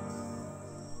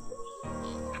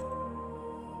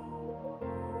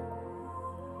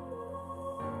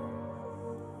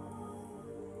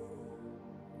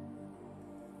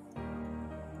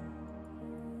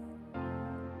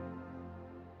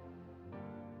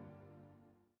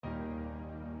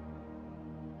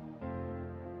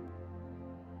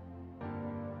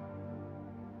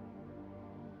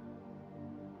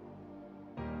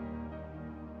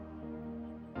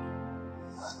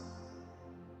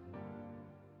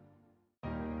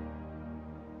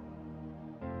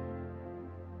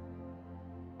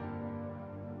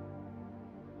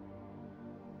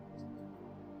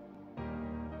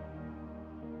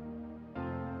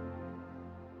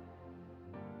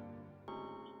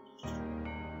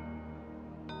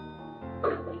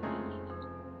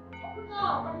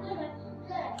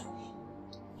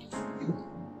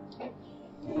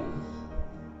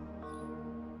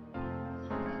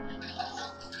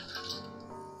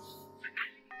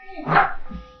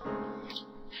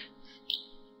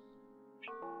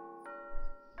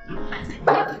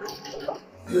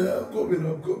 Yeah,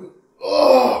 I'm coming.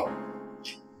 Oh!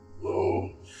 Oh.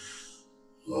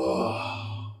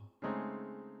 Oh.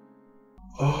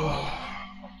 Oh.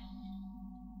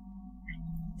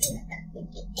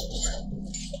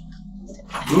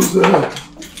 Who's that?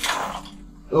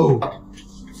 Oh.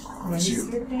 It's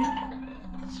you.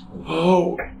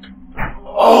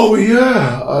 Oh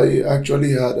yeah. I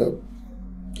actually had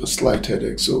a slight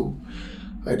headache, so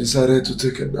I decided to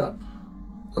take a nap.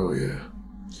 Oh yeah.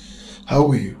 How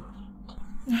are you?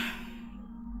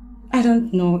 I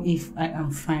don't know if I am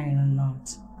fine or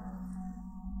not.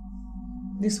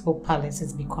 This whole palace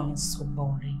is becoming so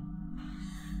boring.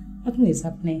 Nothing is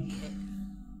happening.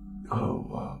 Oh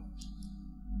wow.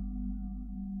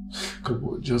 Come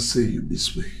on, just say you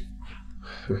miss me.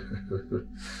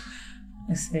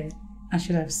 I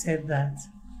should have said that.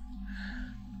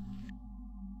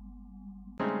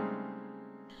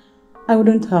 I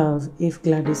wouldn't have if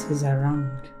Gladys is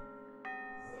around.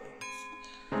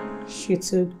 She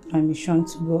took permission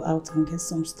to go out and get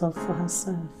some stuff for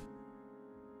herself.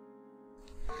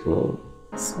 Oh.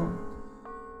 So,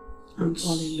 I'm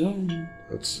all alone.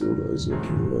 That's so nice of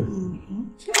you, right?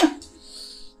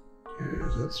 Yeah,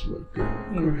 that's my girl.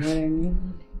 you know what I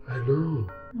mean? I know.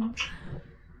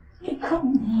 Hey,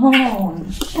 come on.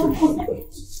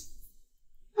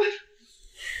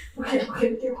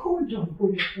 Okay, hold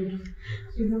on.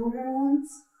 You know what I want?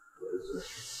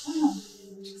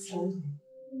 Sorry.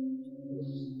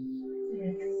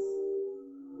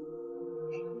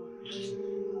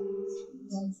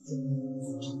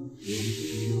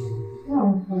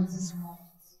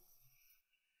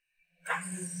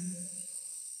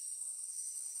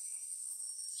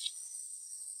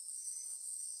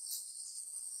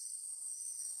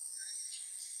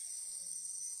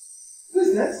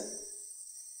 Who's that?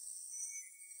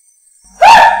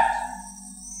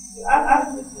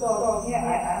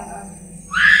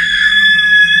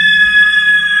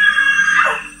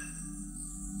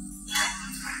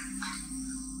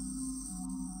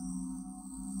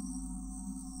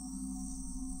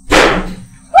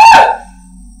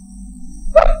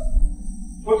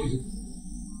 What is it?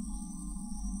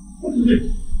 What is it?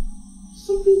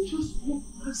 Something just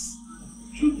walked past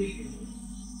through the head.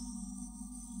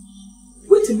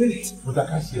 Wait a minute. But I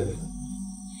can't see anything.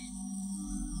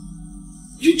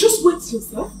 You just wet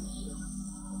yourself?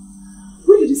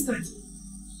 Where did it start?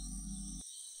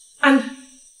 And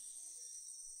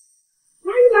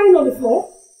why are you lying on the floor?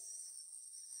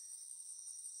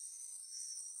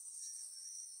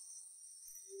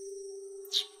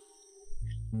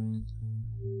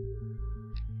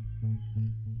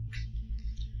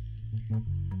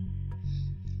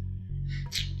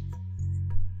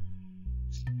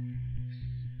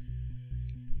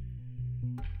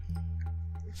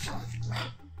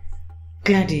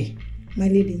 Gladys, my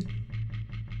lady.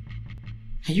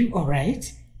 Are you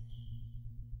alright?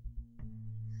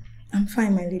 I'm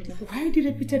fine, my lady. Why are you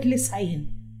repeatedly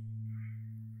sighing?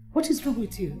 What is wrong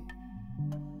with you?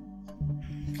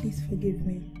 Please forgive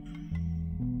me.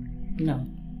 No.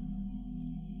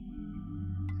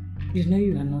 You know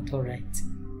you are not alright.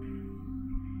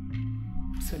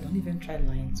 So don't even try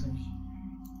lying to me.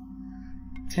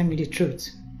 Tell me the truth.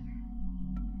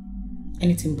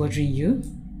 Anything bothering you?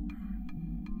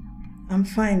 I'm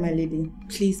fine, my lady.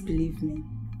 Please believe me.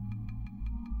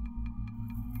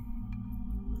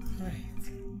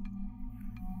 Right.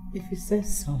 If you say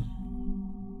so,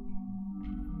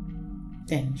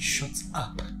 then shut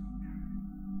up.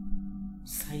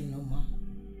 Say no more.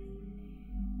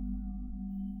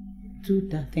 Do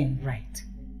that thing right.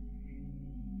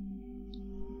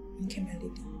 Okay, my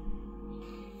lady.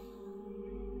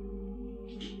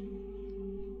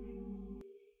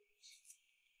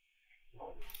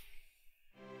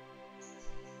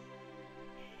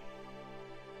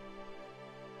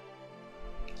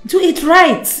 Do it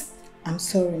right! I'm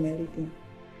sorry, my lady.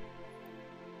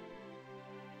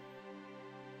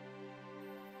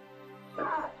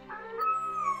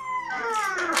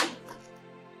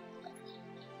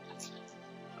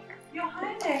 Your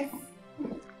Highness.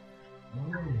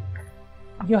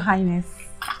 Your Highness.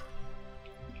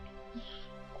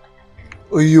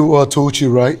 You are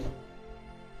Tochi, right?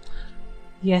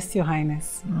 Yes, Your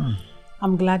Highness.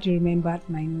 I'm glad you remembered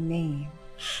my name.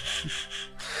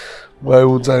 Why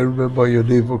would I remember your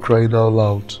name for crying out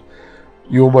loud?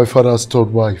 You're my father's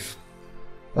third wife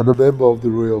and a member of the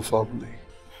royal family.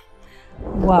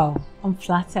 Wow, I'm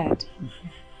flattered.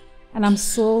 And I'm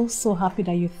so happy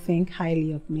that you think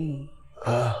highly of me.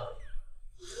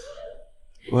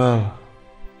 Well.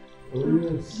 Oh,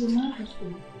 yes.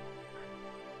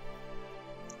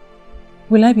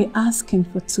 Will I be asking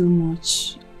for too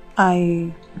much?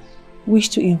 I wish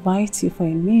to invite you for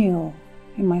a meal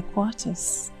in my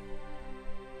quarters.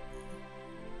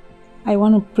 I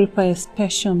want to prepare a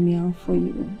special meal for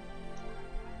you.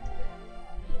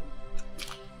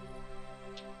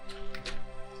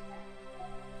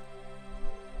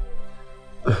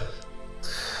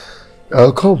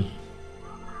 I'll come.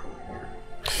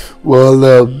 Well,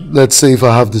 let's say if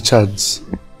I have the chance,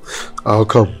 I'll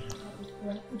come.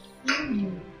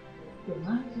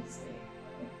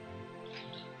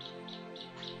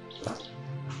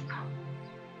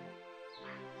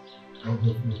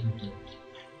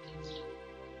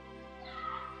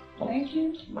 Thank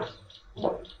you.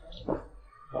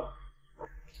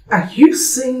 Are you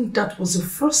saying that was the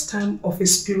first time of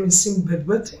experiencing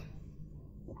bedwetting?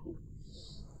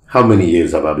 How many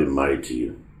years have I been married to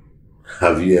you?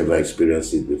 Have you ever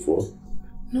experienced it before?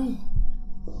 No.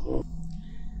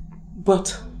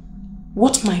 But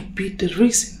what might be the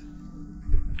reason.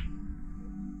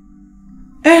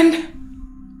 And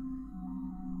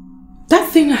that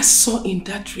thing I saw in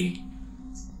that dream,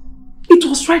 it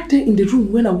was right there in the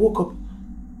room when I woke up.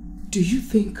 Do you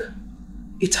think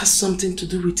it has something to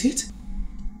do with it?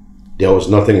 There was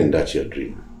nothing in that your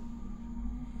dream.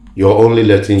 You're only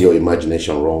letting your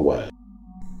imagination run wild.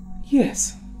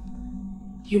 Yes,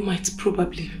 you might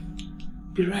probably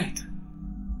be right.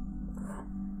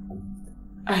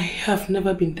 I have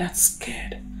never been that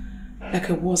scared like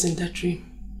I was in that dream.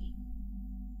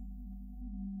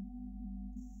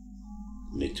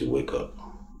 Need to wake up.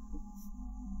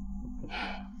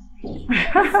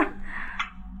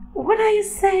 What are you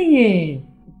saying?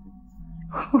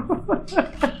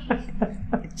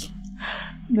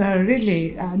 No,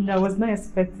 really, I was not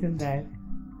expecting that.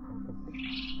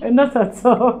 Not at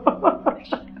all.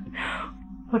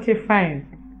 Okay, fine.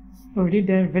 Will you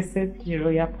then visit the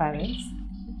royal palace?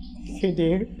 You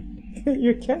do?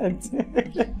 You can't.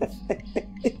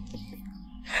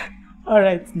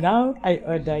 Alright, now I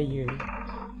order you,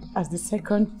 as the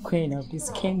second queen of this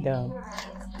kingdom,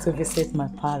 to visit my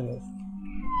palace.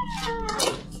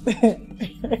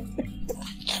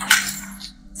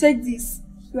 Take this.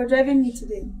 You are driving me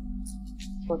today.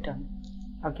 Hold on.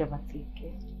 I'll get back to you,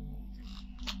 okay?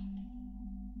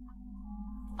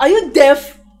 Are you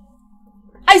deaf?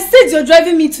 I said you're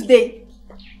driving me today.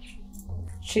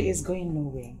 She is going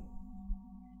nowhere.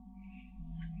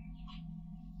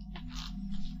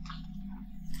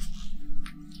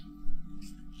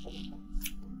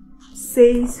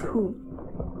 Says who?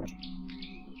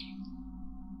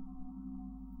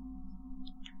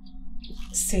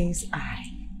 Says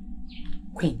I,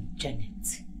 Queen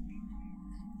Janet.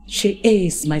 She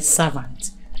is my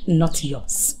servant, not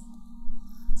yours.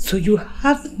 So you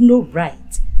have no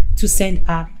right to send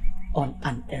her on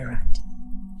an errand.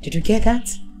 Did you get that?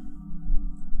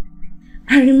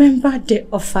 I remember they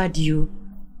offered you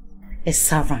a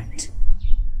servant,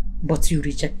 but you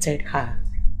rejected her.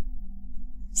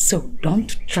 So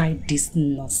don't try this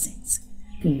nonsense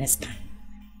next time.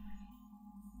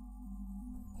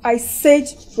 I said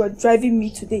you are driving me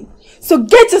today. So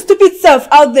get your stupid self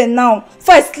out there now,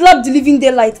 before I slap the living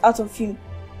daylight out of you.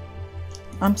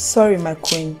 I'm sorry, my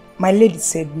queen. My lady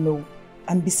said no.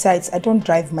 And besides, I don't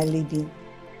drive my lady.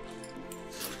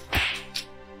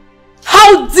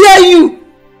 How dare you!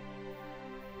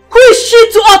 Who is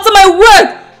she to utter my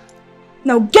word?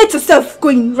 Now get yourself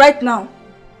going right now.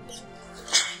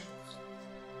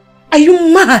 Are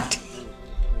you mad?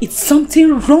 Is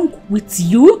something wrong with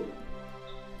you?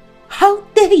 How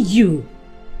dare you?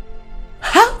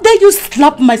 How dare you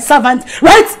slap my servant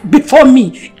right before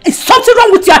me? Is something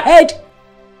wrong with your head?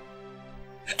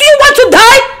 Do you want to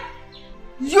die?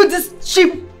 You this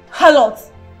cheap harlot!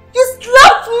 You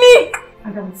slapped me!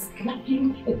 And I will slap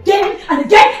you again and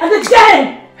again and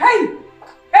again! Hey!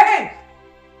 Hey!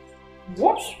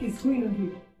 What is going on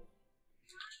here?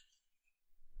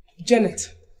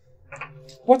 Janet,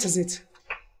 what is it?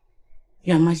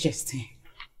 Your Majesty,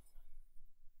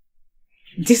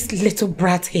 this little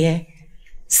brat here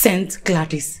sent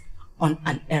Gladys on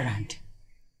an errand.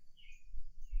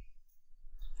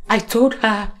 I told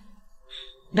her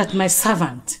that my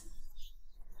servant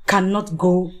cannot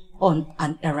go on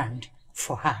an errand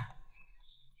for her.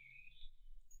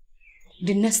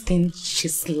 The next thing, she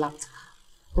slapped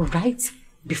her right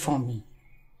before me.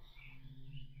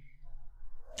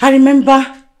 I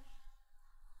remember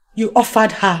you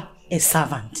offered her a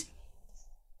servant,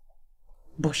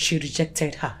 but she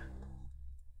rejected her.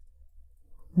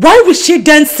 Why would she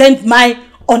then send Mai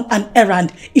on an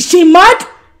errand? Is she mad?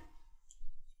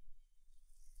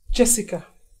 Jessica,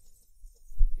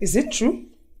 is it true?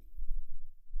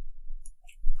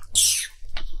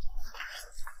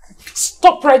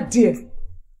 Stop right there.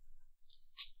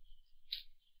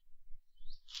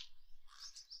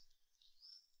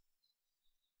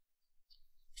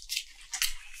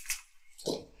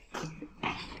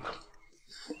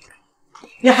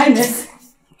 Your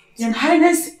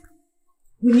Highness,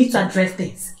 we need to address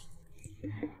this.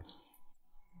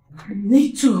 We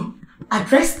need to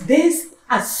address this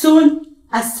as soon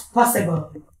as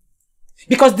possible.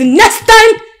 Because the next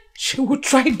time she will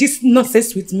try this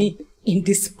nonsense with me in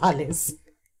this palace,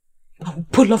 I will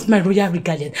pull off my royal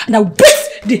regalia and I will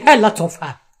beat the hell out of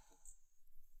her.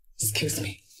 Excuse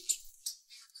me.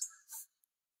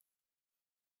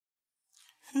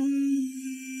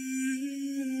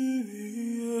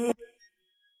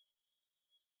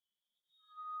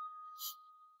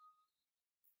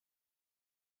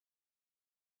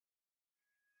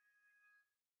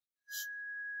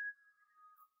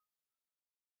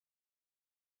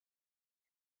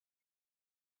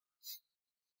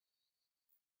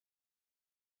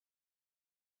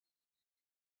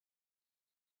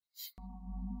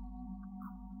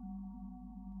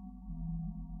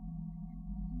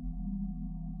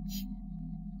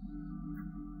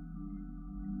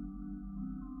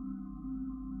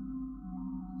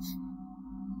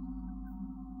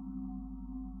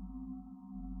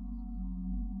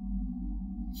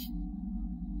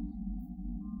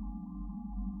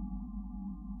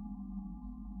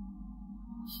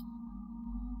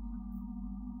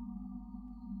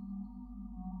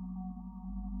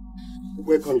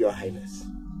 Welcome, Your Highness.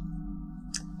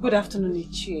 Good afternoon,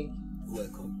 Ichie.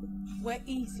 Welcome. Where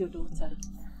is your daughter?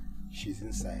 She's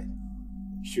inside.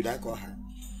 Should I call her?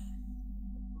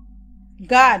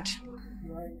 Guard,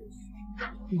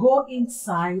 go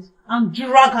inside and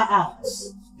drag her out.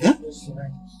 Huh?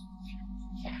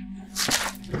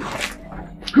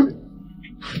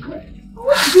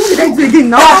 What did I do again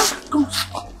now? Come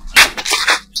on.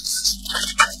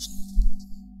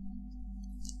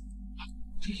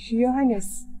 Your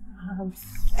Highness.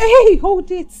 Hey, hold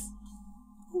it.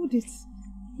 Hold it.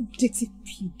 You dirty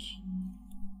pig.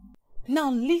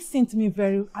 Now listen to me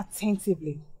very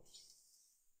attentively.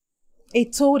 A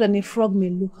toad and a frog may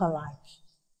look alike,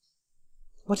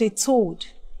 but a toad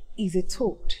is a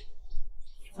toad,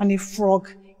 and a frog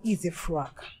is a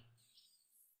frog.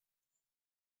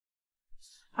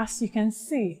 As you can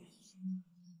see,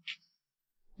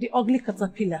 the ugly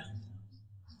caterpillar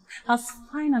has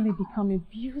finally become a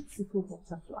beautiful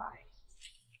butterfly.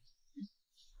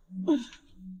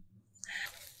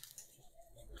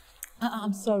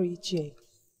 I'm sorry, Jay.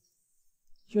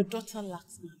 Your daughter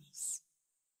lacks manners.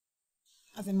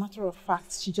 As a matter of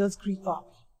fact, she just grew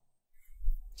up.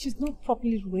 She's not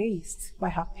properly raised by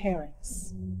her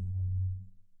parents.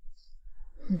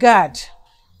 Guard.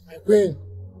 My queen.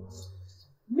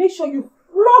 Make sure you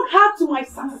flog her to my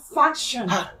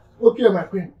satisfaction. Okay, my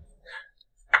queen.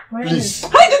 Please.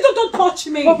 Don't touch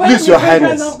me. Please, Your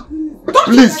Highness.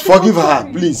 Please forgive her,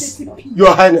 please.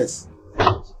 Your Highness.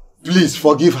 Please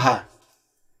forgive her.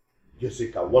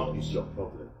 Jessica, what is your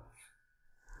problem?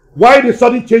 Why the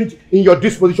sudden change in your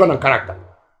disposition and character?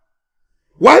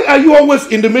 Why are you always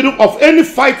in the middle of any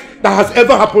fight that has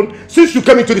ever happened since you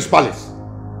came into this palace?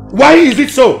 Why is it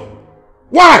so?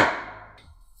 Why?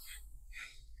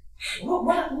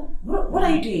 What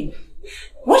are you doing?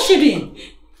 What's she doing?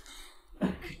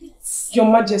 Your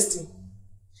Majesty,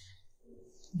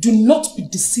 do not be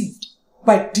deceived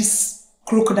by these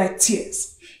crocodile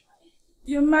tears.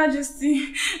 Your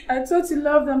Majesty, I thought you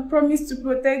loved and promised to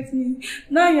protect me.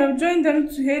 Now you have joined them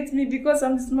to hate me because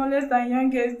I'm the smallest and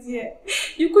youngest here.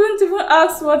 You couldn't even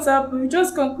ask what happened. You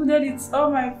just concluded it's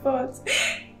all my fault.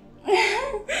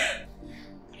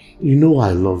 You know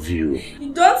I love you.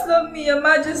 You don't love me, Your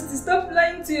Majesty. Stop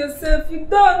lying to yourself. You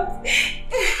don't.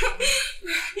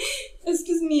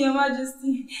 Excuse me, Your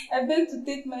Majesty. I beg to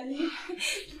take my leave.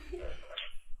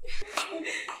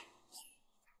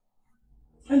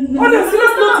 On a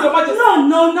serious note, Your Majesty.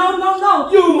 No.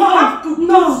 You have to do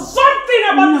something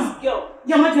about this girl.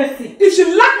 Your Majesty. If she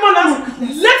lacks manners,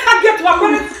 let her get to her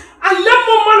parents and learn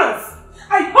more manners.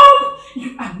 I hope you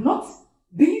are not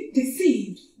being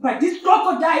deceived by this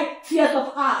crocodile tears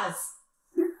of hers.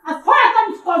 As far as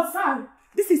I'm concerned,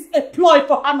 this is a ploy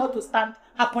for her not to stand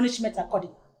her punishment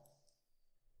accordingly.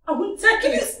 I won't take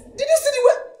it. Did you see the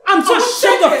way? I'm so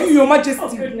ashamed of you, Your Majesty. Oh,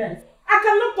 goodness. I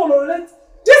cannot tolerate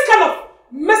this kind of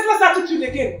merciless attitude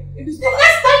again. The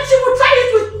next time she will try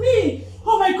it with me.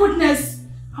 Oh my goodness.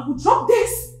 I will drop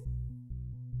this.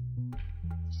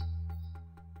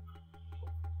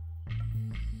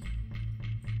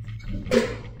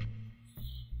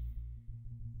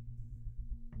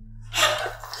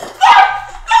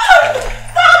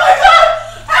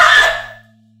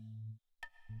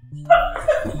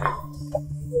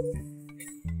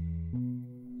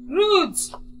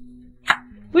 Ruth!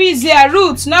 Who is there?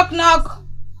 Ruth, knock knock.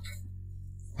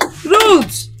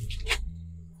 Ruth!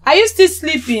 Are you still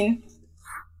sleeping?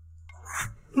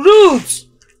 Ruth!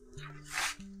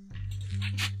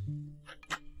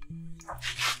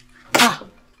 What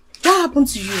happened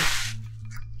to you?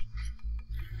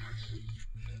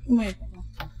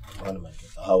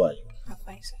 How are you? I'm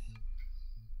fine, sir.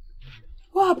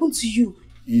 What happened to you?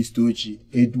 It's Tochi,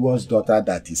 Edward's daughter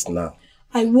that is now.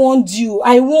 I warned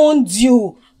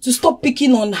you to stop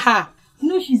picking on her. You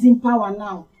know she's in power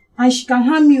now and she can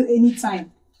harm you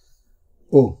anytime.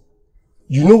 Oh,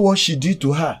 you know what she did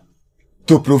to her?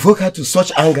 To provoke her to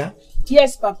such anger?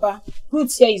 Yes, Papa.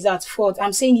 Ruth here is at fault.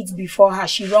 I'm saying it before her.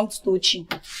 She wronged Tochi.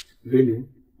 Really?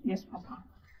 Yes, Papa.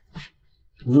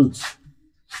 Ruth.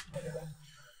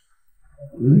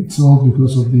 It's all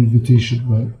because of the invitation,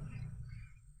 right?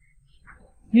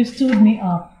 You stood me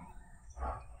up.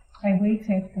 I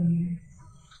waited for you.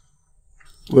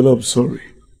 Well, I'm sorry.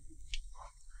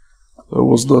 I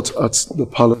was not at the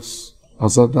palace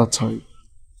as at that time.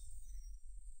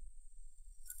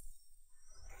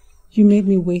 You made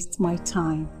me waste my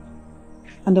time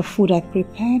and the food I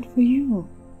prepared for you.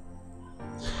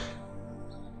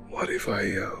 What if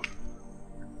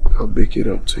I'll make it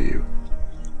up to you?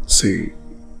 Say,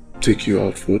 take you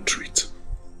out for a treat.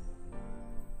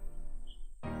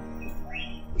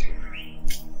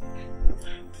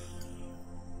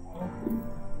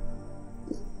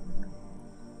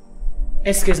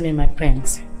 Excuse me, my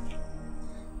prince.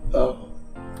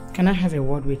 Can I have a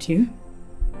word with you?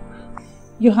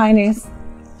 Your Highness,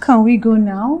 can we go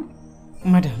now?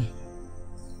 Madam,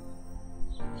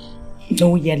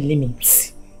 know your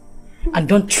limits. And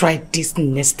don't try this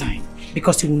next time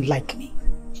because you won't like me.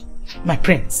 My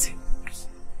prince,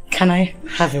 can I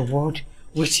have a word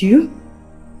with you?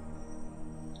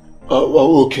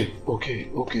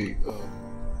 Okay.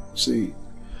 See,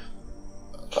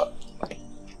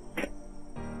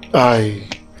 I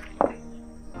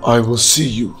will see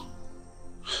you.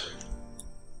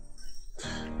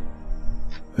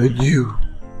 And you.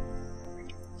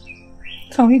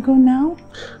 Can we go now?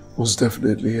 Most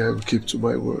definitely, I will keep to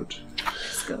my word.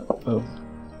 Let's go.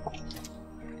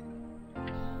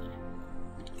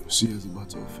 See, as a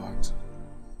matter of fact,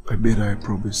 I made her a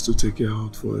promise to take her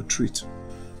out for a treat.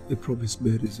 A promise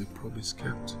made is a promise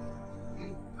kept.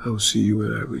 I'll see you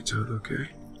when I return, okay?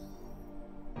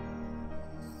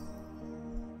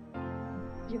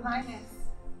 Your Highness.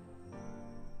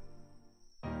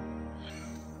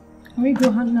 Can we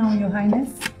go home now, Your Highness?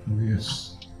 Oh,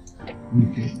 yes.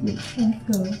 Okay, Let's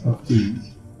go. After you.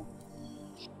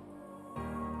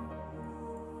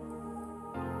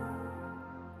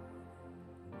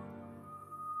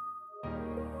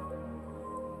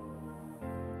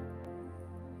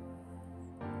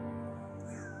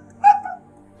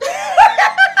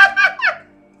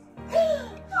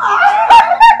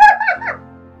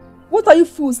 What are you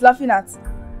fools laughing at?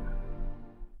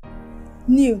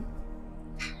 New.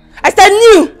 I said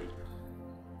new!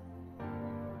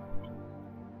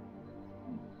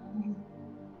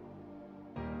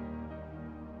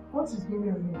 What is going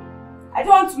on here? I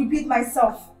don't want to repeat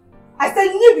myself. I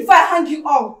said new before I hang you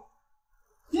all.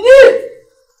 New!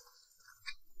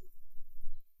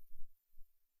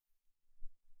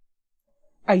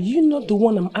 Are you not the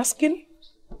one I'm asking?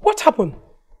 What happened?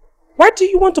 Why do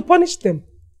you want to punish them?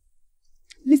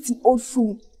 Listen, old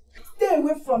fool. Stay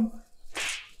away from...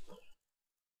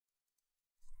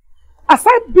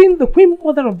 Aside being the queen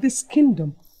mother of this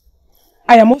kingdom,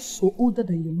 I am also older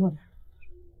than your mother.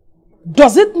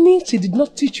 Does it mean she did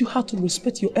not teach you how to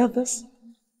respect your elders?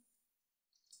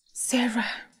 Sarah,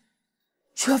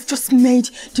 you have just made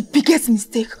the biggest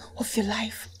mistake of your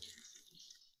life.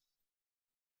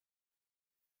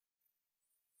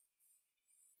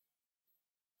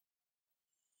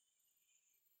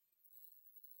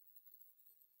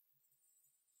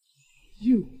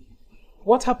 You,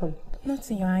 what happened?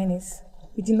 Nothing, Your Highness.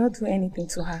 We did not do anything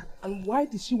to her. And why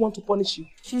did she want to punish you?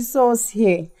 She saw us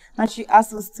here and she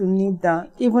asked us to kneel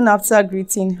down, even after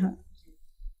greeting her.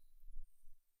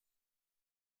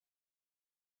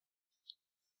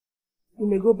 You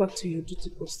may go back to your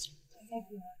duty post.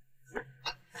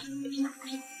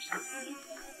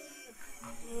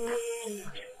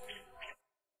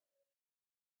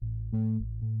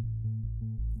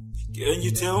 Can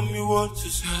you tell me what to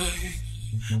say?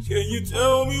 Can you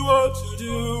tell me what to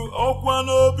do?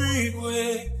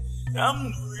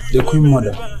 The Queen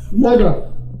Mother.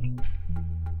 Mother.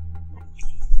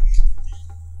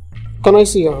 Can I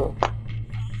see her?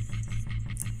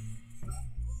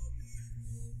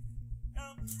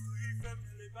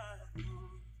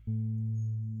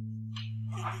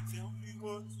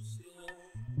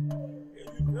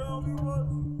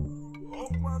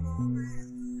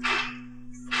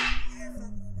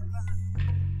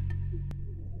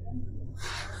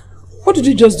 What did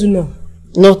you just do now?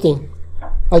 Nothing.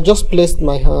 I just placed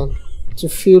my hand to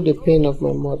feel the pain of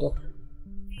my mother.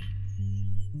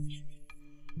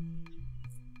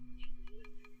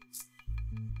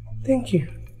 Thank you.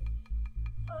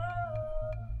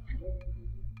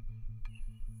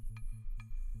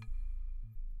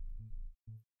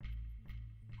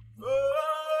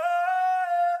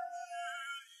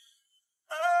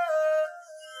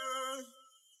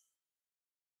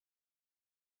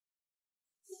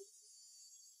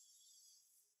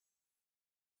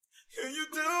 Can you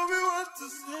tell me what to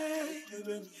say?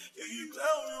 Can you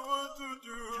tell me what to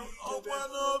do? I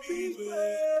wanna be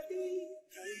baby.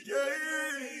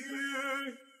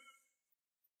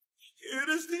 It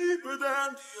is deeper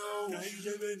than the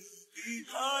ocean,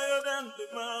 higher than the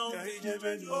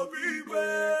mountain. Oh,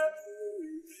 beware.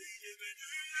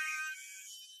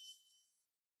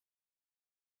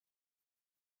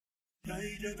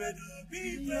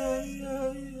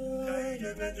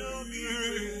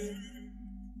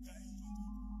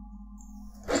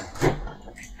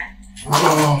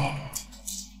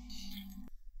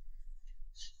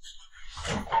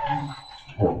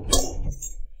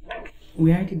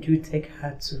 Where did you take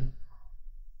her to?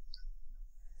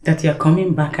 That you're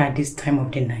coming back at this time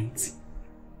of the night?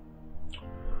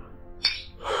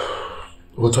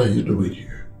 What are you doing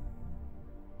here?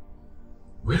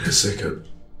 Wait a second.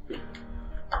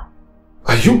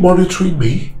 Are you monitoring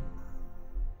me?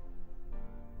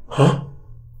 Huh?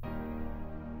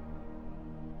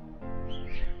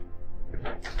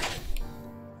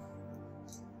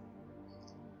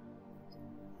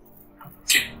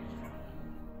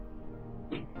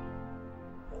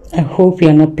 I hope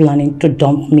you're not planning to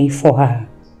dump me for her.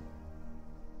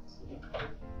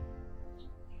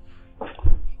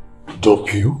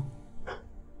 Dump you?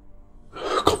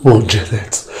 Come on,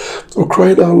 Janet. For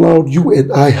crying out loud, you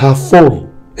and I have fun.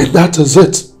 And that is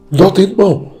it. Nothing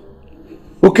more.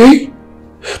 Okay?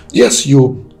 Yes,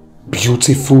 you're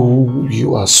beautiful,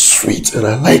 you are sweet, and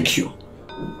I like you.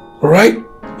 Alright?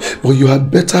 But you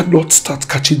had better not start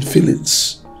catching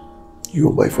feelings. You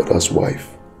are my father's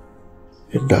wife.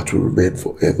 And that will remain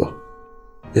forever.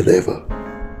 And ever.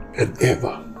 And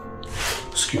ever.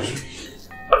 Excuse me.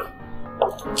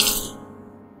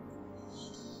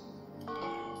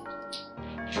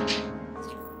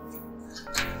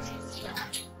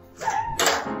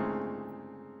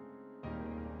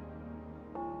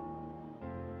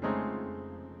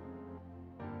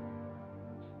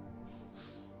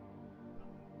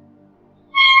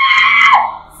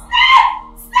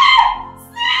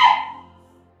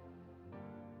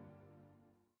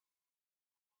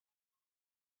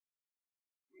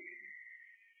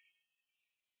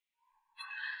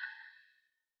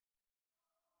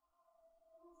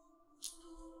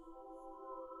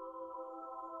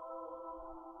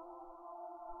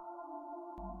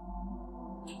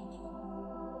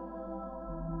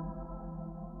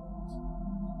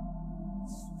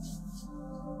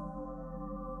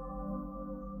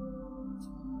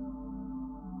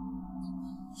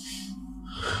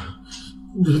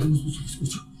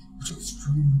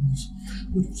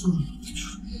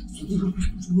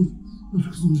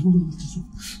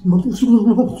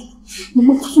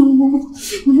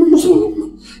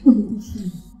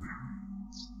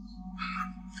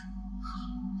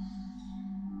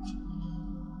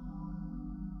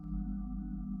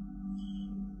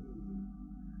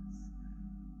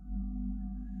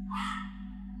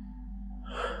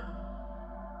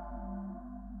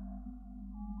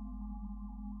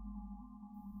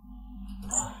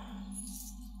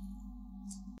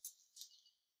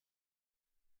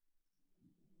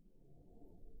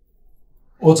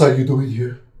 What are you doing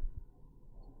here?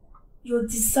 Your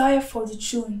desire for the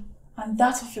throne and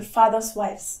that of your father's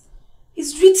wives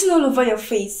is written all over your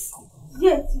face.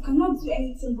 Yet you cannot do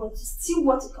anything but to steal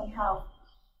what you can have.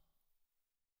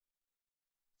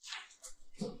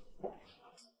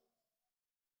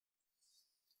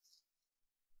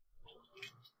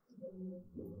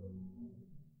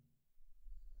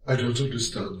 I don't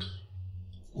understand.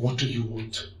 What do you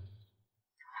want?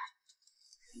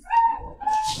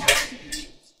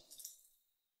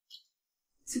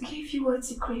 To give you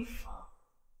what you crave for.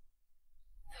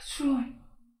 The throne.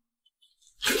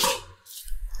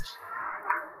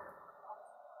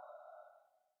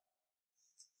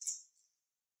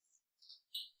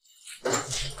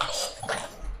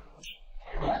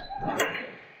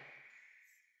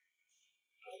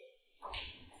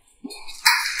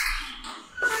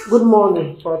 Good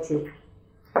morning, Patrick.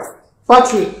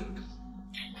 Patrick,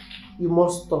 you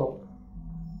must stop.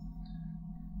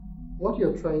 What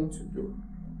you're trying to do,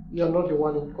 you're not the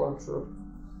one in control.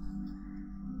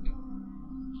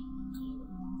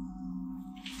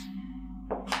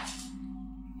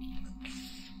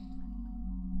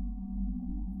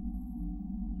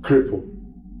 Cripple.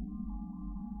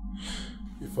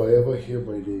 If I ever hear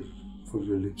my name from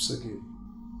your lips again,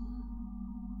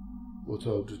 what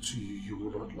I'll do to you, you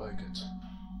will not like it.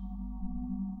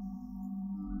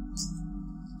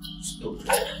 Stop it.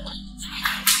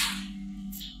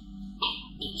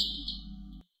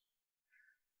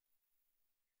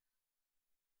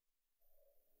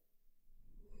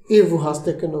 Evil has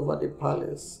taken over the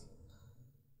palace.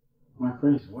 My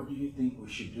friends, what do you think we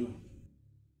should do?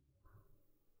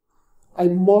 I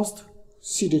must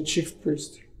see the chief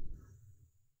priest.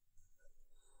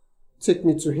 Take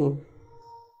me to him.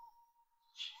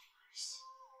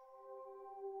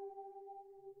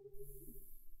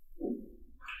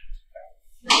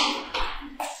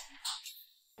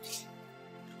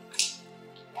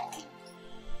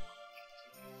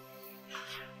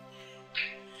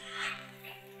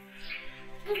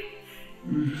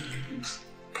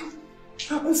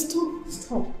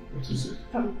 Stop. What is it?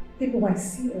 People might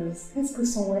see us. Let's go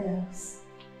somewhere else.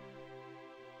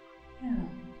 Yeah,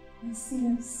 they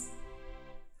see us.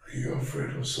 Are you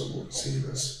afraid of someone seeing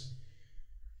us?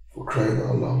 For crying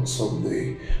out loud,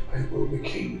 someday I will be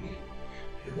king,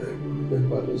 and I will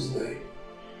remember this day.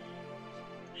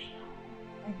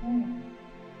 I know.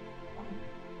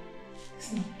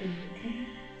 Let's not do it, okay?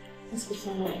 Let's go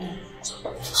somewhere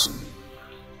else.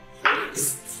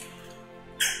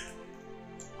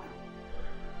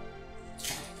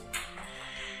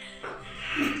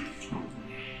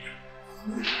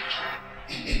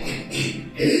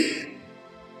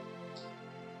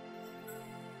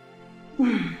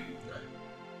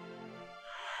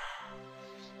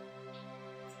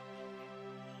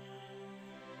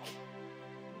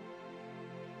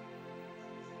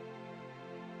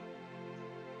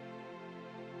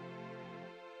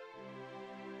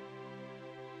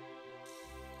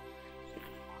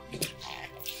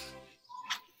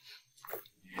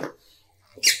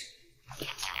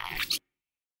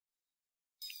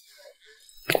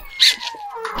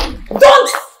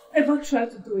 Don't ever try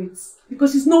to do it,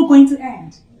 because it's not going to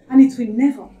end, and it will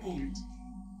never end.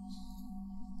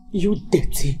 You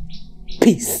dirty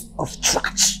piece of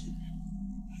trash.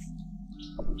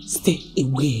 Stay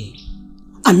away.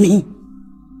 I mean,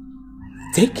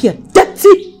 take your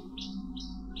dirty,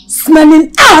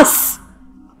 smelling ass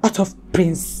out of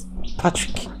Prince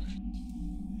Patrick.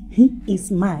 He is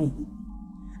mine,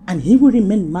 and he will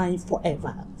remain mine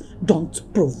forever.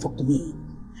 Don't provoke me.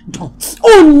 Don't.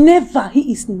 Oh, never.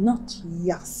 He is not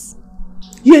yours.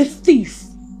 You're a thief,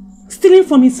 stealing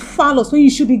from his fallows when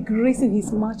you should be gracing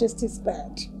his majesty's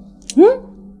bed.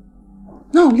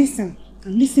 Now listen,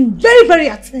 and listen very, very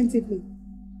attentively.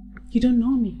 You don't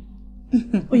know me.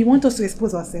 Or you want us to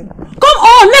expose ourselves? Come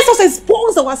on, let us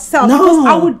expose ourselves. No. Because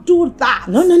I would do that.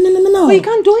 No. But you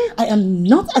can't do it. I am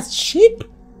not as cheap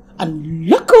and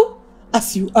local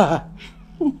as you are.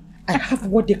 I have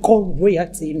what they call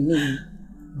royalty in me.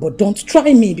 But don't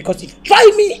try me, because if you try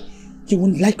me, you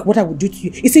won't like what I will do to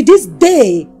you. You see, this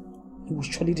day, you will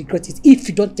surely regret it if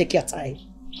you don't take your time.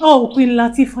 Oh, Queen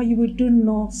Latifah, you will do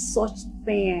no such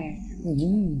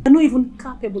thing. You're not even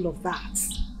capable of that.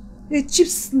 You're a cheap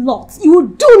slut. You will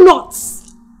do not.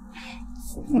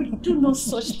 You will do no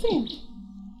such thing.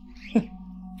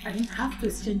 I didn't have to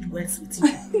exchange words with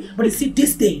you. But you see,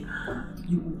 this day,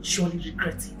 you will surely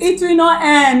regret it. It will not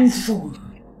end. Fool.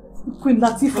 Queen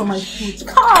Latifah, my foot.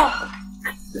 Come!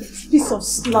 Piece of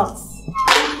slut.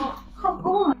 Come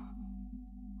on.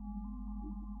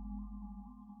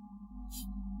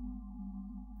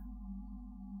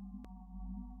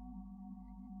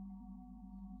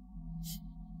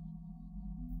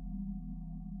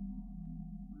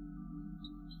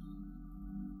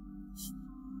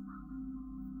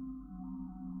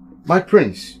 My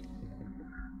prince,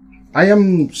 I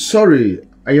am sorry,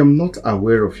 I am not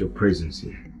aware of your presence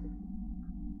here.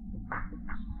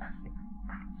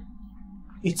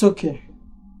 It's okay.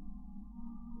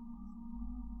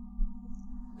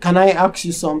 Can I ask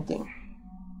you something?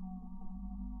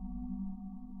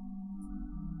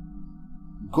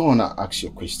 Go on and ask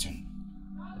your question,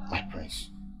 my prince.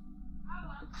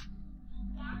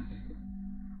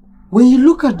 When you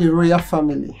look at the royal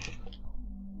family,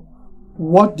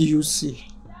 what do you see?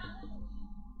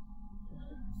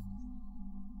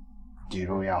 The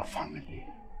royal family.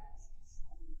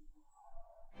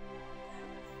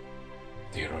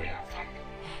 The royal family.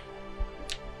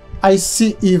 I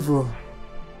see evil.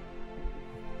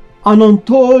 An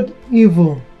untold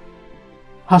evil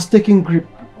has taken grip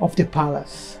of the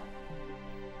palace.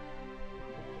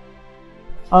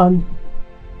 And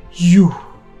you,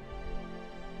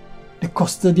 the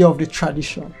custodian of the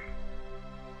tradition,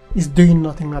 is doing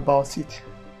nothing about it.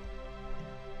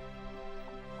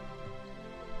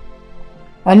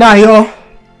 Anayo!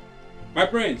 My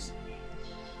prince!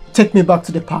 Take me back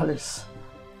to the palace.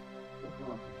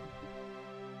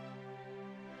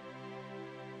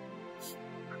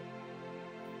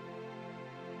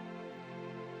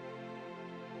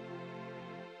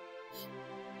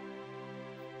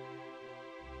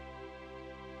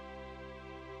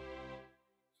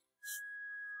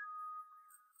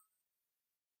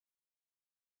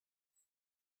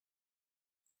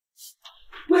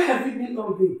 Where have you been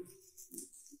all day?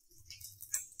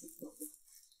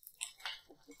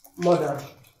 Mother,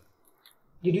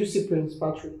 did you see Prince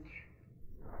Patrick?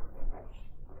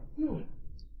 No.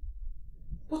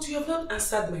 But you have not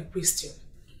answered my question.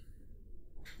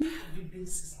 Where have you been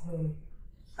since morning?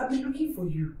 I've been looking for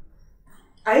you.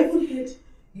 I even heard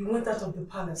you went out of the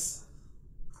palace.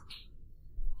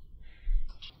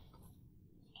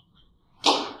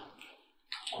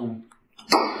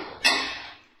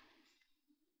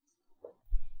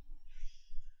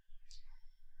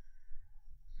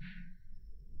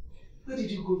 Where did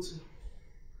you go to?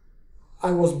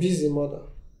 I was busy, mother.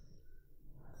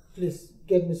 Please,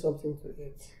 get me something to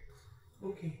eat.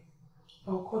 Okay.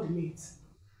 I'll call the maid.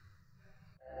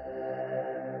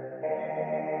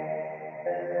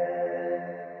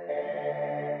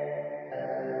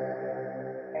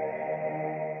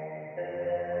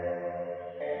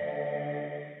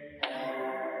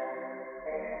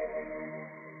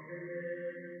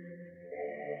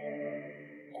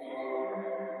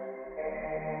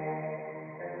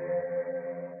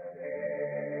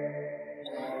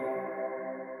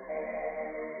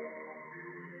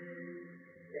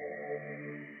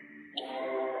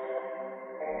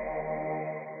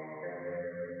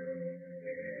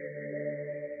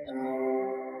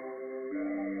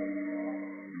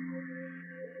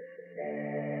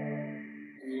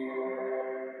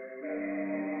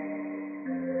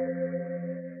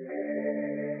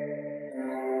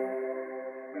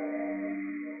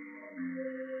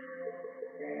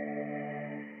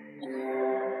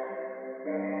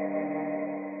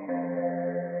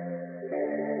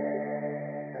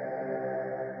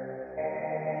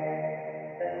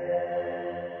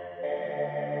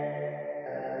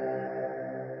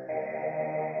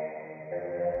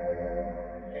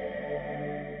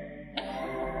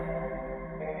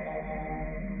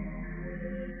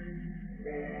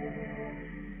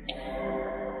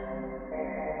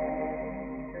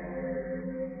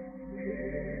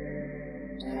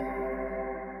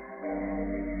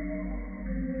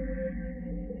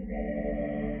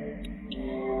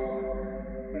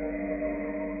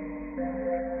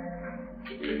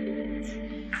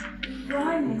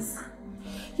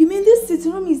 You mean this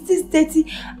sitting room is this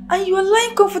dirty and you are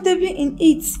lying comfortably in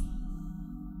it?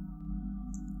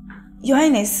 Your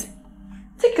Highness,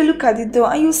 take a look at the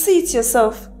door and you'll see it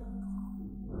yourself.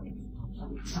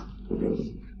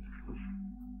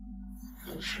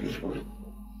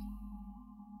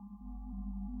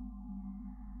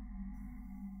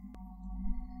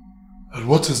 And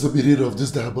what is the meaning of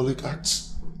this diabolic act?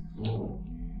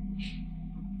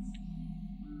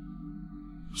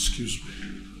 Excuse me.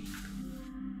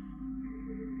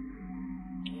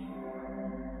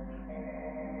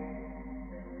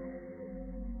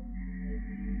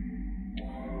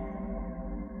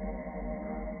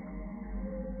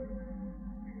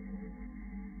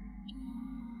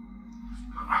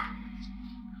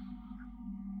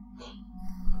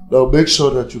 Now make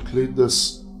sure that you clean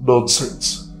this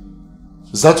nonsense.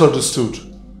 Is that understood?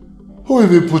 Who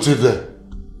even put it there?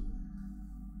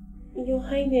 Your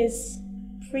Highness,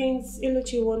 Prince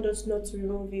Iluchi warned us not to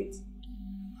remove it.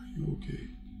 Are you okay?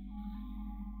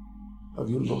 Have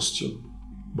you lost your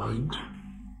mind?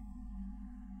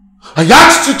 I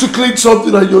asked you to clean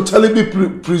something and you're telling me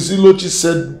Prince Iluchi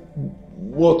said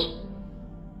what?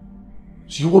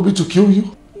 So you want me to kill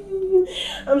you?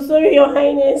 I'm sorry, Your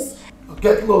Highness.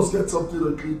 Get lost, get something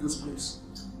and clean this place.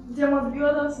 There must be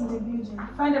others in the building.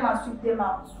 Find them and sweep them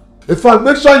out. In fact,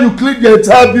 make sure you clean the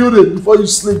entire building before you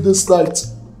sleep this night.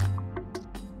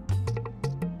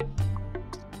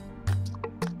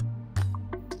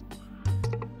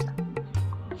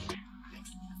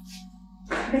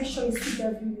 Make sure you sweep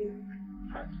everywhere.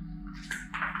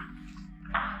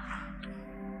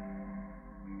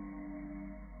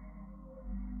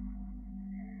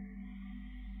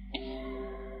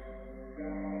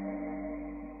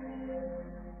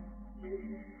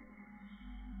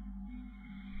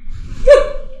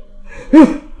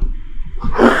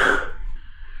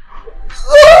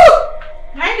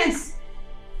 Highness,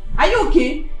 are you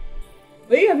okay?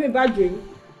 Were you having a bad dream?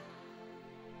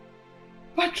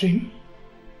 Bad dream?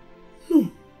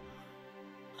 No.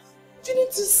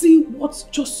 Didn't you see what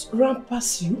just ran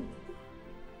past you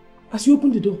as you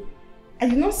opened the door? I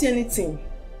did not see anything.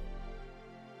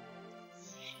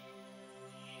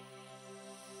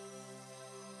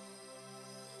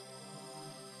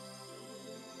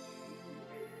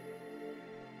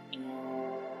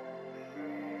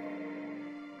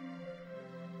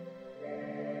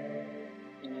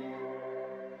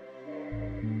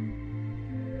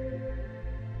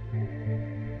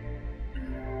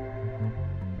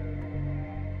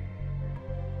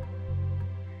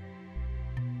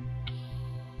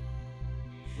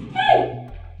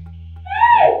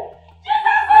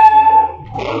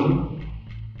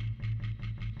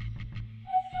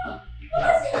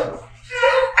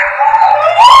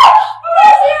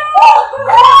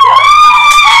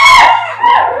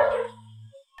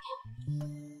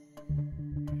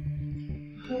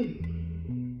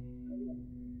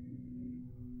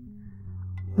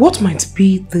 What might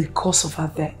be the cause of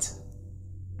her death?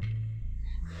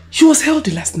 She was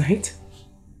healthy last night.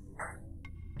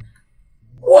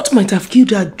 What might have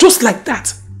killed her just like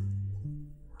that?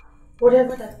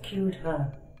 Whatever that killed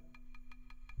her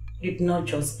did not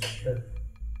just kill,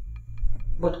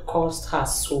 but caused her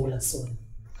soul as well.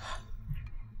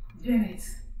 Janet,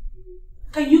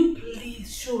 can you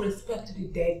please show respect to the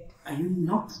dead? Are you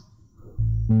not?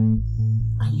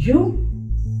 Are you?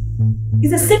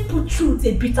 It's a simple truth,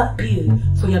 a bitter pill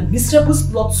for your miserable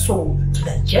blood soul to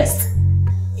digest.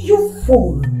 You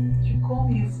fool! You call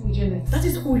me a fool, Janet. That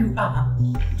is who you are.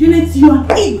 Janet, you are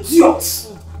an idiot!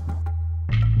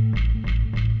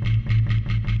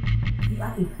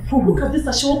 Look at this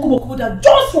Ashawoko that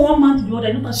just from one man to the other,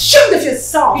 you're not ashamed of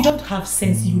yourself. You don't have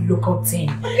sense, you local thing.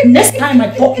 Next time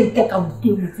I talk, I will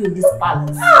deal with you in this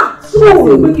palace.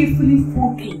 Fool! Wicked, feeling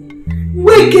funky.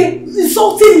 Wicked,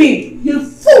 insulting me. You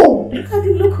fool! Look at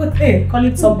the local thing,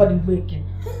 calling somebody wicked.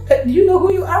 Do you know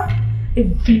who you are? A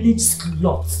village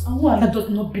slut. That does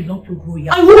not belong to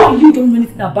royal. And who are you? Don't know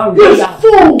anything about royal. You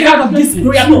fool! Get out of this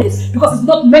royal place because it's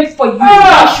not meant for you.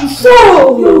 You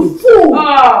fool! You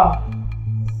fool!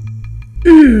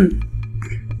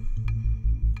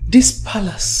 This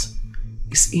palace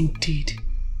is indeed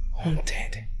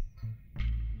haunted.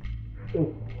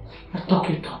 Talk,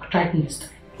 try next time.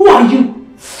 Who are you?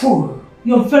 Fool!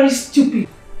 You're very stupid.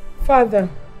 Father,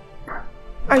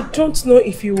 I don't know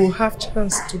if you will have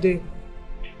chance today.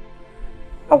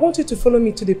 I want you to follow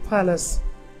me to the palace.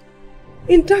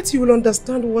 In that you will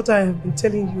understand what I have been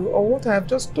telling you or what I have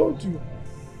just told you.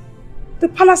 The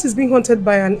palace is being haunted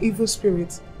by an evil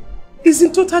spirit. It's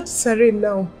in total disarray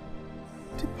now.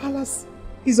 The palace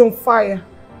is on fire.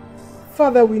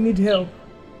 Father, we need help.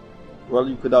 Well,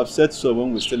 you could have said so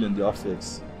when we're still in the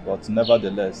office, but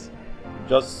nevertheless,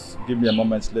 just give me a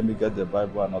moment, let me get the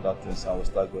Bible and other things and we'll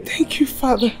start going. Thank you,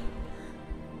 Father.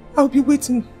 I'll be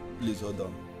waiting. Please hold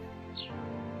on.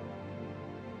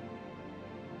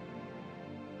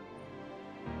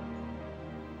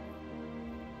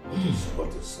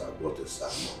 What is that?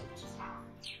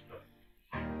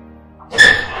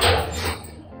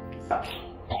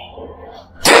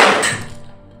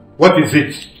 What is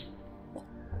it?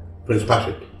 Prince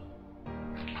Patrick?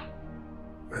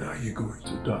 When are you going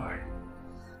to die?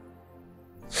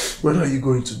 When are you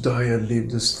going to die and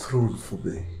leave this throne for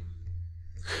me?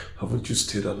 Haven't you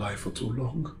stayed alive for too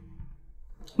long?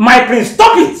 My prince,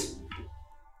 stop it!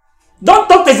 Don't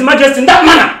talk to His Majesty in that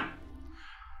manner!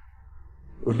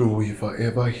 Oh no, if I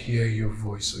ever hear your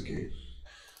voice again,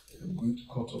 I'm going to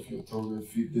cut off your tongue and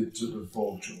feed it to the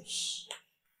vultures.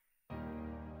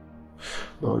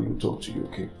 Now you talk to your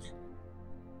king.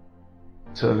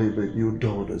 Tell him a new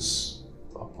dawn is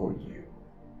upon you.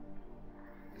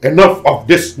 Enough of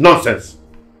this nonsense!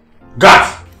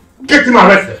 Guards! Get him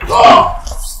arrested! Oh!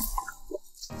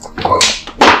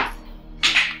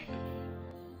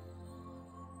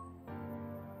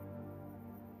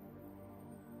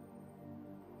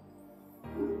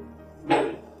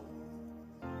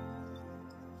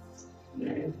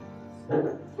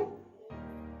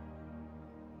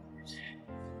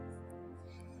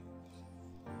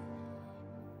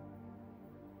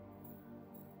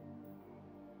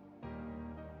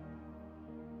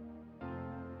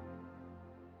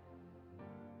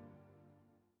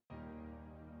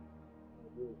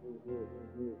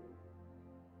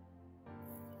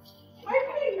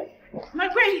 My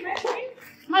queen!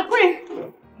 My queen!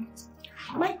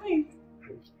 My queen!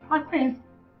 My queen!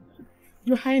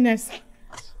 Your Highness,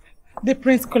 the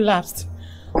prince collapsed.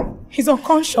 He's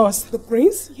unconscious. The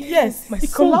prince? Yes, he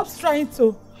collapsed trying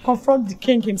to confront the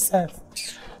king himself.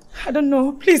 I don't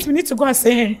know. Please, we need to go and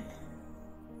see him.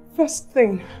 First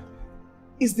thing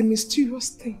is the mysterious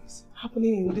things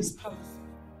happening in this palace.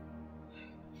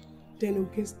 Then we'll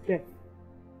get death.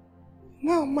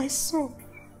 Now, my son.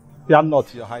 Fear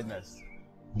not, Your Highness.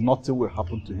 Nothing will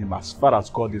happen to him as far as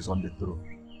God is on the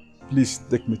throne. Please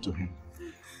take me to him.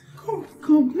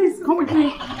 Come, please, come with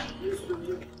me.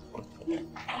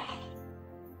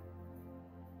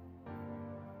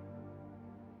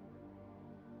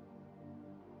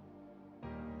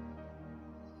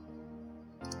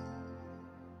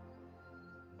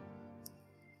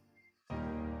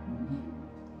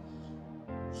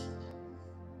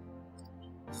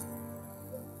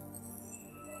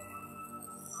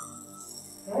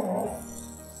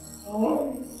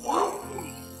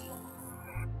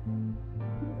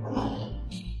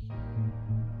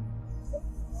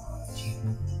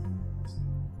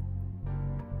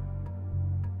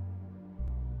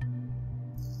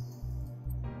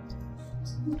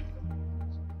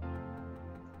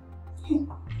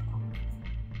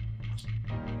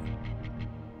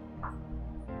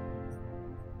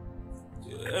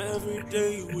 Every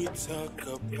day we talk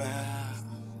about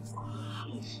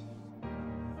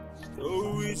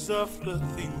stories of the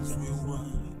things we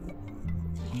want.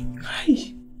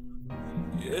 Hi.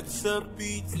 It's a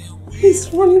beating. His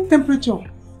running temperature.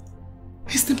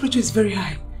 His temperature is very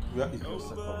high. Where is your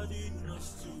second?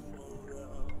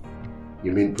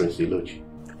 You mean Prince Ilochi?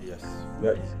 Yes.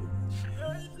 Where is he?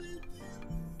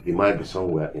 He might be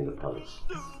somewhere in the palace.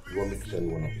 You want me to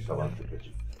send one of the servants to fetch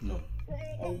him? No.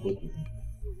 I'll go to him.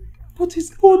 But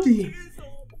his body.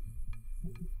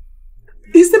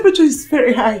 His temperature is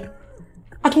very high.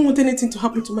 I don't want anything to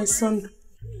happen to my son.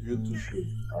 You too should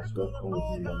as well come with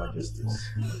me, Your Majesties.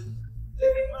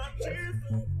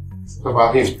 How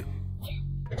about him?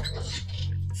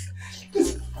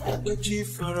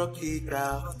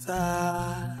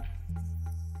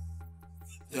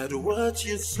 That what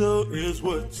you sow is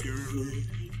what you reap.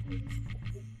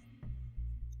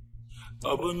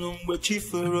 That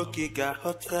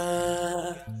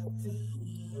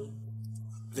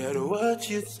what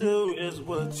you sow is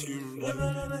what you reap.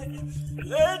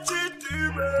 Let it be.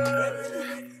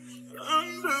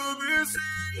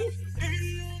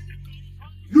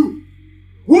 You!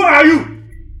 Who are you?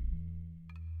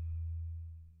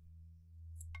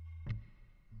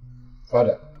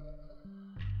 Father,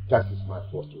 that is my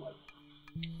first wife.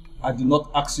 I did not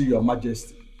ask you, Your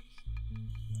Majesty.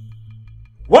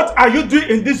 What are you doing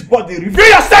in this body? Reveal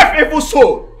yourself, evil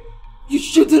soul! You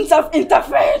shouldn't have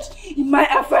interfered in my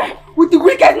affair with the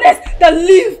wickedness that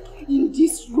live in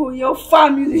this royal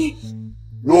family.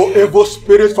 You evil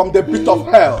spirit from the pit of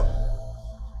hell.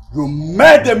 You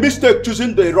made a mistake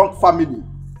choosing the wrong family.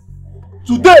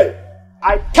 Today,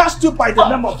 I cast you by the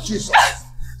name of Jesus.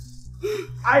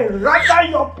 I render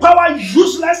your power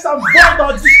useless and void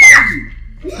on this family.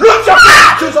 Lose your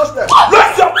power in Jesus' name.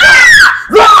 Lose your power.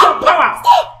 Lose your power.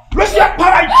 Lose your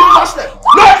power in Jesus' name.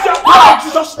 Lose your power in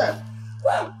Jesus' name.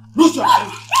 Lose your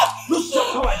power. Lose your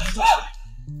power in Jesus' name.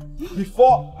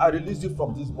 Before I release you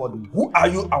from this body, who are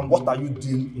you and what are you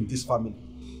doing in this family?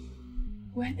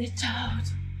 When a child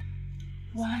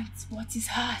wants what is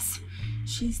hers,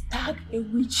 she's tagged a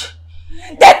witch.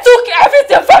 They took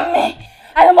everything from me,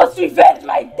 and I must revenge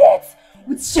my death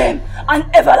with shame and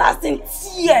everlasting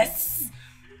tears.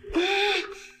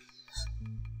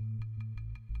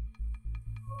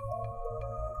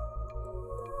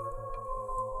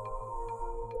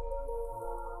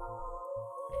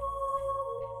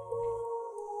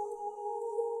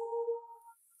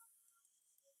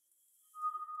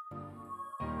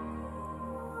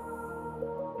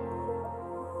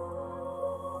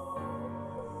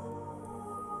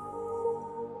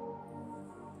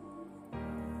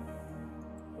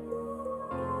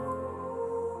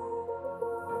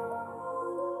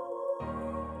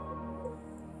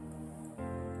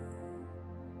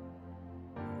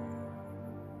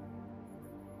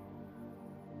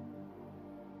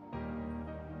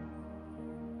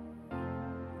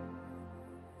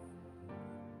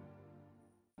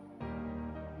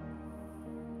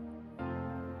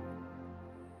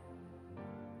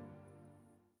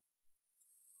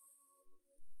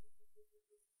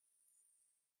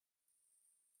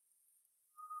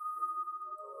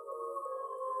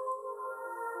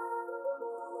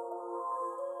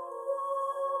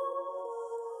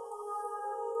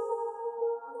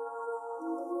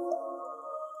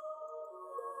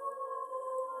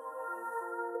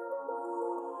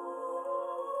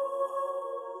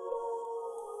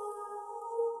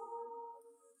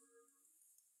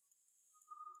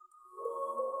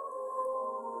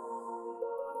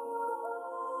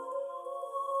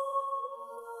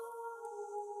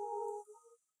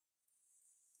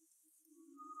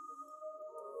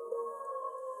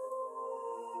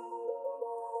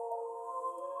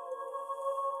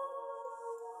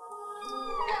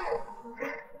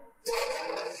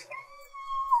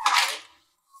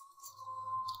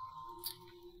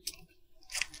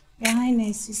 Your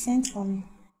Highness, you sent for me.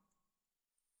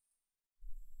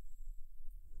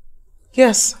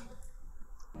 Yes.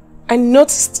 I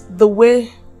noticed the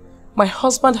way my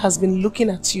husband has been looking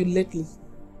at you lately.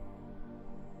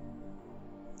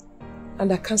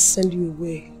 And I can't send you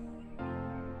away.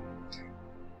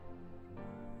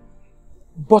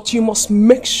 But you must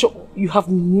make sure you have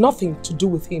nothing to do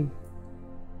with him.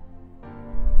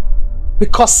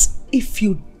 Because if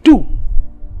you do,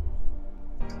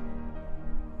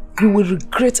 you will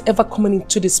regret ever coming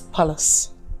into this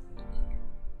palace.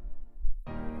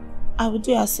 I will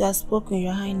do as you have spoken,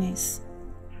 Your Highness.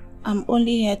 I'm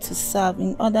only here to serve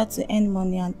in order to earn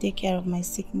money and take care of my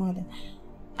sick mother.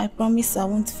 I promise I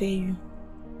won't fail you.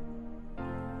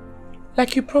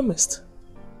 Like you promised.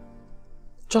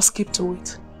 Just keep to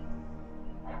it.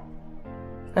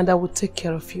 And I will take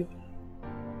care of you.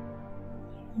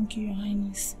 Thank you, Your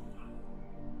Highness.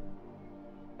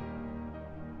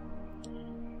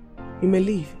 You may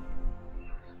leave.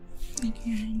 Thank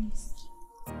you, Your Highness.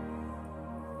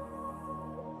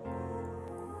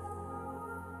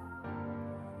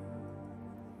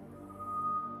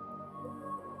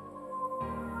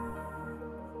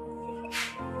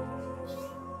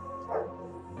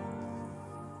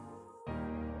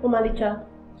 Malika,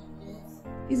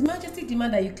 His Majesty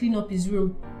demands that you clean up his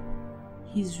room.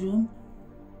 His room?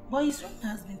 But his room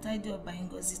has been tidied up by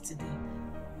Ngozi today.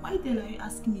 Why then are you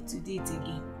asking me to do it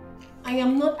again? I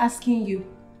am not asking you.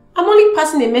 I'm only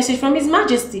passing a message from His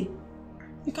Majesty.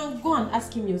 You can go and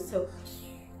ask him yourself.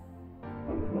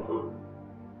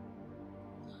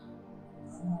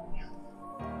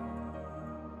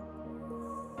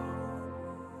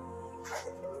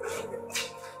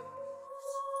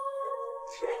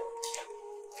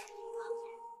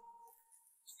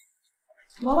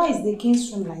 But why is the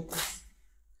king's room like this?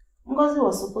 Ngozi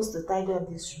was supposed to tidy up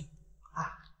this room.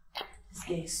 Ah, this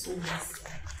guy is so messy.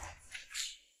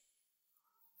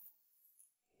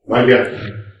 My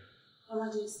dear, Your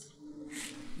Majesty.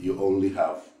 you only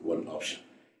have one option,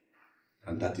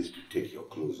 and that is to take your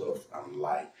clothes off and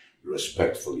lie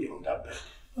respectfully on that bed.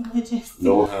 Your Majesty.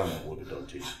 No harm will be done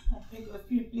to you. I beg of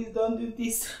you, please don't do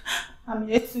this. I'm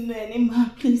yet to know any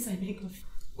man. Please, I beg of you.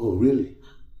 Oh, really?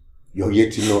 You're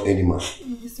yet to know any man?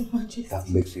 Yes, Your Majesty. That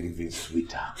makes it even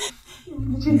sweeter. Your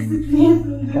Majesty, please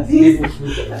don't do That's this. even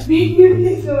sweeter. I beg you,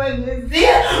 please, Your Majesty.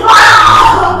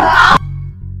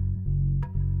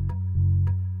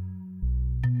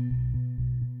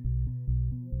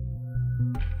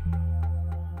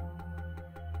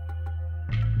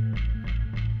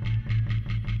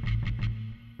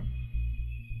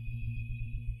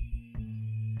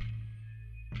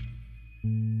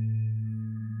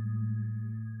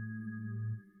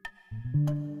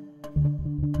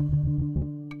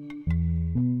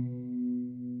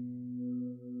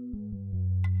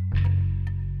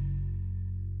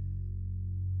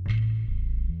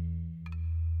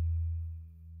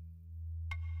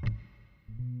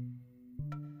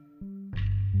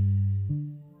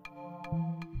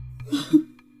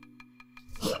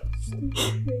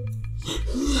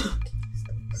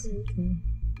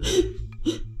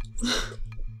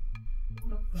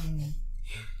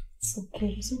 It's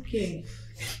okay. It's okay.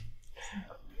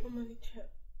 Monica,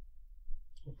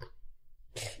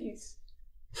 please.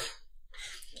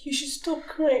 You should stop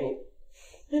crying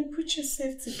and put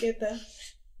yourself together.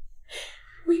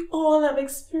 We all have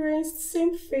experienced the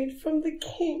same fate from the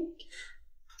king.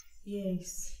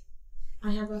 Yes,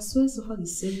 I have as well suffered the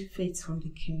same fate from the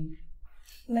king.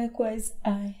 Likewise,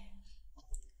 I.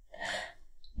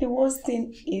 The worst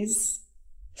thing is,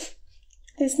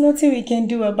 there's nothing we can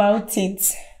do about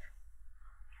it.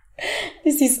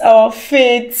 This is our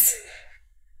fate.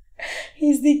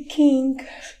 He's the king.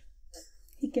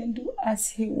 He can do as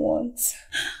he wants.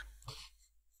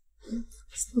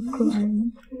 Stop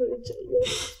crying.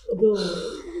 Though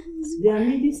there are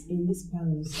ladies in this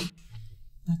palace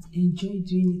that enjoy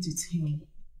doing it with him,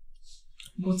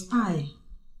 but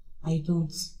I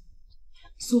don't.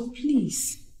 So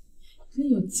please,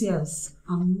 clean your tears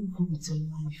and move on with your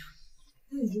life.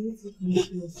 That is the way to connect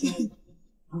to yourself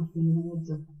and for your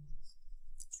mother.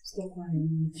 Stop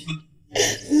crying, Michi.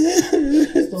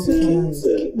 Stop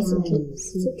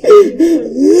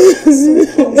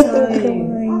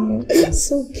crying.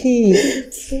 It's okay.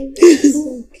 It's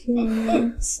okay.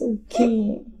 It's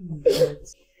okay.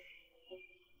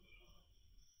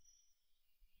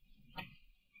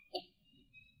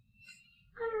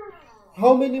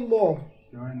 How many more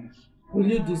Your Highness. will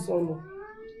you dishonor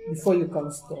before you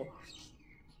can stop?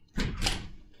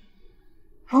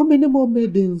 How many more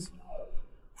maidens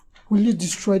will you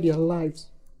destroy their lives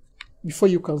before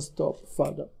you can stop,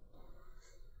 Father?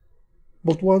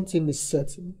 But one thing is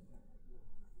certain.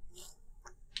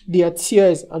 Their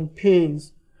tears and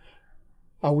pains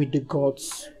are with the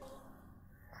gods.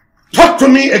 Talk to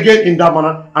me again in that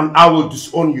manner and I will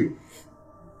disown you.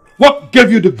 What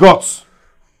gave you the guts?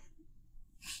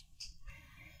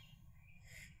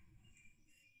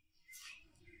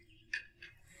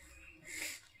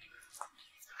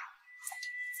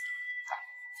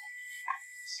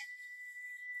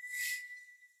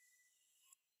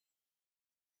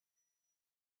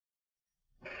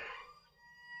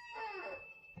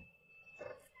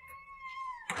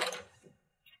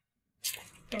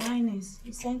 Your Highness,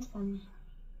 you sent for me.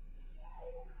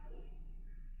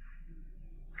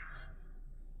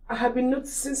 I have been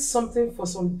noticing something for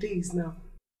some days now.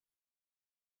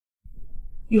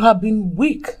 You have been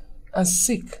weak and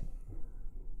sick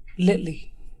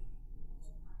lately.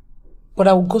 But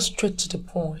I will go straight to the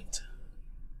point.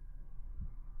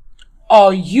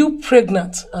 Are you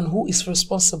pregnant and who is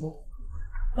responsible?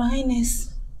 Your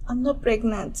Highness, I'm not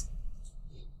pregnant.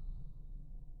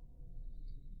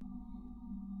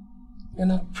 You're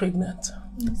not pregnant?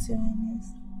 Yes, Your Highness.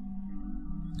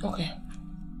 Okay.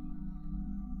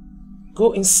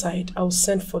 Go inside. I'll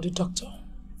send for the doctor.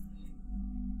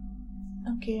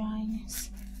 Okay, Your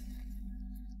Highness.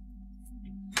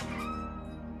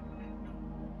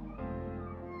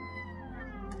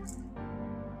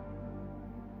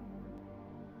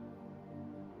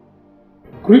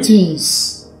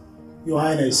 Greetings, Your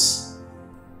Highness.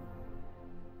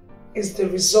 Is the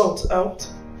result out?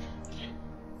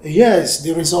 Yes,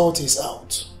 the result is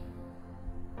out.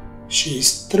 She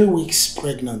is 3 weeks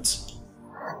pregnant.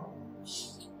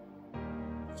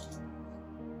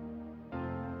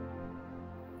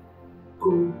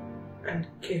 Go and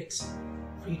get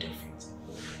rid of it.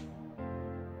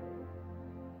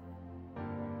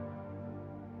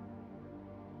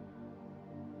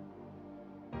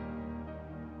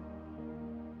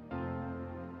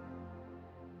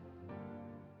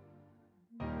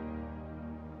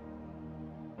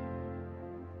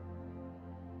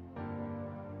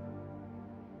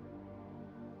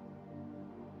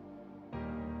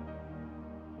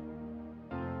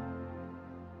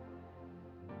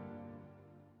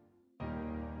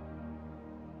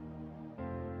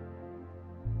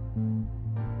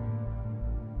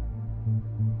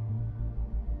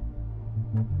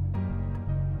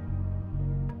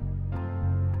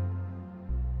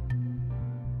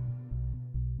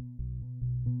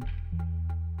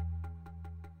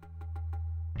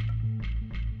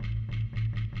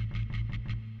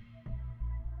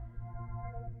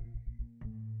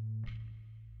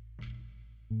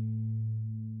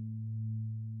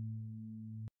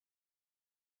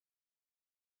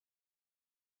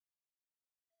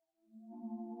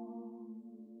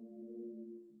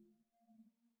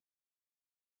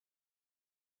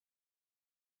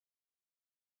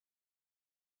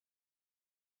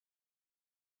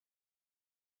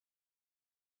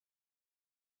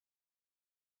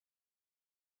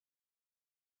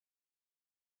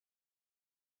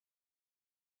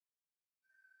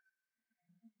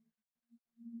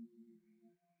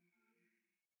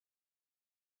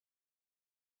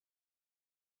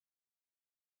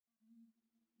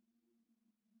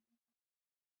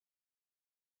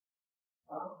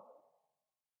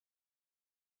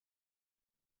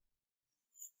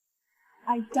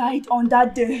 I died on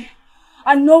that day,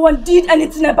 and no one did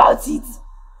anything about it.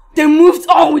 They moved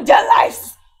on with their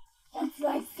lives until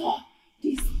I saw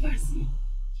this person,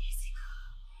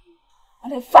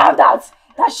 and I found out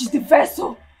that she's the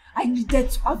vessel I needed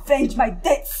to avenge my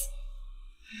deaths.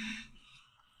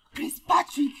 Prince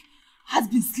Patrick has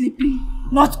been sleeping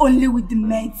not only with the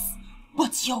maids,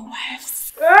 but your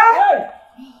wives. Hey!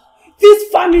 This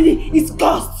family is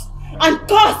cursed, and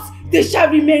cursed they shall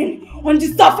remain on the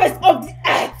surface of the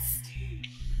earth.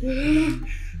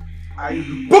 I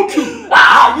rebuke you!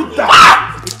 You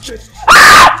die!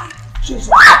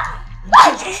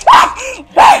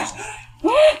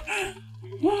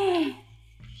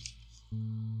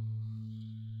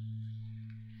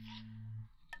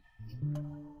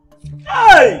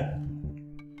 Hey!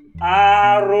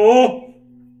 Arrow!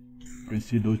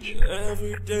 Prince Idochi,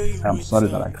 I'm sorry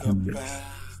that I came late.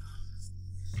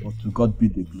 But to God be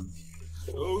the glory.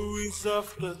 Always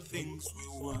after things we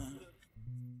want.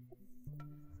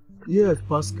 Yes,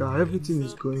 Pascal, everything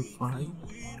is going fine.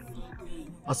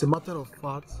 As a matter of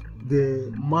fact,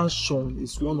 the mansion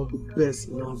is one of the best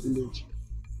in our village.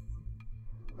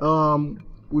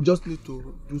 We just need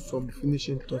to do some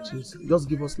finishing touches. Just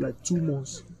give us like 2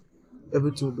 months.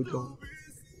 Everything will be done.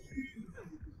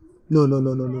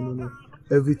 No.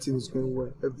 Everything is going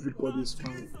well. Everybody is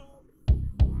fine.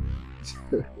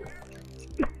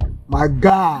 My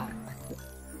God.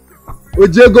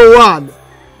 Ojego one.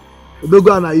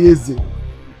 Odogo and Ayeze.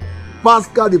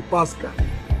 Pascal the Pascal.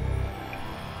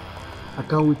 I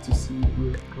can't wait to see you, bro.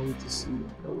 I can't wait to see you.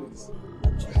 I can't wait.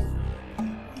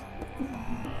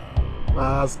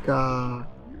 Pascal.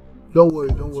 Don't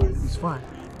worry. It's fine.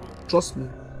 Trust me.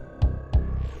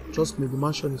 The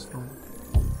mansion is fine.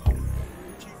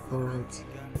 Alright.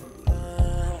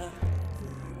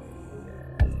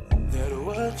 That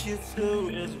what you do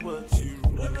is what you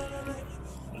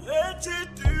let it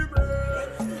do,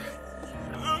 man.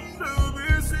 I'm too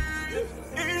busy.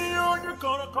 You're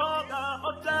gonna call that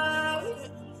hotel.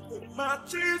 My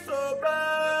teeth so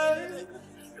bad.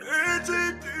 Let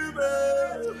it do,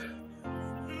 man.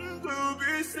 I'm too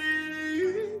busy.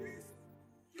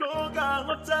 Call that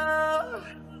hotel.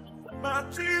 My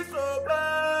teeth so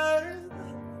bad.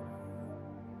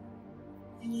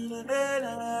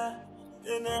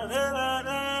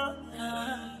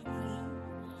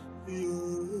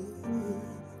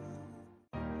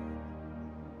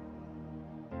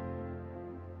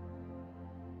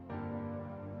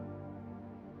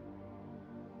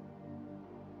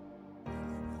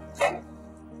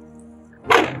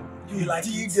 You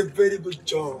did a very good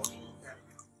job.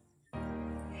 I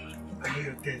know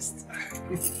your taste.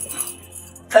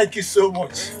 Thank you so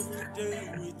much.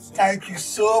 Thank you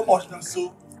so much,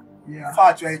 Naso. Yeah. In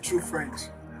fact, you are a true friend.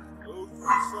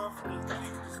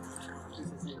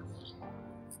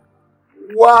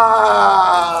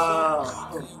 Wow!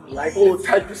 Oh,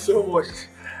 thank you so much.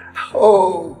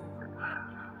 Oh,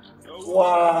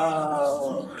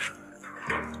 wow!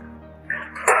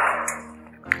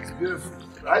 It's beautiful,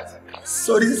 right?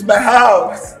 So this is my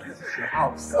house. This is your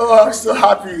house. Oh, I'm so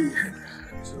happy.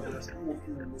 So let's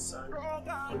walking on this side.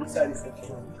 This side is the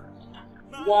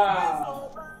front.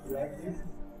 Wow! You like it?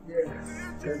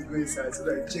 Yes. Let's go inside so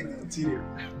that I check the interior.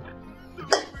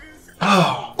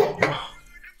 Oh,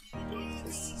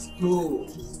 this is good.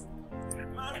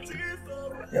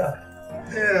 Yeah.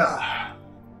 Yeah.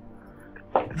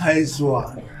 Nice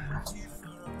one.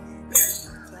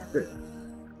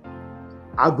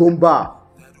 Agumba.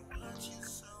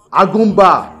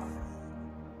 Agumba.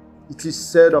 It is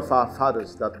said of our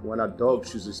fathers that when a dog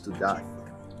chooses to die,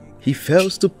 he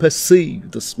fails to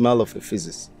perceive the smell of a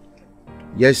feces.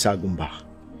 Yes, Agumba.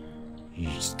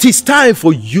 It is time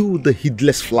for you, the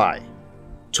heedless fly,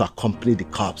 to accompany the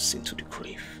corpse into the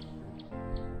grave.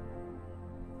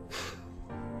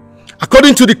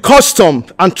 According to the custom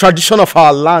and tradition of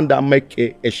our land and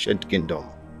Ameke ancient kingdom,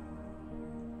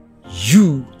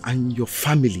 you and your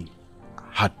family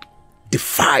had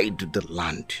defied the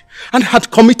land and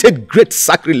had committed great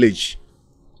sacrilege.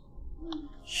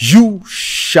 You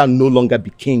shall no longer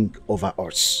be king over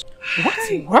us.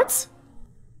 What? What?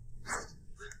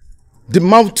 The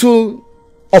mantle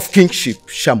of kingship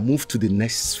shall move to the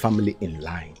next family in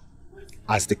line,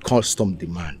 as the custom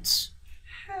demands.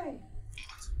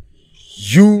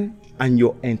 You and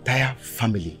your entire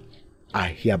family are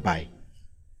hereby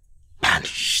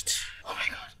banished. Oh my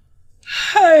God.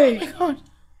 Hey. Oh my God.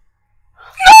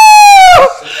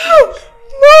 No!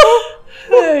 No!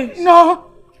 Hey.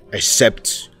 No!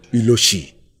 Except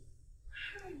Iloshi.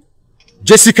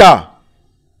 Jessica,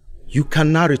 you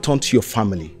can now return to your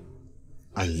family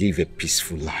and live a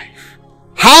peaceful life.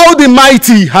 How the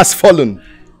mighty has fallen.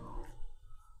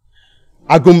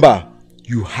 Agumba,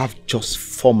 you have just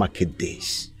 4 market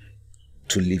days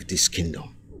to leave this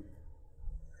kingdom.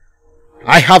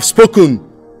 I have spoken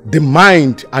the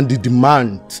mind and the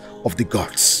demand of the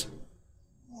gods.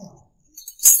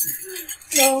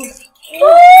 No.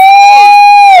 No.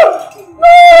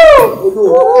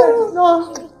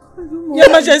 Your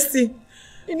Majesty,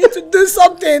 you need to do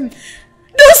something.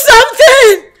 Do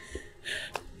something!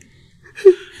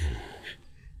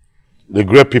 The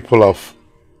great people of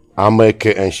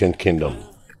Ameke Ancient Kingdom,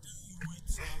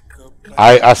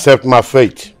 I accept my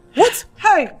fate. What?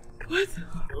 Hey! What?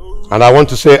 And I want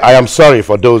to say I am sorry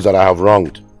for those that I have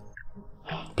wronged.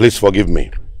 Please forgive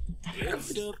me.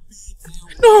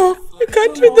 No, you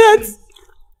can't do that.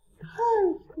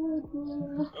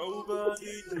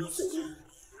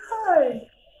 Hi.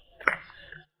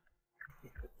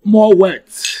 More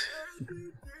words,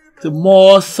 the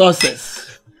more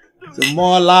success, the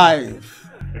more life.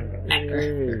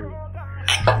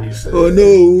 Oh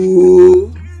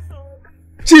no!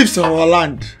 Chiefs of our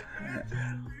land,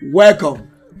 welcome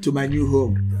to my new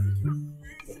home.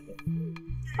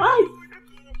 Hi!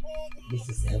 This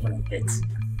is heaven and earth.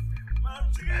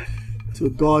 To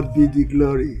God be the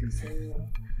glory.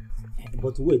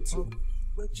 But wait,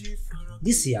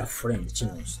 this your friend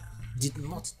Chinos did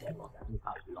not tell us that you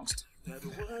have lost.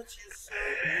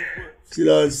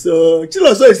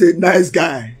 Chiloso is a nice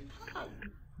guy.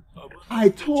 I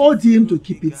told him to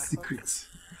keep it secret,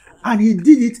 and he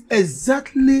did it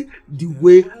exactly the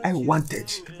way I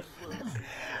wanted.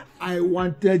 I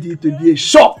wanted it to be a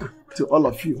shock to all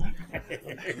of you.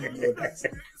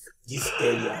 This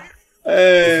area,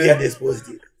 if you are exposed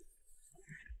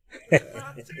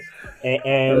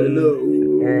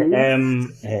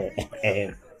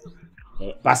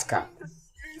Pascal,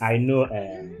 I know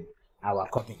our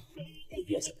company will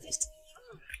be surprised.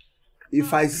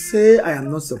 If I say I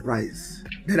am not surprised,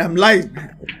 then I'm lying.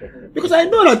 Because I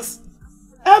know that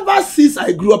ever since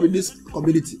I grew up in this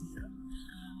community,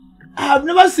 I have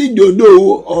never seen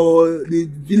Yono or the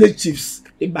village chiefs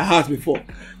in my house before.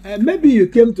 Maybe you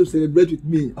came to celebrate with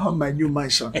me on my new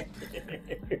mansion.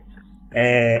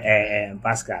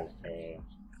 Pascal,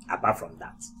 apart from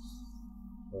that,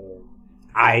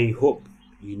 I hope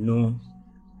you know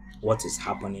what is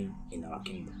happening in our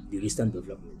kingdom, the recent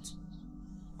development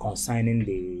concerning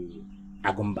the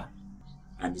Agumba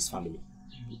and his family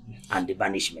and the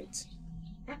banishment.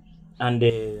 And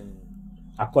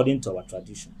according to our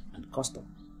tradition and custom,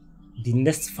 the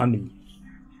next family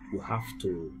will have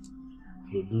to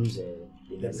produce the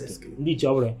next king.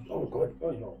 Oh God,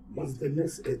 oh no. He's the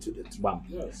next heir to the throne.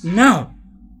 Yes. Now,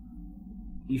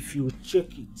 if you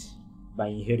check it by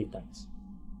inheritance,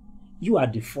 you are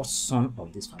the first son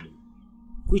of this family,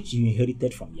 which you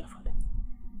inherited from your father.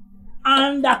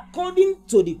 And according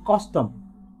to the custom,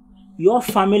 your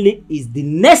family is the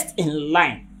next in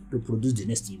line to produce the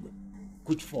next Igbo,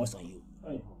 which falls on you.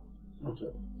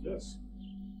 Okay. Yes.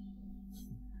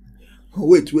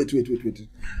 Wait.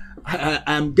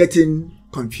 I'm getting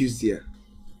confused here.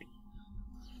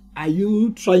 Are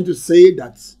you trying to say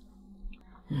that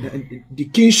the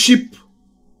kingship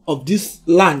of this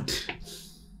land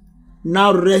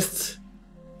now rests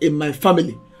in my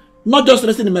family? Not just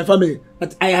resting in my family,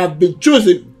 but I have been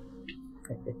chosen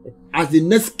as the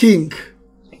next king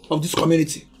of this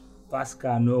community.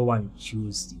 Pascal, no one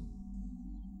chose you.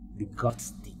 The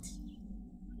gods did.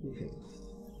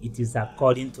 It is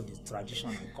according to the tradition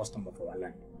and custom of our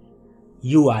land.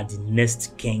 You are the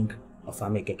next king of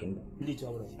Ameke Kingdom.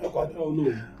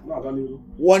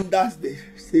 Wonders they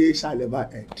say shall never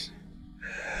end.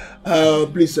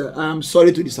 Please, sir, I'm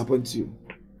sorry to disappoint you.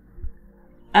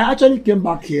 I actually came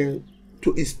back here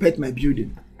to inspect my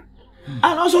building.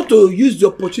 And also to use the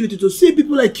opportunity to see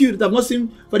people like you that I've not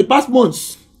seen for the past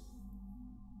months.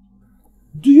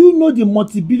 Do you know the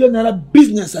multi-billion-dollar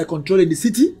business I control in the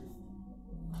city?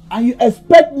 And you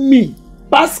expect me,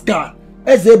 Pascal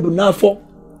Ezebunafo,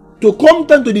 to come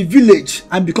down to the village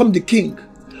and become the king?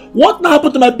 What now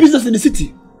happened to my business in the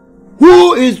city?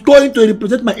 Who is going to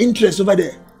represent my interests over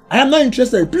there? I am not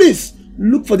interested. Please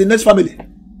look for the next family.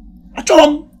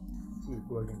 Achom.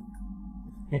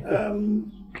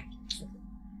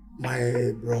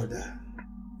 My brother,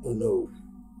 oh no,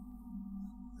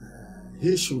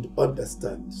 he should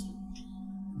understand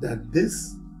that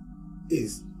this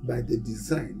is by the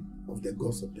design of the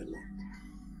gods of the land.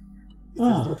 It is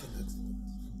not an accident.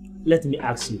 Let me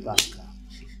ask you, Pascal.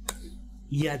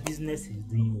 Your business is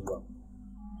doing well.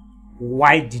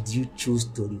 Why did you choose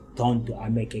to return to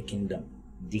Ameke Kingdom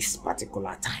this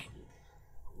particular time?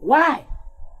 Why?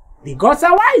 The gods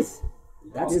are wise.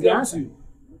 That is the answer.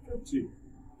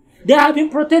 They have been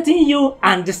protecting you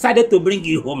and decided to bring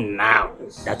you home now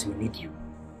that we need you.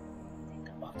 Think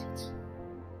about it.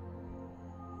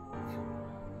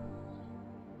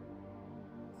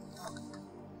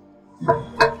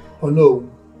 Oh no.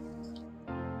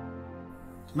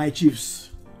 My chiefs,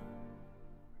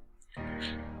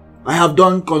 I have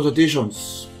done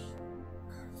consultations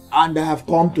and I have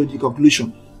come to the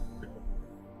conclusion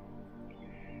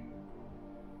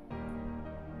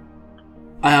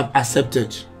I have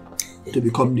accepted to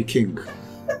become the king,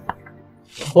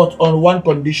 but on one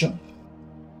condition.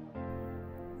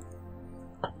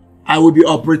 I will be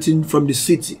operating from the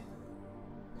city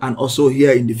and also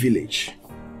here in the village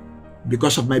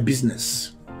because of my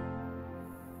business.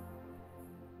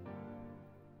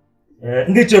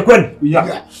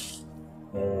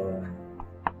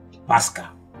 Pascal,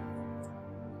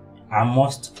 I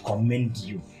must commend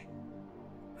you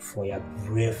for your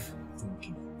brave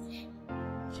thinking.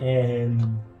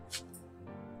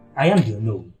 I am the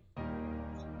no.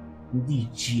 The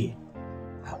G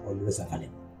are always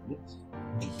available.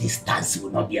 The distance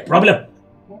will not be a problem.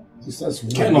 Distance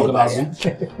will not be a problem.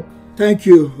 Thank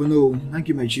you, no. Thank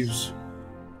you, my chiefs.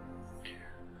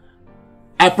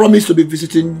 I promise to be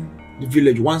visiting the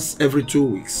village once every 2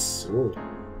 weeks. Oh.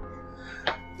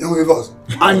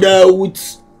 And with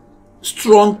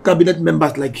strong cabinet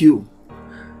members like you,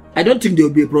 I don't think there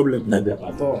will be a problem.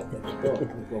 At all.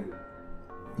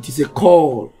 It is a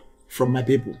call from my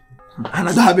people, and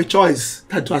I don't have a choice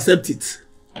than to accept it.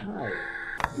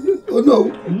 Oh no!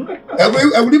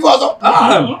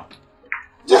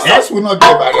 Jesus will not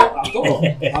get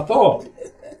married at all.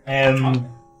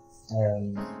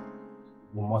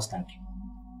 We must thank you.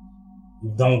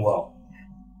 You've done well.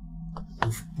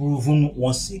 You've proven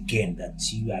once again that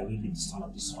you are really the son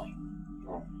of the soil.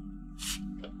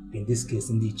 In this case,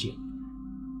 in the chain,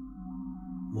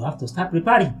 you have to start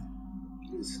preparing.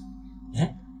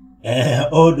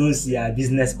 All those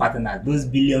business partners, those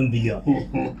billion,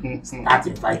 start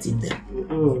inviting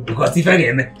them. Because if I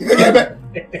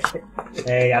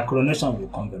get your coronation will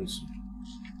come very soon.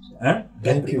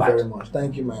 Thank you very much.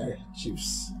 Thank you, my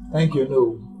chiefs. Thank you,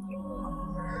 no.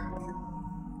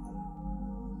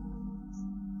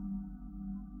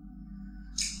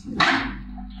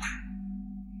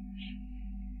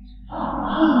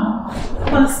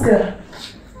 Oscar.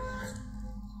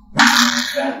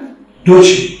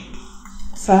 Dochi.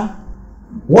 Sir?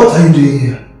 What are you doing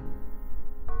here?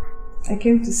 I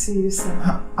came to see you, sir.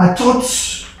 I thought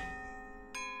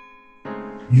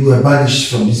you were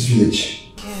banished from this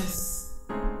village. Yes.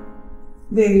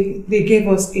 They gave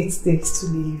us 8 days to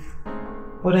leave,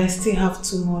 but I still have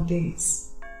 2 more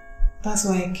days. That's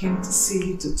why I came to see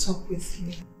you to talk with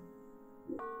you.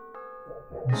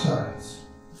 It's alright.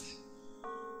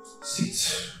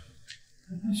 Sit.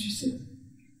 Can she sit?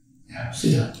 Yeah,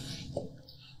 sit down.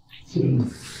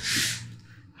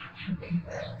 Okay.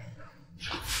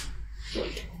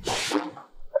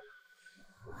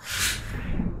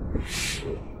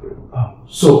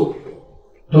 So,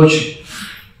 Tochi.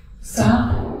 Sir?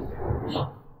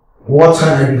 What can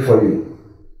I do for you?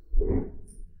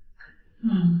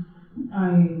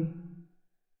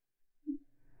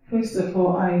 First of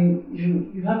all,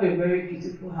 you have a very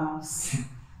beautiful house.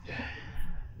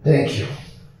 Thank you.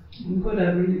 And God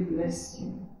has really blessed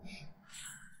you.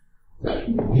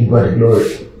 You got the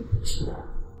glory.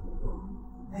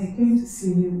 I came to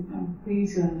see you and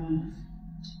praise you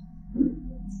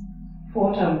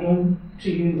for what I've done to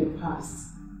you in the past.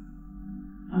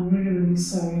 I'm really, really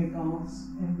sorry about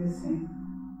everything.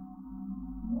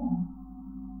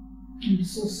 I'm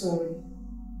so sorry.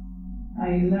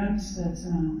 I learned that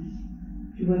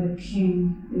you were the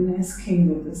king, the next king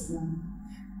of this land.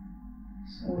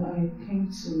 So I came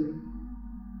to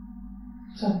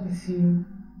talk with you.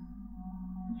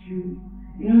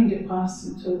 You know, in the past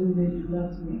you told me that you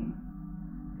loved me,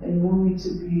 that you want me to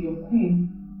be your queen.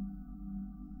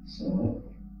 So,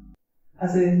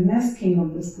 as the next king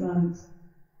of this land,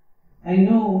 I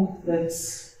know that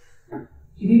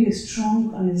you need a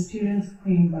strong and experienced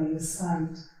queen by your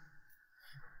side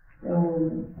that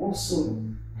will also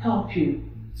help you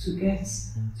to get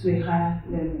to a higher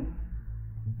level.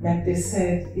 Like they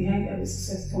said, behind every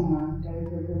successful man, there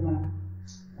is a woman.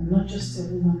 And not just a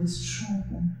woman, a strong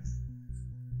woman.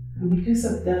 And because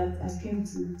of that, I came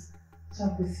to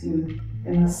talk with you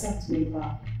and accept me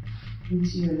back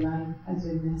into your life as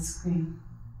your next queen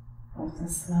of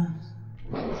this land.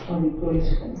 For the glory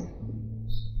to God.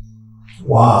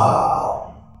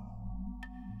 Wow.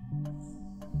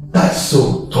 That's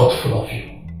so thoughtful of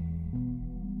you.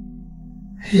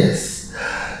 Yes.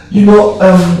 You know,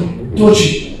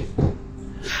 Tochi,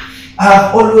 I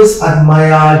have always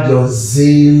admired your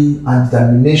zeal and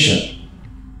determination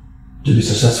to be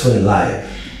successful in life.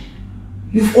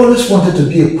 You've always wanted to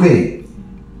be a queen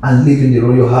and live in the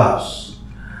royal house.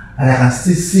 And I can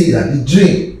still see that the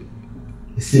dream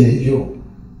is still in you.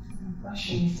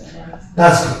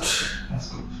 That's good. That's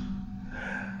good.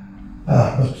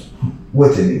 But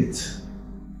wait a minute.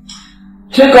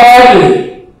 Chico!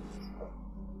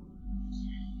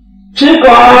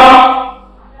 Chico!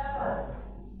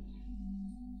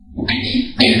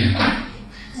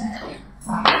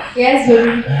 Yes,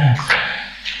 baby.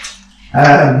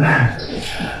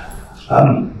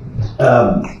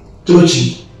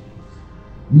 Tochi,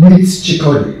 meet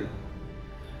Chikodi,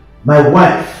 my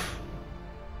wife,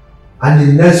 and the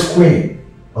next queen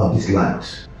of this land.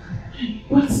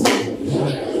 What?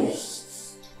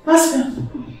 Pastor.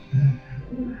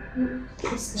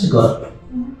 Chikodi,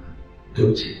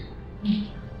 Tochi,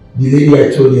 the lady I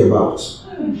told you about.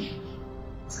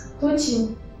 Tochi,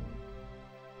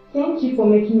 thank you for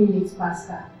making me meet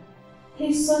Pastor.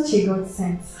 He's such a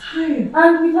godsend.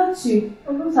 And without you, I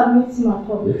wouldn't have met him at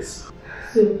all. Yes.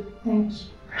 So, thank you.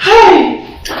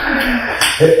 Hey!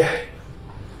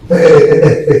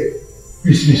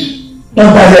 Please.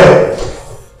 Don't die here.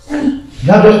 You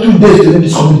have just 2 days to leave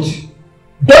this community.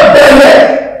 Don't die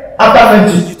here!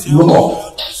 After 20, you look up.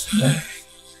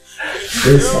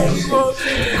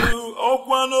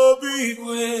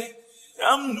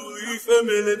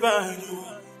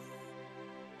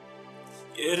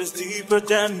 It is deeper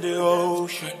than the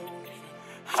ocean,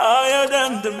 higher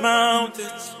than the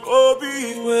mountains. Oh,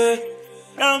 beware,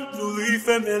 I'm truly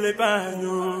familiar by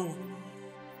you.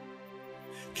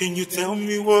 Can you tell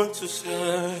me what to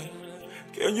say?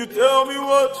 Can you tell me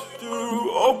what to do?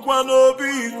 Oh, no,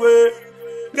 beware,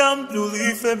 I'm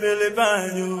truly familiar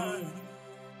by you.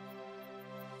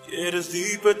 It is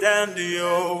deeper than the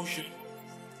ocean,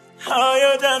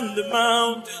 higher than the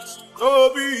mountains.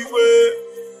 Oh, beware.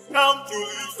 I'm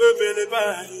truly familiar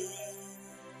by you.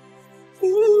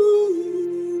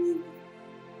 Ooh.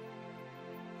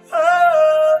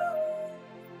 Ah.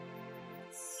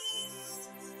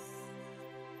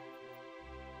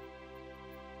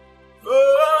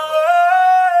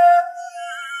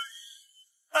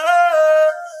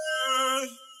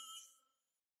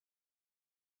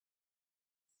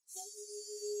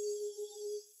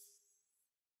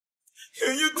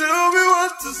 Can you tell me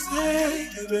what to say?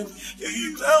 Can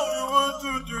you tell me what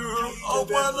to do? I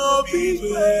wanna be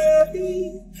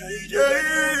ready.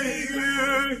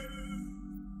 Yeah.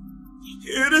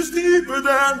 It is deeper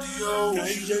than the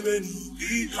ocean,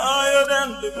 higher than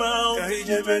the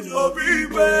mountains. Oh,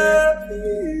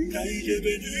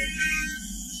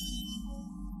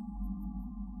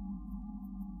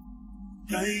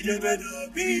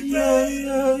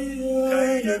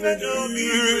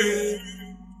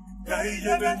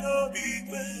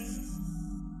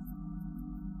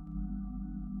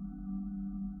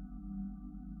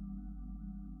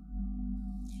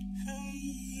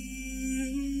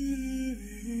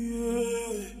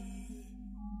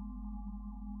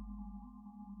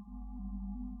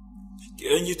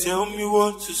 can you tell me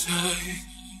what to say?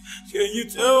 Can you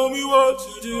tell me what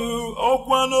to do?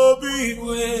 Okwano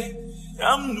biwe,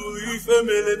 I'm newly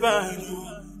family by you.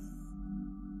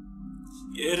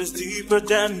 It is deeper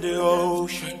than the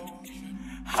ocean,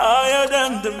 higher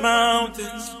than the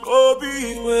mountains. Oh,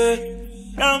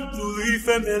 biwe, I'm newly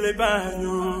family by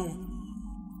you.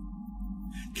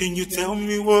 Can you tell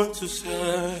me what to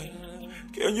say?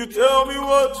 Can you tell me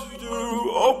what to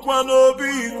do? Okwano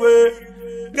biwe.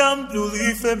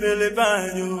 Completely family by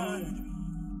you.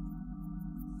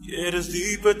 It is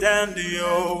deeper than the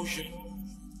ocean,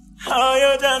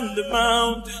 higher than the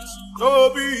mountains. No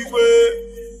big way.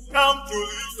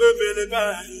 Completely family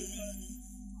by you.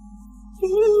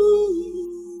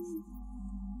 Ooh.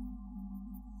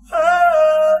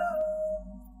 Ah.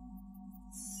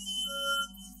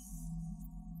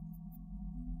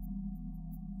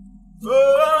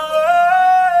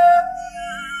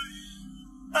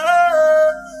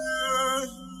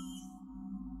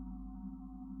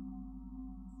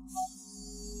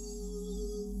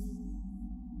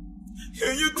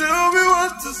 Can you tell me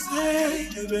what to say?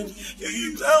 Can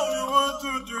you tell me what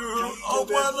to do? I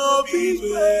wanna be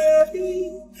ready.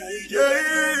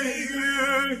 Yeah.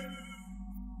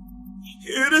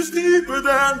 It is deeper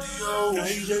than the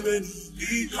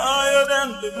ocean, higher than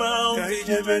the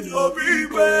mountains. Oh, be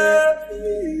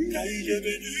ready.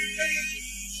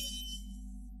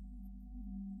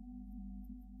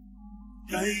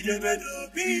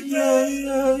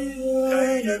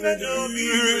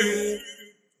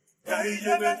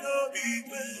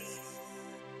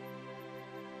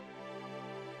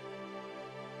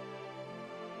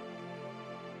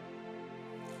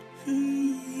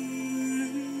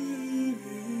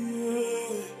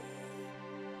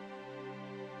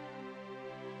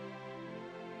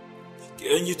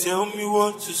 Can you tell me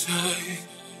what to say?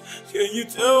 Can you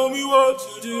tell me what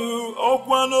to do?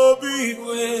 Okwano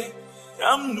biwe,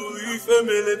 I'm newly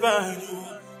family by you.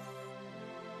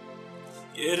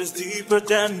 It is deeper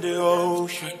than the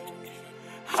ocean,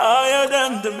 higher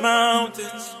than the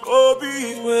mountains. Oh,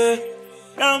 biwe,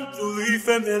 I'm newly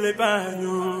family by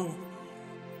you.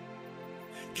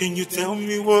 Can you tell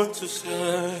me what to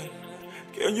say?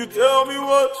 Can you tell me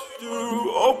what to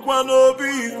do? Okwano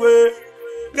biwe,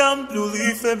 I'm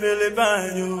newly family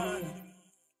by you.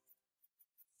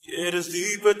 It is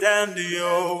deeper than the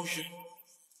ocean,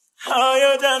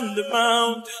 higher than the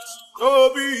mountains.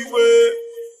 Oh, biwe,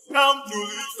 I'm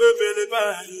newly family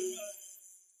by you.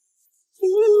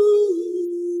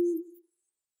 Ooh.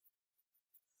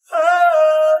 Ah.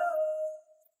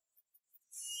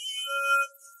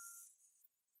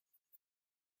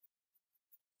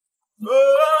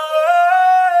 Oh.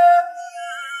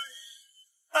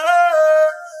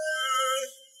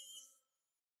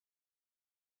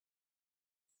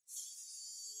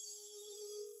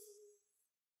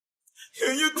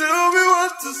 Can you tell me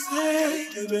what to say?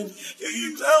 Can you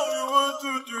tell me what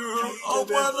to do? I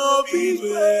wanna be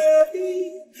ready.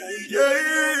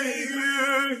 Yeah.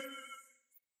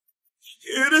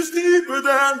 It is deeper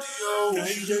than the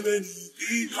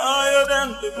ocean, higher than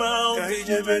the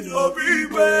mountains. Oh, be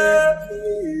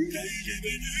ready.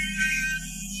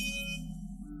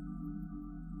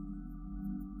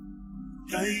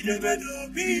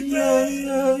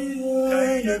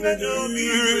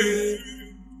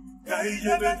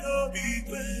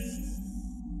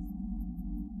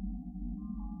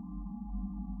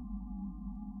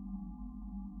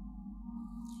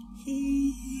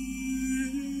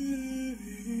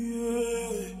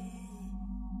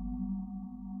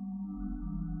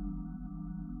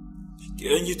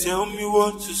 Can you tell me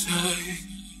what to say?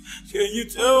 Can you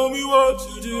tell me what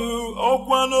to do?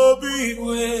 Okwano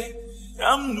biwe,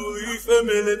 I'm newly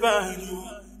family by you.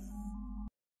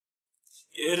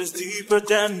 It is deeper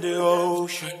than the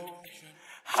ocean,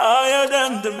 higher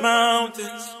than the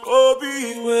mountains. Oh,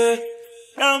 biwe,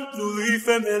 I'm newly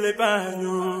family by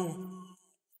you.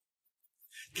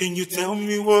 Can you tell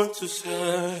me what to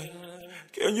say?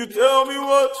 Can you tell me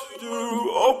what to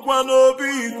do? Okwano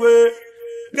biwe,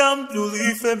 I'm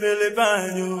newly family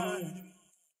by you.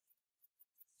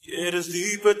 It is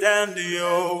deeper than the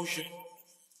ocean,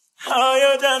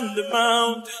 higher than the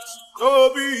mountains.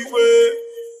 Oh, be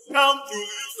way, come to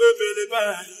the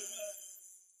by.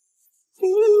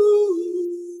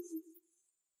 Ooh.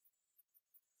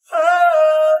 Oh.